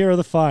about it. Choose me or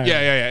the fire.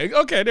 Yeah.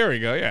 Okay, there we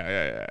go.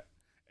 Yeah.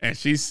 And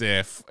she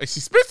said,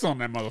 she spits on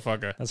that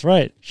motherfucker. That's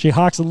right. She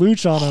hawks a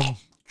looch on him.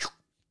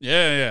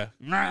 Yeah.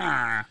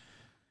 Nah.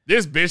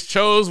 This bitch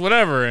chose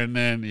whatever. And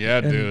then,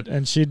 dude.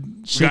 And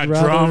she'd got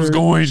rather, drums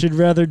going. She'd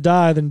rather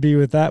die than be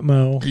with that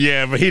Mo.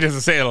 Yeah, but he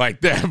doesn't say it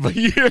like that. But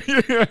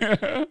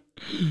yeah.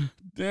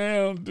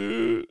 Damn,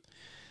 dude.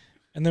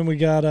 And then we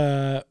got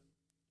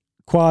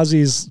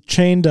Quasi's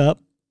chained up,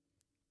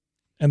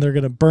 and they're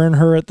going to burn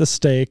her at the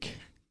stake.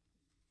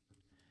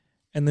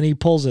 and then he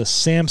pulls a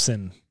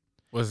Samson.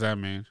 What does that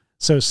mean?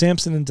 So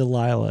Samson and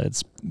Delilah,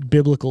 it's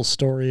biblical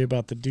story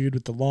about the dude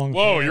with the long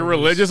Whoa, hair. you're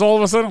religious all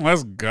of a sudden?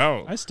 Let's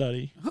go. I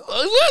study.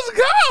 Let's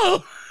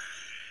go.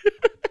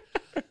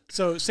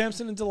 So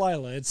Samson and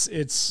Delilah, it's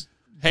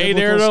Hey biblical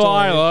there, story.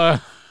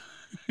 Delilah.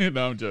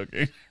 No, I'm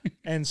joking.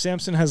 And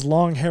Samson has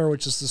long hair,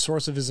 which is the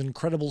source of his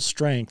incredible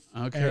strength.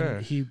 Okay.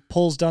 And he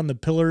pulls down the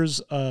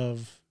pillars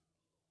of,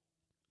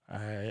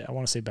 I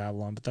want to say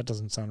Babylon, but that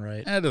doesn't sound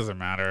right. It doesn't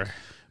matter.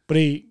 But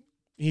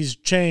he's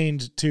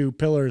chained to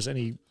pillars, and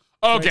he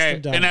Okay, breaks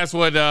them down. and that's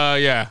what,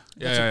 That's yeah.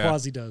 what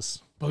Quasi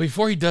does. But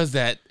before he does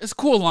that, it's a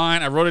cool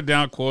line. I wrote it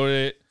down,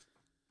 quoted it.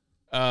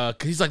 Cause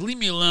he's like, leave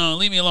me alone,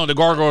 leave me alone. The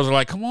gargoyles are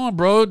like, come on,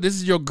 bro, this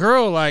is your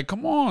girl. Like,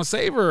 come on,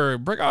 save her,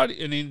 break out.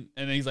 And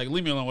then he's like,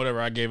 leave me alone, whatever.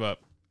 I gave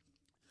up.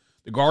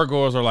 The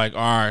gargoyles are like,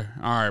 all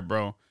right,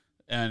 bro.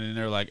 And then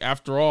they're like,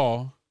 after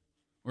all,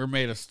 we're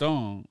made of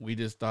stone. We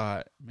just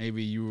thought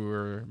maybe you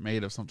were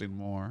made of something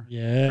more,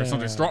 Yeah. or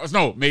something strong.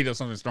 No, made of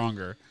something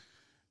stronger.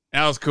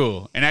 That was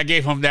cool. And I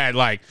gave him that,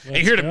 like, and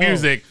Let's hear the go.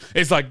 music.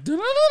 It's like,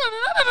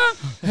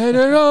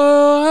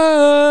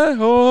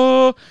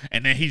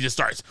 and then he just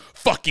starts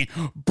fucking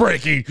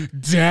breaking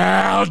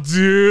down,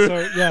 dude.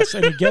 So yes,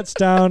 and he gets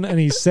down and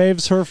he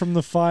saves her from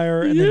the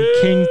fire, and then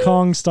King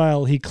Kong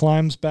style, he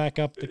climbs back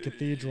up the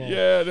cathedral.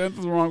 Yeah,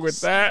 nothing's wrong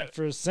with that.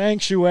 For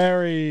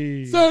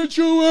sanctuary.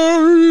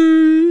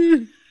 Sanctuary.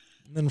 And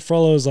then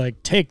Frollo's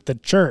like, take the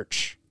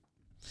church.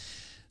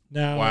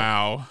 Now,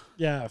 Wow.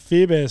 yeah,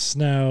 Phoebus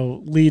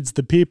now leads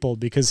the people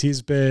because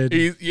he's been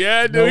He's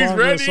no he's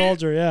longer a ready.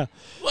 soldier. Yeah,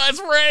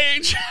 Let's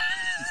rage.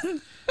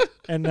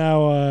 and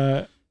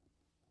now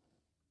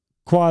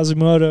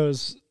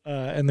Quasimodo's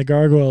and the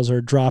gargoyles are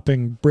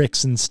dropping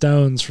bricks and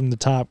stones from the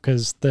top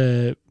because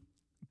the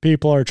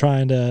people are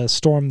trying to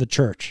storm the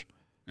church.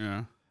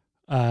 Yeah.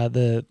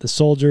 The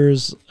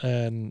soldiers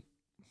and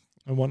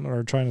whatnot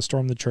are trying to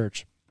storm the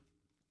church.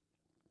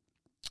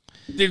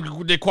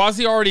 Did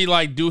Quasi already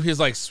like do his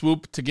like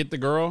swoop to get the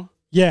girl?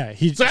 Yeah,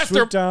 he So that's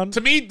swooped their, down. to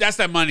me, that's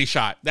that money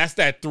shot. That's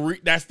that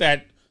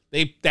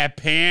that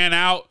pan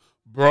out,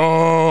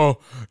 bro.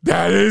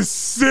 That is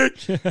sick,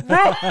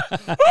 bro.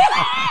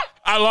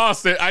 I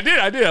lost it. I did.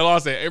 I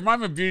lost it. It reminded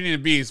me of Beauty and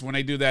the Beast when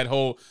they do that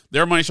whole.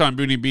 Their money shot in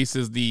Beauty and the Beast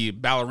is the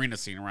ballerina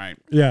scene, right?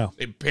 Yeah,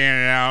 They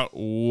pan it out.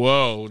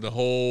 Whoa, the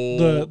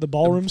whole the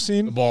ballroom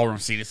scene. the ballroom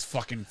scene is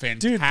fucking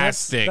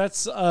fantastic. Dude,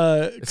 that's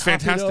copied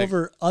fantastic.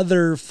 over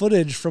other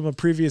footage from a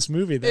previous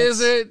movie. Is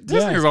it?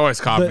 Disney's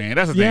always copying.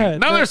 That's the thing. yeah,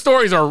 None of their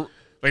stories are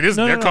like this.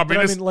 No, They're but copying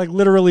I this. mean, like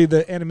literally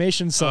the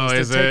animation songs.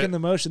 is They're it? taking the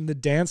motion, the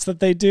dance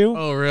that they do.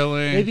 Oh,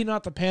 really? Maybe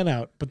not the pan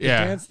out, but the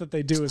Yeah. dance that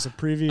they do is a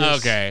previous.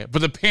 Okay,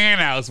 but the pan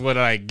out is what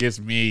like gets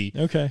me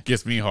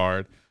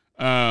hard.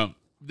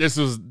 This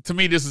was to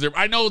me. This is.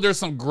 I know there's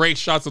some great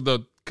shots of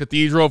the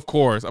cathedral, of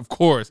course,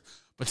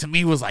 but to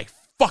me it was like,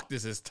 fuck,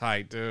 this is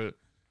tight, dude.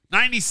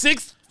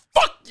 96,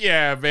 fuck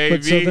yeah, baby.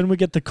 But so then we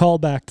get the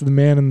callback to the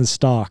man in the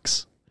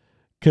stocks,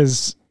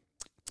 because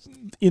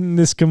in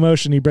this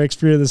commotion he breaks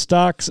free of the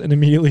stocks and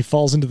immediately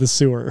falls into the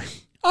sewer.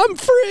 I'm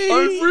free.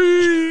 I'm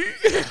free.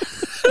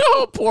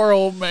 Oh, poor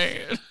old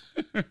man.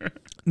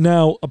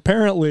 Now,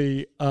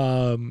 apparently,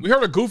 We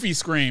heard a Goofy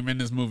scream in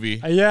this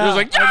movie. Yeah, it was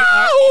like,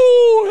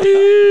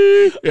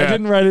 I yeah.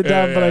 didn't write it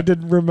down, but I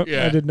did remember.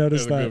 Yeah, I did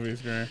notice the that. Goofy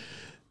scream.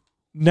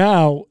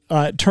 Now,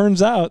 it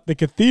turns out the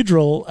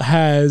cathedral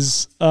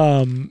has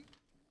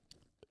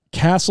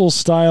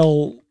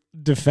castle-style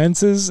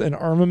defenses and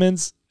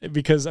armaments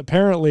because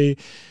apparently,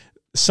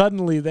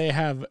 suddenly they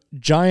have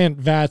giant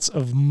vats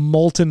of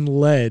molten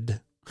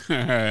lead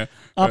up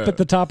at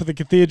the top of the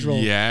cathedral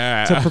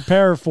Yeah. to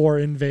prepare for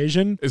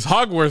invasion. It's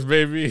Hogwarts,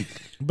 baby.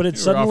 But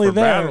it's We're out suddenly for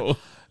there. battle.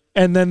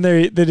 And then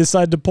they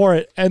decide to pour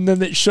it, and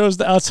then it shows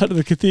the outside of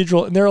the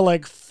cathedral, and there are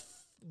like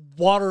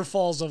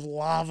waterfalls of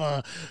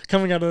lava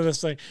coming out of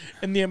this thing.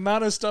 And the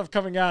amount of stuff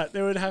coming out,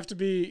 there would have to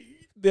be,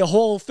 the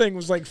whole thing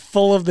was like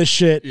full of the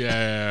shit.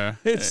 Yeah.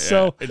 It's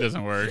so- it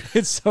doesn't work.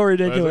 It's so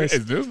ridiculous.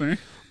 It's Disney.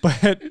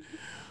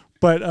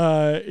 But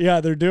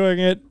yeah, they're doing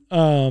it.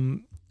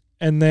 And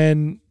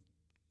then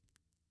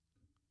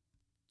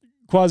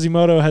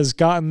Quasimodo has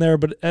gotten there,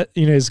 but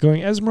is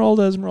going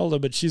Esmeralda,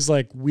 but she's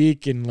like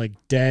weak and like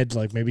dead.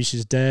 Like maybe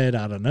she's dead.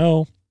 I don't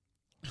know.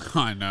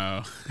 I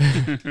know.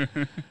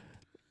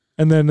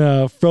 And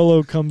then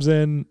Frollo comes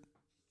in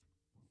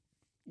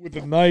with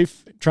a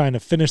knife, trying to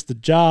finish the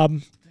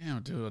job.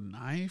 Damn, dude, a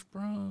knife,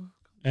 bro.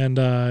 And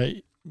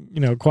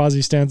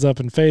Quasi stands up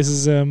and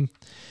faces him.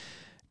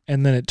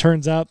 And then it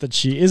turns out that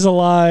she is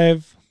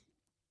alive.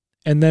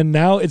 And then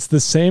now it's the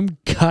same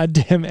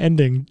goddamn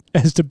ending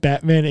as to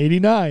Batman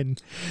 89.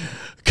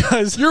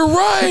 Because You're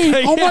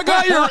right. Oh my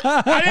God,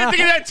 I didn't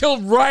think of that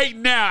till right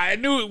now. I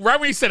knew right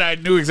when you said it, I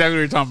knew exactly what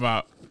you're talking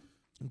about.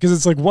 Because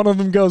it's like one of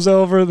them goes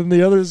over, then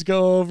the others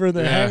go over,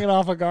 they're Yeah. hanging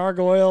off of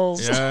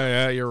gargoyles.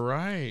 Yeah, you're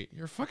right.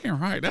 You're fucking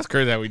right. That's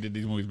crazy that we did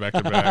these movies back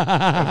to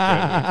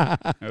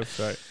back. That's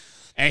right.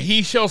 And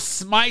he shall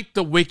smite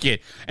the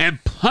wicked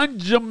and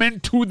plunge them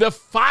into the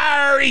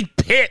fiery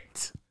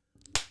pit.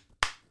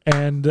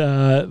 And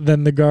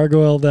then the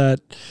gargoyle that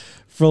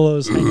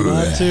Frollo's hanging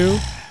on to,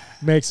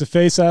 makes a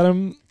face at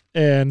him,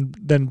 and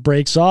then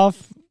breaks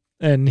off,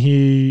 and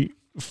he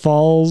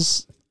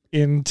falls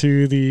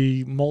into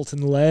the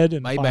molten lead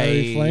and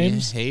fiery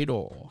flames.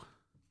 Hadol.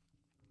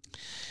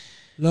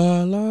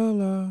 La la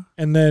la.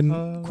 And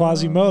then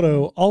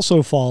Quasimodo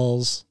also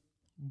falls,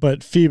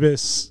 but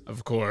Phoebus,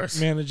 of course,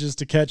 manages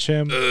to catch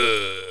him.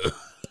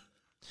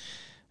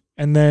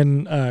 And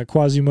then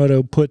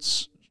Quasimodo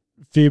puts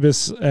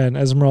Phoebus and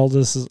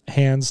Esmeralda's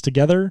hands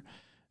together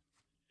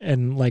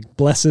and like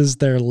blesses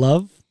their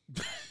love.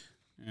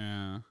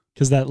 Yeah.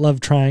 Because that love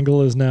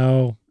triangle is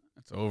now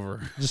it's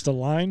over. Just a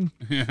line.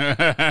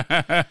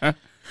 And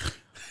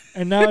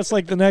now it's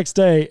like the next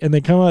day and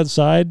they come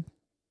outside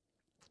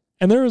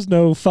and there was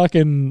no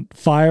fucking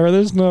fire.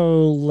 There's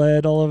no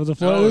lead all over the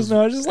floor. There's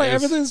no, just like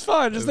everything's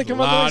fine. Just they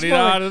come out the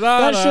next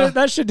morning.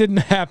 That shit didn't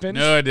happen.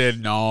 No, it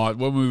did not.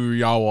 What movie were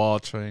y'all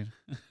watching?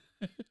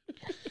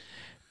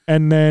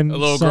 And then a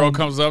little girl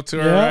comes up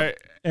to her, right?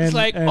 And, it's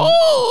like,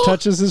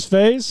 touches his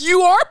face.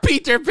 You are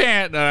Peter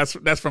Pan. No,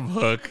 that's from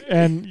Hook.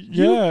 And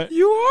you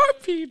are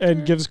Peter.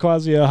 And gives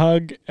Quasi a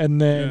hug.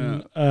 And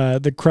then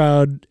the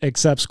crowd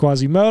accepts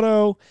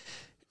Quasimodo.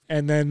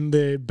 And then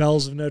the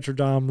bells of Notre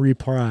Dame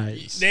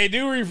reprise. They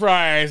do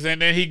reprise,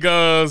 and then he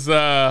goes,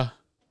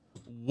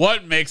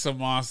 "What makes a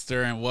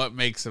monster and what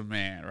makes a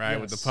man?"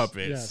 Right, with the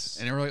puppets. Yes.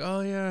 And they were like,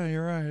 "Oh yeah,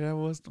 you're right. That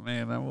was the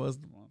man. That was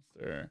the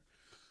monster."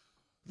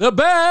 The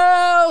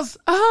bells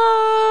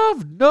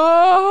of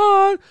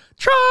Notre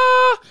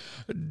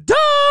Dame.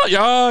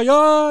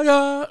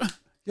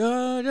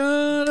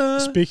 Yeah.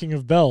 Speaking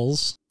of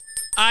bells,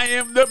 I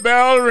am the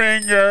bell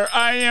ringer.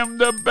 I am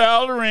the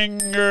bell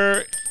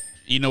ringer.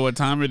 You know what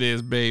time it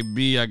is,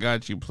 baby. I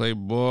got you,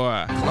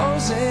 Playboy.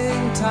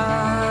 Closing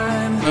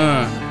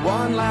time.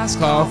 One last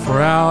call for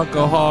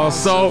alcohol.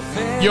 So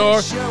you're...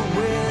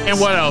 And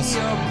what else?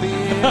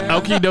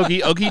 Okie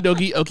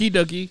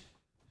dokie.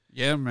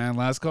 Yeah, man.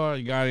 Last call.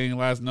 You got any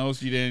last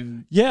notes you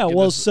didn't... Yeah,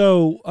 well,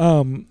 so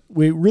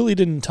we really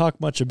didn't talk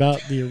much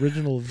about the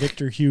original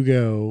Victor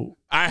Hugo.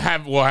 I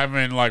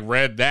haven't like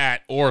read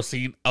that or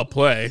seen a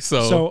play.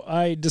 So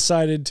I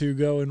decided to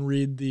go and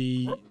read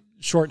the...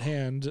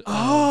 shorthand.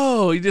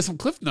 You did some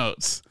cliff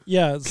notes.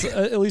 Yeah,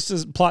 at least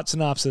a plot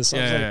synopsis. I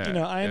was like,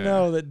 I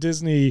know that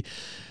Disney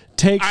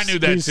takes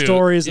these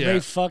stories and they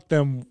fuck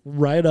them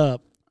right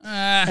up.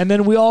 And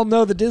then we all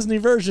know the Disney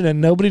version and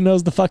nobody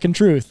knows the fucking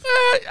truth.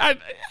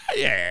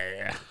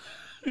 Yeah.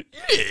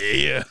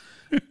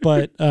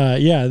 But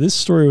this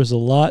story was a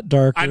lot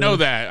darker. I knew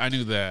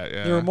that.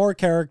 Yeah. There were more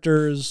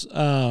characters.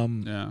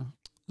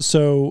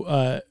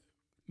 So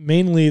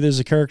mainly there's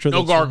a character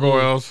no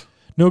gargoyles.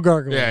 No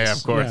gargoyles. Yeah,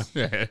 of course.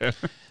 Yeah.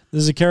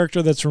 There's a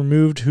character that's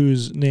removed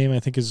whose name I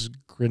think is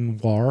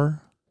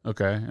Grimoire.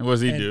 Okay. And what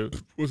does he do?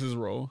 What's his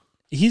role?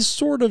 He's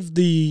sort of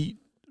the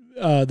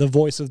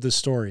voice of the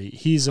story.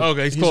 He's a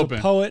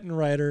poet and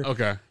writer.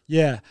 Okay.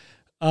 Yeah.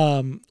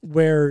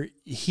 Where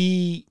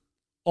he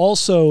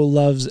also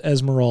loves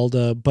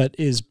Esmeralda, but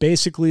is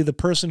basically the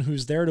person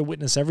who's there to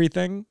witness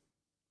everything.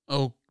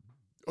 Oh,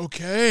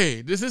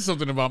 okay. This is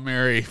something about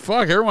Mary.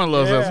 Fuck, everyone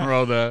loves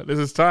Esmeralda. This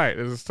is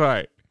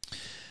tight.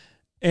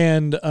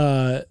 And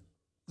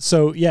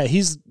so,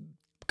 he's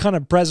kind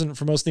of present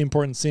for most of the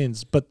important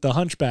scenes, but the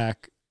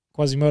Hunchback,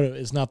 Quasimodo,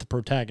 is not the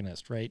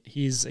protagonist, right?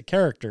 He's a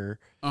character.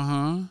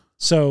 Uh-huh.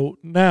 So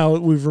now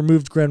we've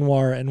removed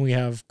Grimoire and we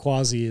have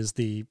Quasi as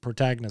the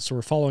protagonist. So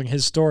we're following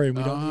his story and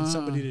we don't need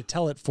somebody to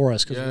tell it for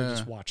us because we're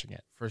just watching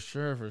it. For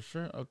sure.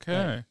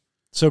 Okay. Right.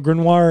 So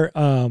Grimoire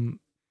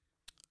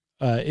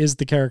is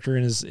the character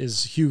and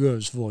is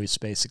Hugo's voice,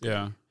 basically.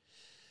 Yeah.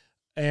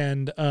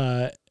 And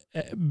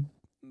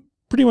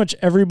pretty much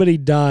everybody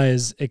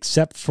dies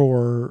except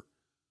for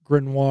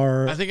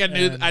Grimoire. I think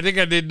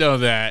I did know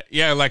that.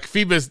 Yeah, like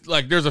Phoebus,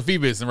 like there's a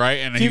Phoebus, right?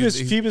 And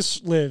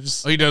Phoebus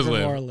lives. Oh, he does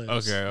Grimoire live.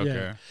 lives. Okay.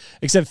 Yeah.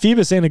 Except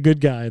Phoebus ain't a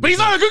good guy. But he's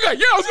not a good guy.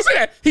 Yeah, I was gonna say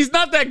that. He's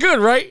not that good,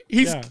 right?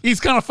 He's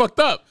kind of fucked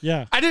up.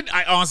 Yeah.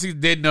 I honestly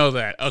did know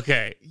that.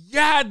 Okay.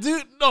 Yeah,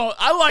 dude. No,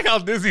 I like how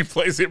Disney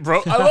plays it,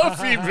 bro. I love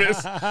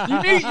Phoebus. There's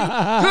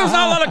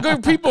not a lot of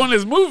good people in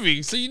this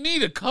movie, so you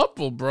need a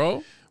couple,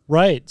 bro.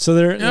 Right.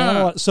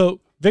 So so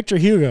Victor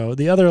Hugo,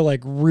 the other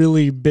like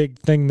really big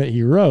thing that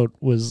he wrote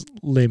was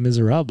Les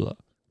Miserables.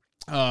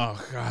 Oh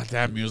God,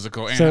 that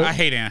musical! I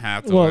hate Anne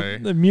Hathaway. Well,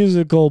 the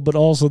musical, but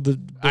also the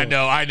I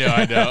know. I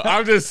know.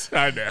 But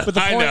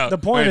the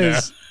point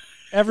is,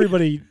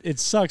 everybody. It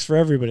sucks for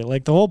everybody.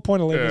 Like the whole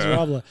point of Les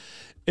Miserables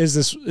is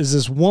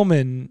this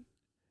woman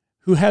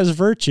who has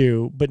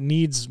virtue but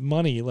needs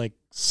money. Like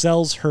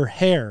sells her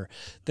hair,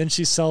 then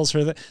she sells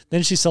her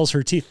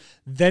teeth,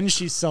 then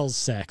she sells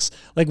sex.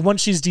 Like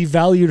once she's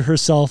devalued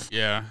herself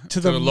to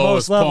the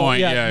lowest level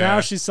point,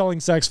 now she's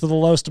selling sex for the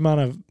least amount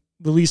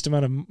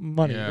of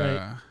money,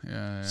 right?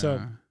 Yeah.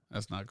 So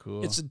that's not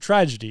cool. It's a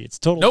tragedy. It's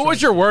total. Know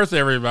what you're worth,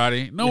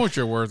 everybody. Know what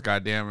you're worth.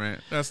 God damn it.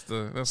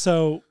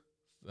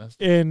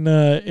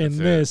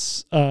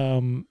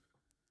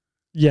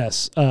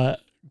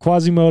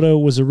 Quasimodo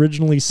was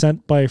originally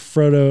sent by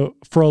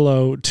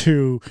Frollo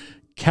to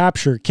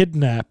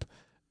kidnap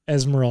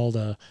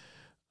Esmeralda,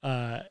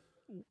 and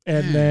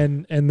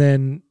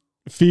then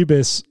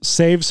Phoebus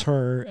saves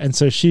her, and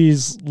so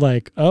she's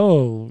like,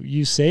 "Oh,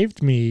 you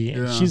saved me,"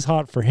 and she's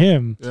hot for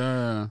him.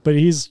 Yeah. But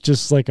he's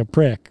just like a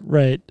prick,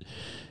 right?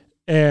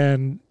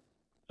 And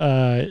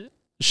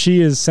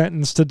she is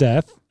sentenced to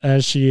death,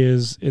 as she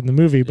is in the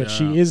movie, but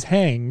she is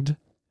hanged.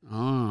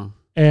 Oh.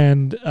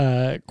 And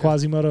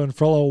Quasimodo and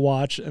Frollo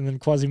watch, and then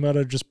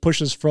Quasimodo just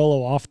pushes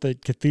Frollo off the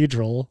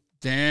cathedral.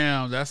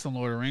 Damn, that's some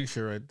Lord of the Rings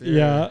shit right there.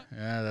 Yeah.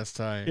 Yeah, that's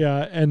tight.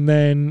 Yeah, and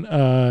then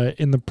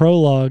in the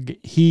prologue,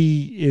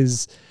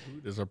 his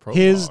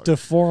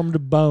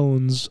deformed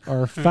bones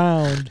are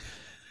found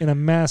in a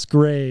mass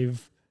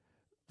grave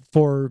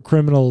for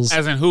criminals.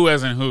 As in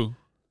who?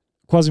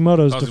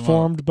 Quasimodo's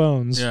deformed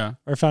bones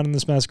are found in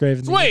this mass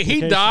grave. Wait,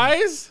 he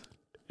dies?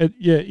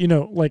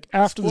 Like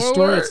after the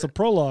story, it's the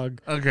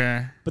prologue.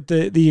 Okay. But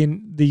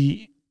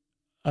the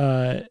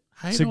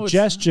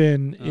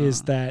suggestion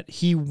is that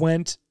he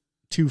went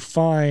to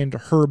find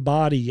her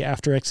body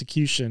after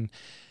execution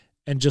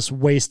and just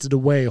wasted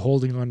away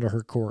holding onto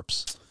her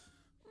corpse.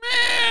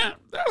 Man,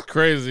 that's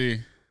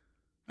crazy.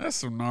 That's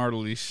some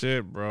gnarly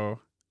shit, bro.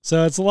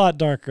 So it's a lot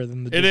darker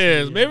than the Disney. It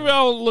is. Maybe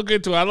I'll look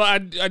into it. I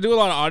do a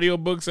lot of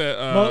audiobooks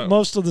at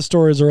most of the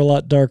stories are a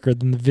lot darker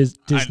than the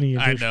Disney.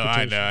 I know.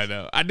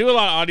 I do a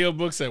lot of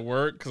audiobooks at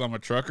work because I'm a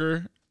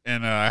trucker,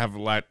 and I have a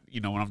lot,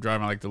 when I'm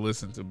driving, I like to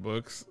listen to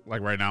books.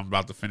 Like right now, I'm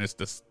about to finish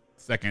this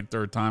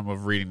third time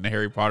of reading the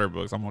Harry Potter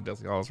books. I'm on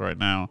Deathly Hallows right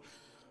now.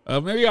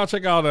 Maybe I'll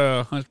check out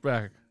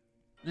Hunchback.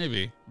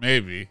 Maybe.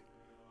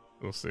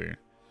 We'll see.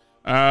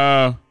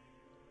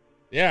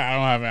 Yeah,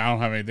 I don't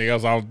have anything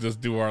else. I'll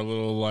just do our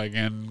little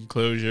end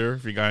closure.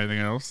 If you got anything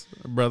else,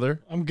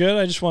 brother. I'm good.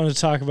 I just wanted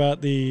to talk about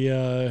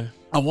the.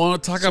 I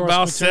want to talk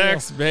about material.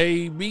 sex,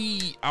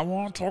 baby. I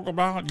want to talk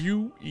about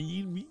you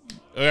and me.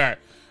 All right.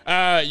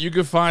 You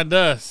can find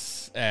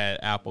us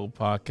at Apple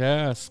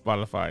Podcasts,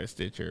 Spotify,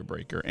 Stitcher,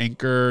 Breaker,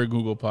 Anchor,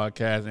 Google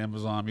Podcasts,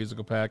 Amazon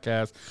Musical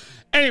Podcasts,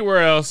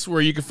 anywhere else where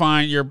you can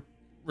find your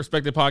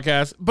respective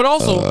podcasts. But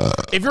also,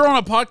 if you're on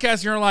a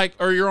podcast, you're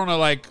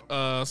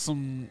on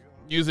some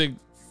music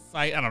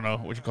site, I don't know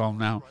what you call them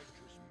now,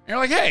 and you're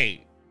like,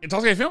 hey,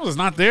 Intoxicated Films is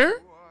not there,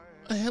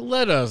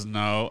 let us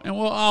know, and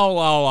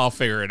I'll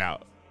figure it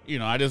out.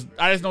 I just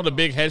know the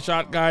big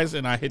headshot guys,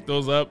 and I hit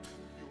those up,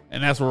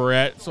 and that's where we're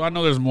at. So I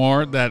know there's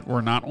more that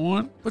we're not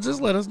on, but just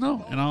let us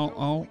know, and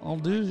I'll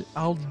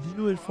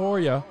do it for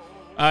you.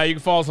 You can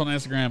follow us on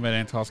Instagram at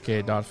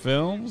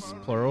intoxicated.films,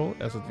 plural,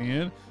 that's at the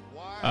end.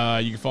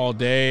 You can follow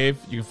Dave.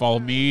 You can follow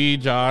me,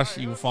 Josh.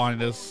 You can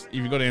find us. If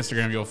you go to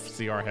Instagram, you'll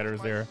see our headers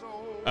there.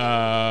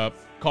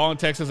 Call and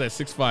text us at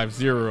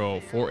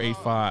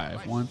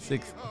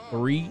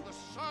 650-485-1639.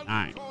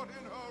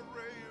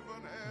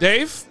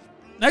 Dave,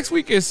 next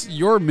week is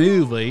your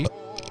movie.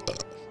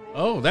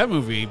 Oh, that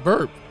movie,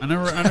 Burp. I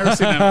never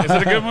seen that. Is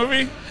it a good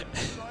movie?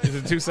 Is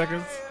it 2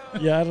 seconds?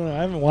 Yeah, I don't know.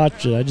 I haven't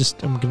watched it.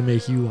 I'm gonna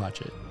make you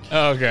watch it.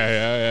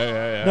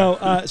 Okay, yeah.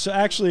 No, so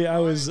actually, I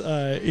was,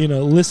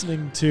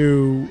 listening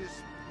to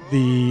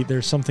the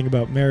There's Something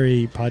About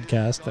Mary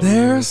podcast.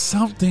 There's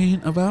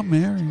Something About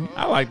Mary.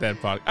 I like that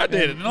podcast. I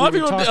did it. And a lot of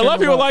people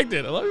liked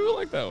it. A lot of people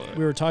liked that one.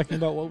 We were talking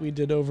about what we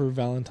did over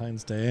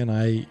Valentine's Day, and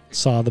I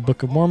saw the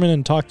Book of Mormon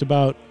and talked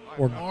about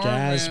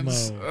Orgasmo.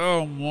 Mormons.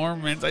 Oh,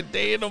 Mormons. I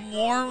dated a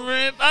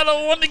Mormon. I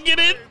don't want to get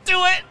into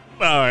it.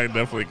 No, I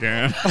definitely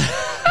can.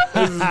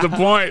 This is the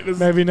point.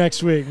 Maybe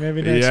next week.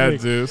 Yeah,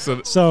 dude.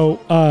 So,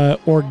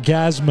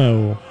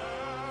 Orgasmo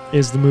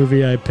is the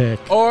movie I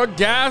picked.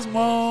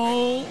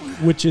 Orgasmo.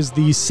 Which is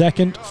the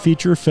second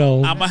feature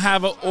film. I'm going to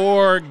have an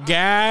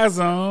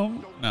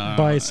orgasm.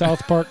 By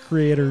South Park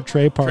creator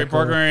Trey Parker. Trey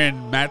Parker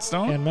and Matt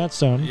Stone.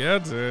 Yeah,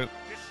 dude.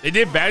 They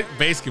did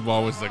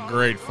Basketball, was a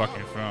great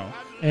fucking film.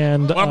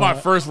 And one of my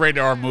first rated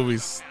R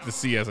movies to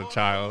see as a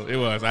child. It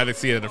was. I had to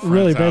see it at a friend's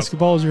really, house.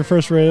 Basketball was your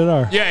first rated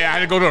R? Yeah, I had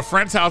to go to a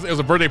friend's house. It was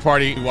a birthday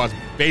party. We watched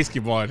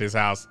Basketball at his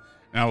house.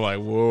 And I'm like,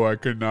 whoa, I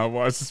could not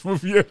watch this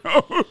movie at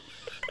home.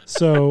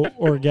 So,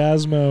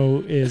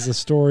 Orgasmo is a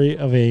story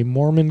of a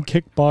Mormon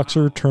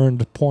kickboxer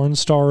turned porn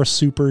star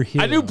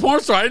superhero. I knew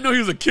porn star. I didn't know he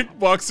was a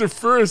kickboxer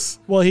first.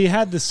 Well, he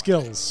had the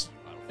skills.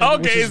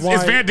 Okay, is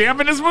Van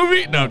Damme in this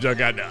movie? No, I'm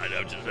joking. No,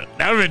 that would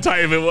have been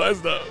tight if it was,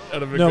 though.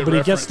 No, but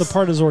he gets the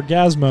part as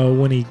Orgasmo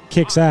when he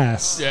kicks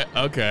ass. Yeah,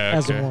 okay.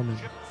 As a Mormon.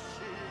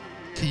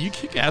 Can you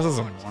kick ass as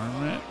a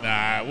Mormon?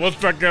 Nah, we'll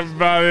talk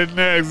about it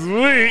next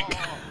week.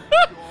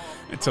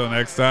 Until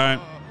next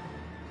time,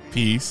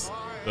 peace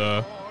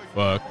the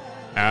fuck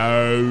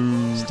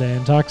out. Stay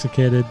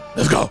intoxicated.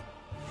 Let's go.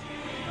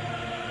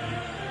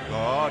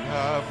 God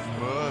have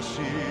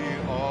mercy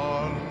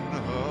on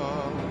her.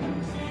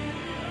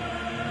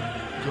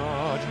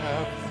 God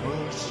have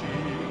mercy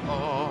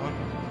on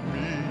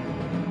me.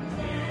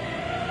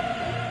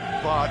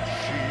 But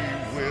she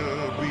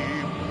will be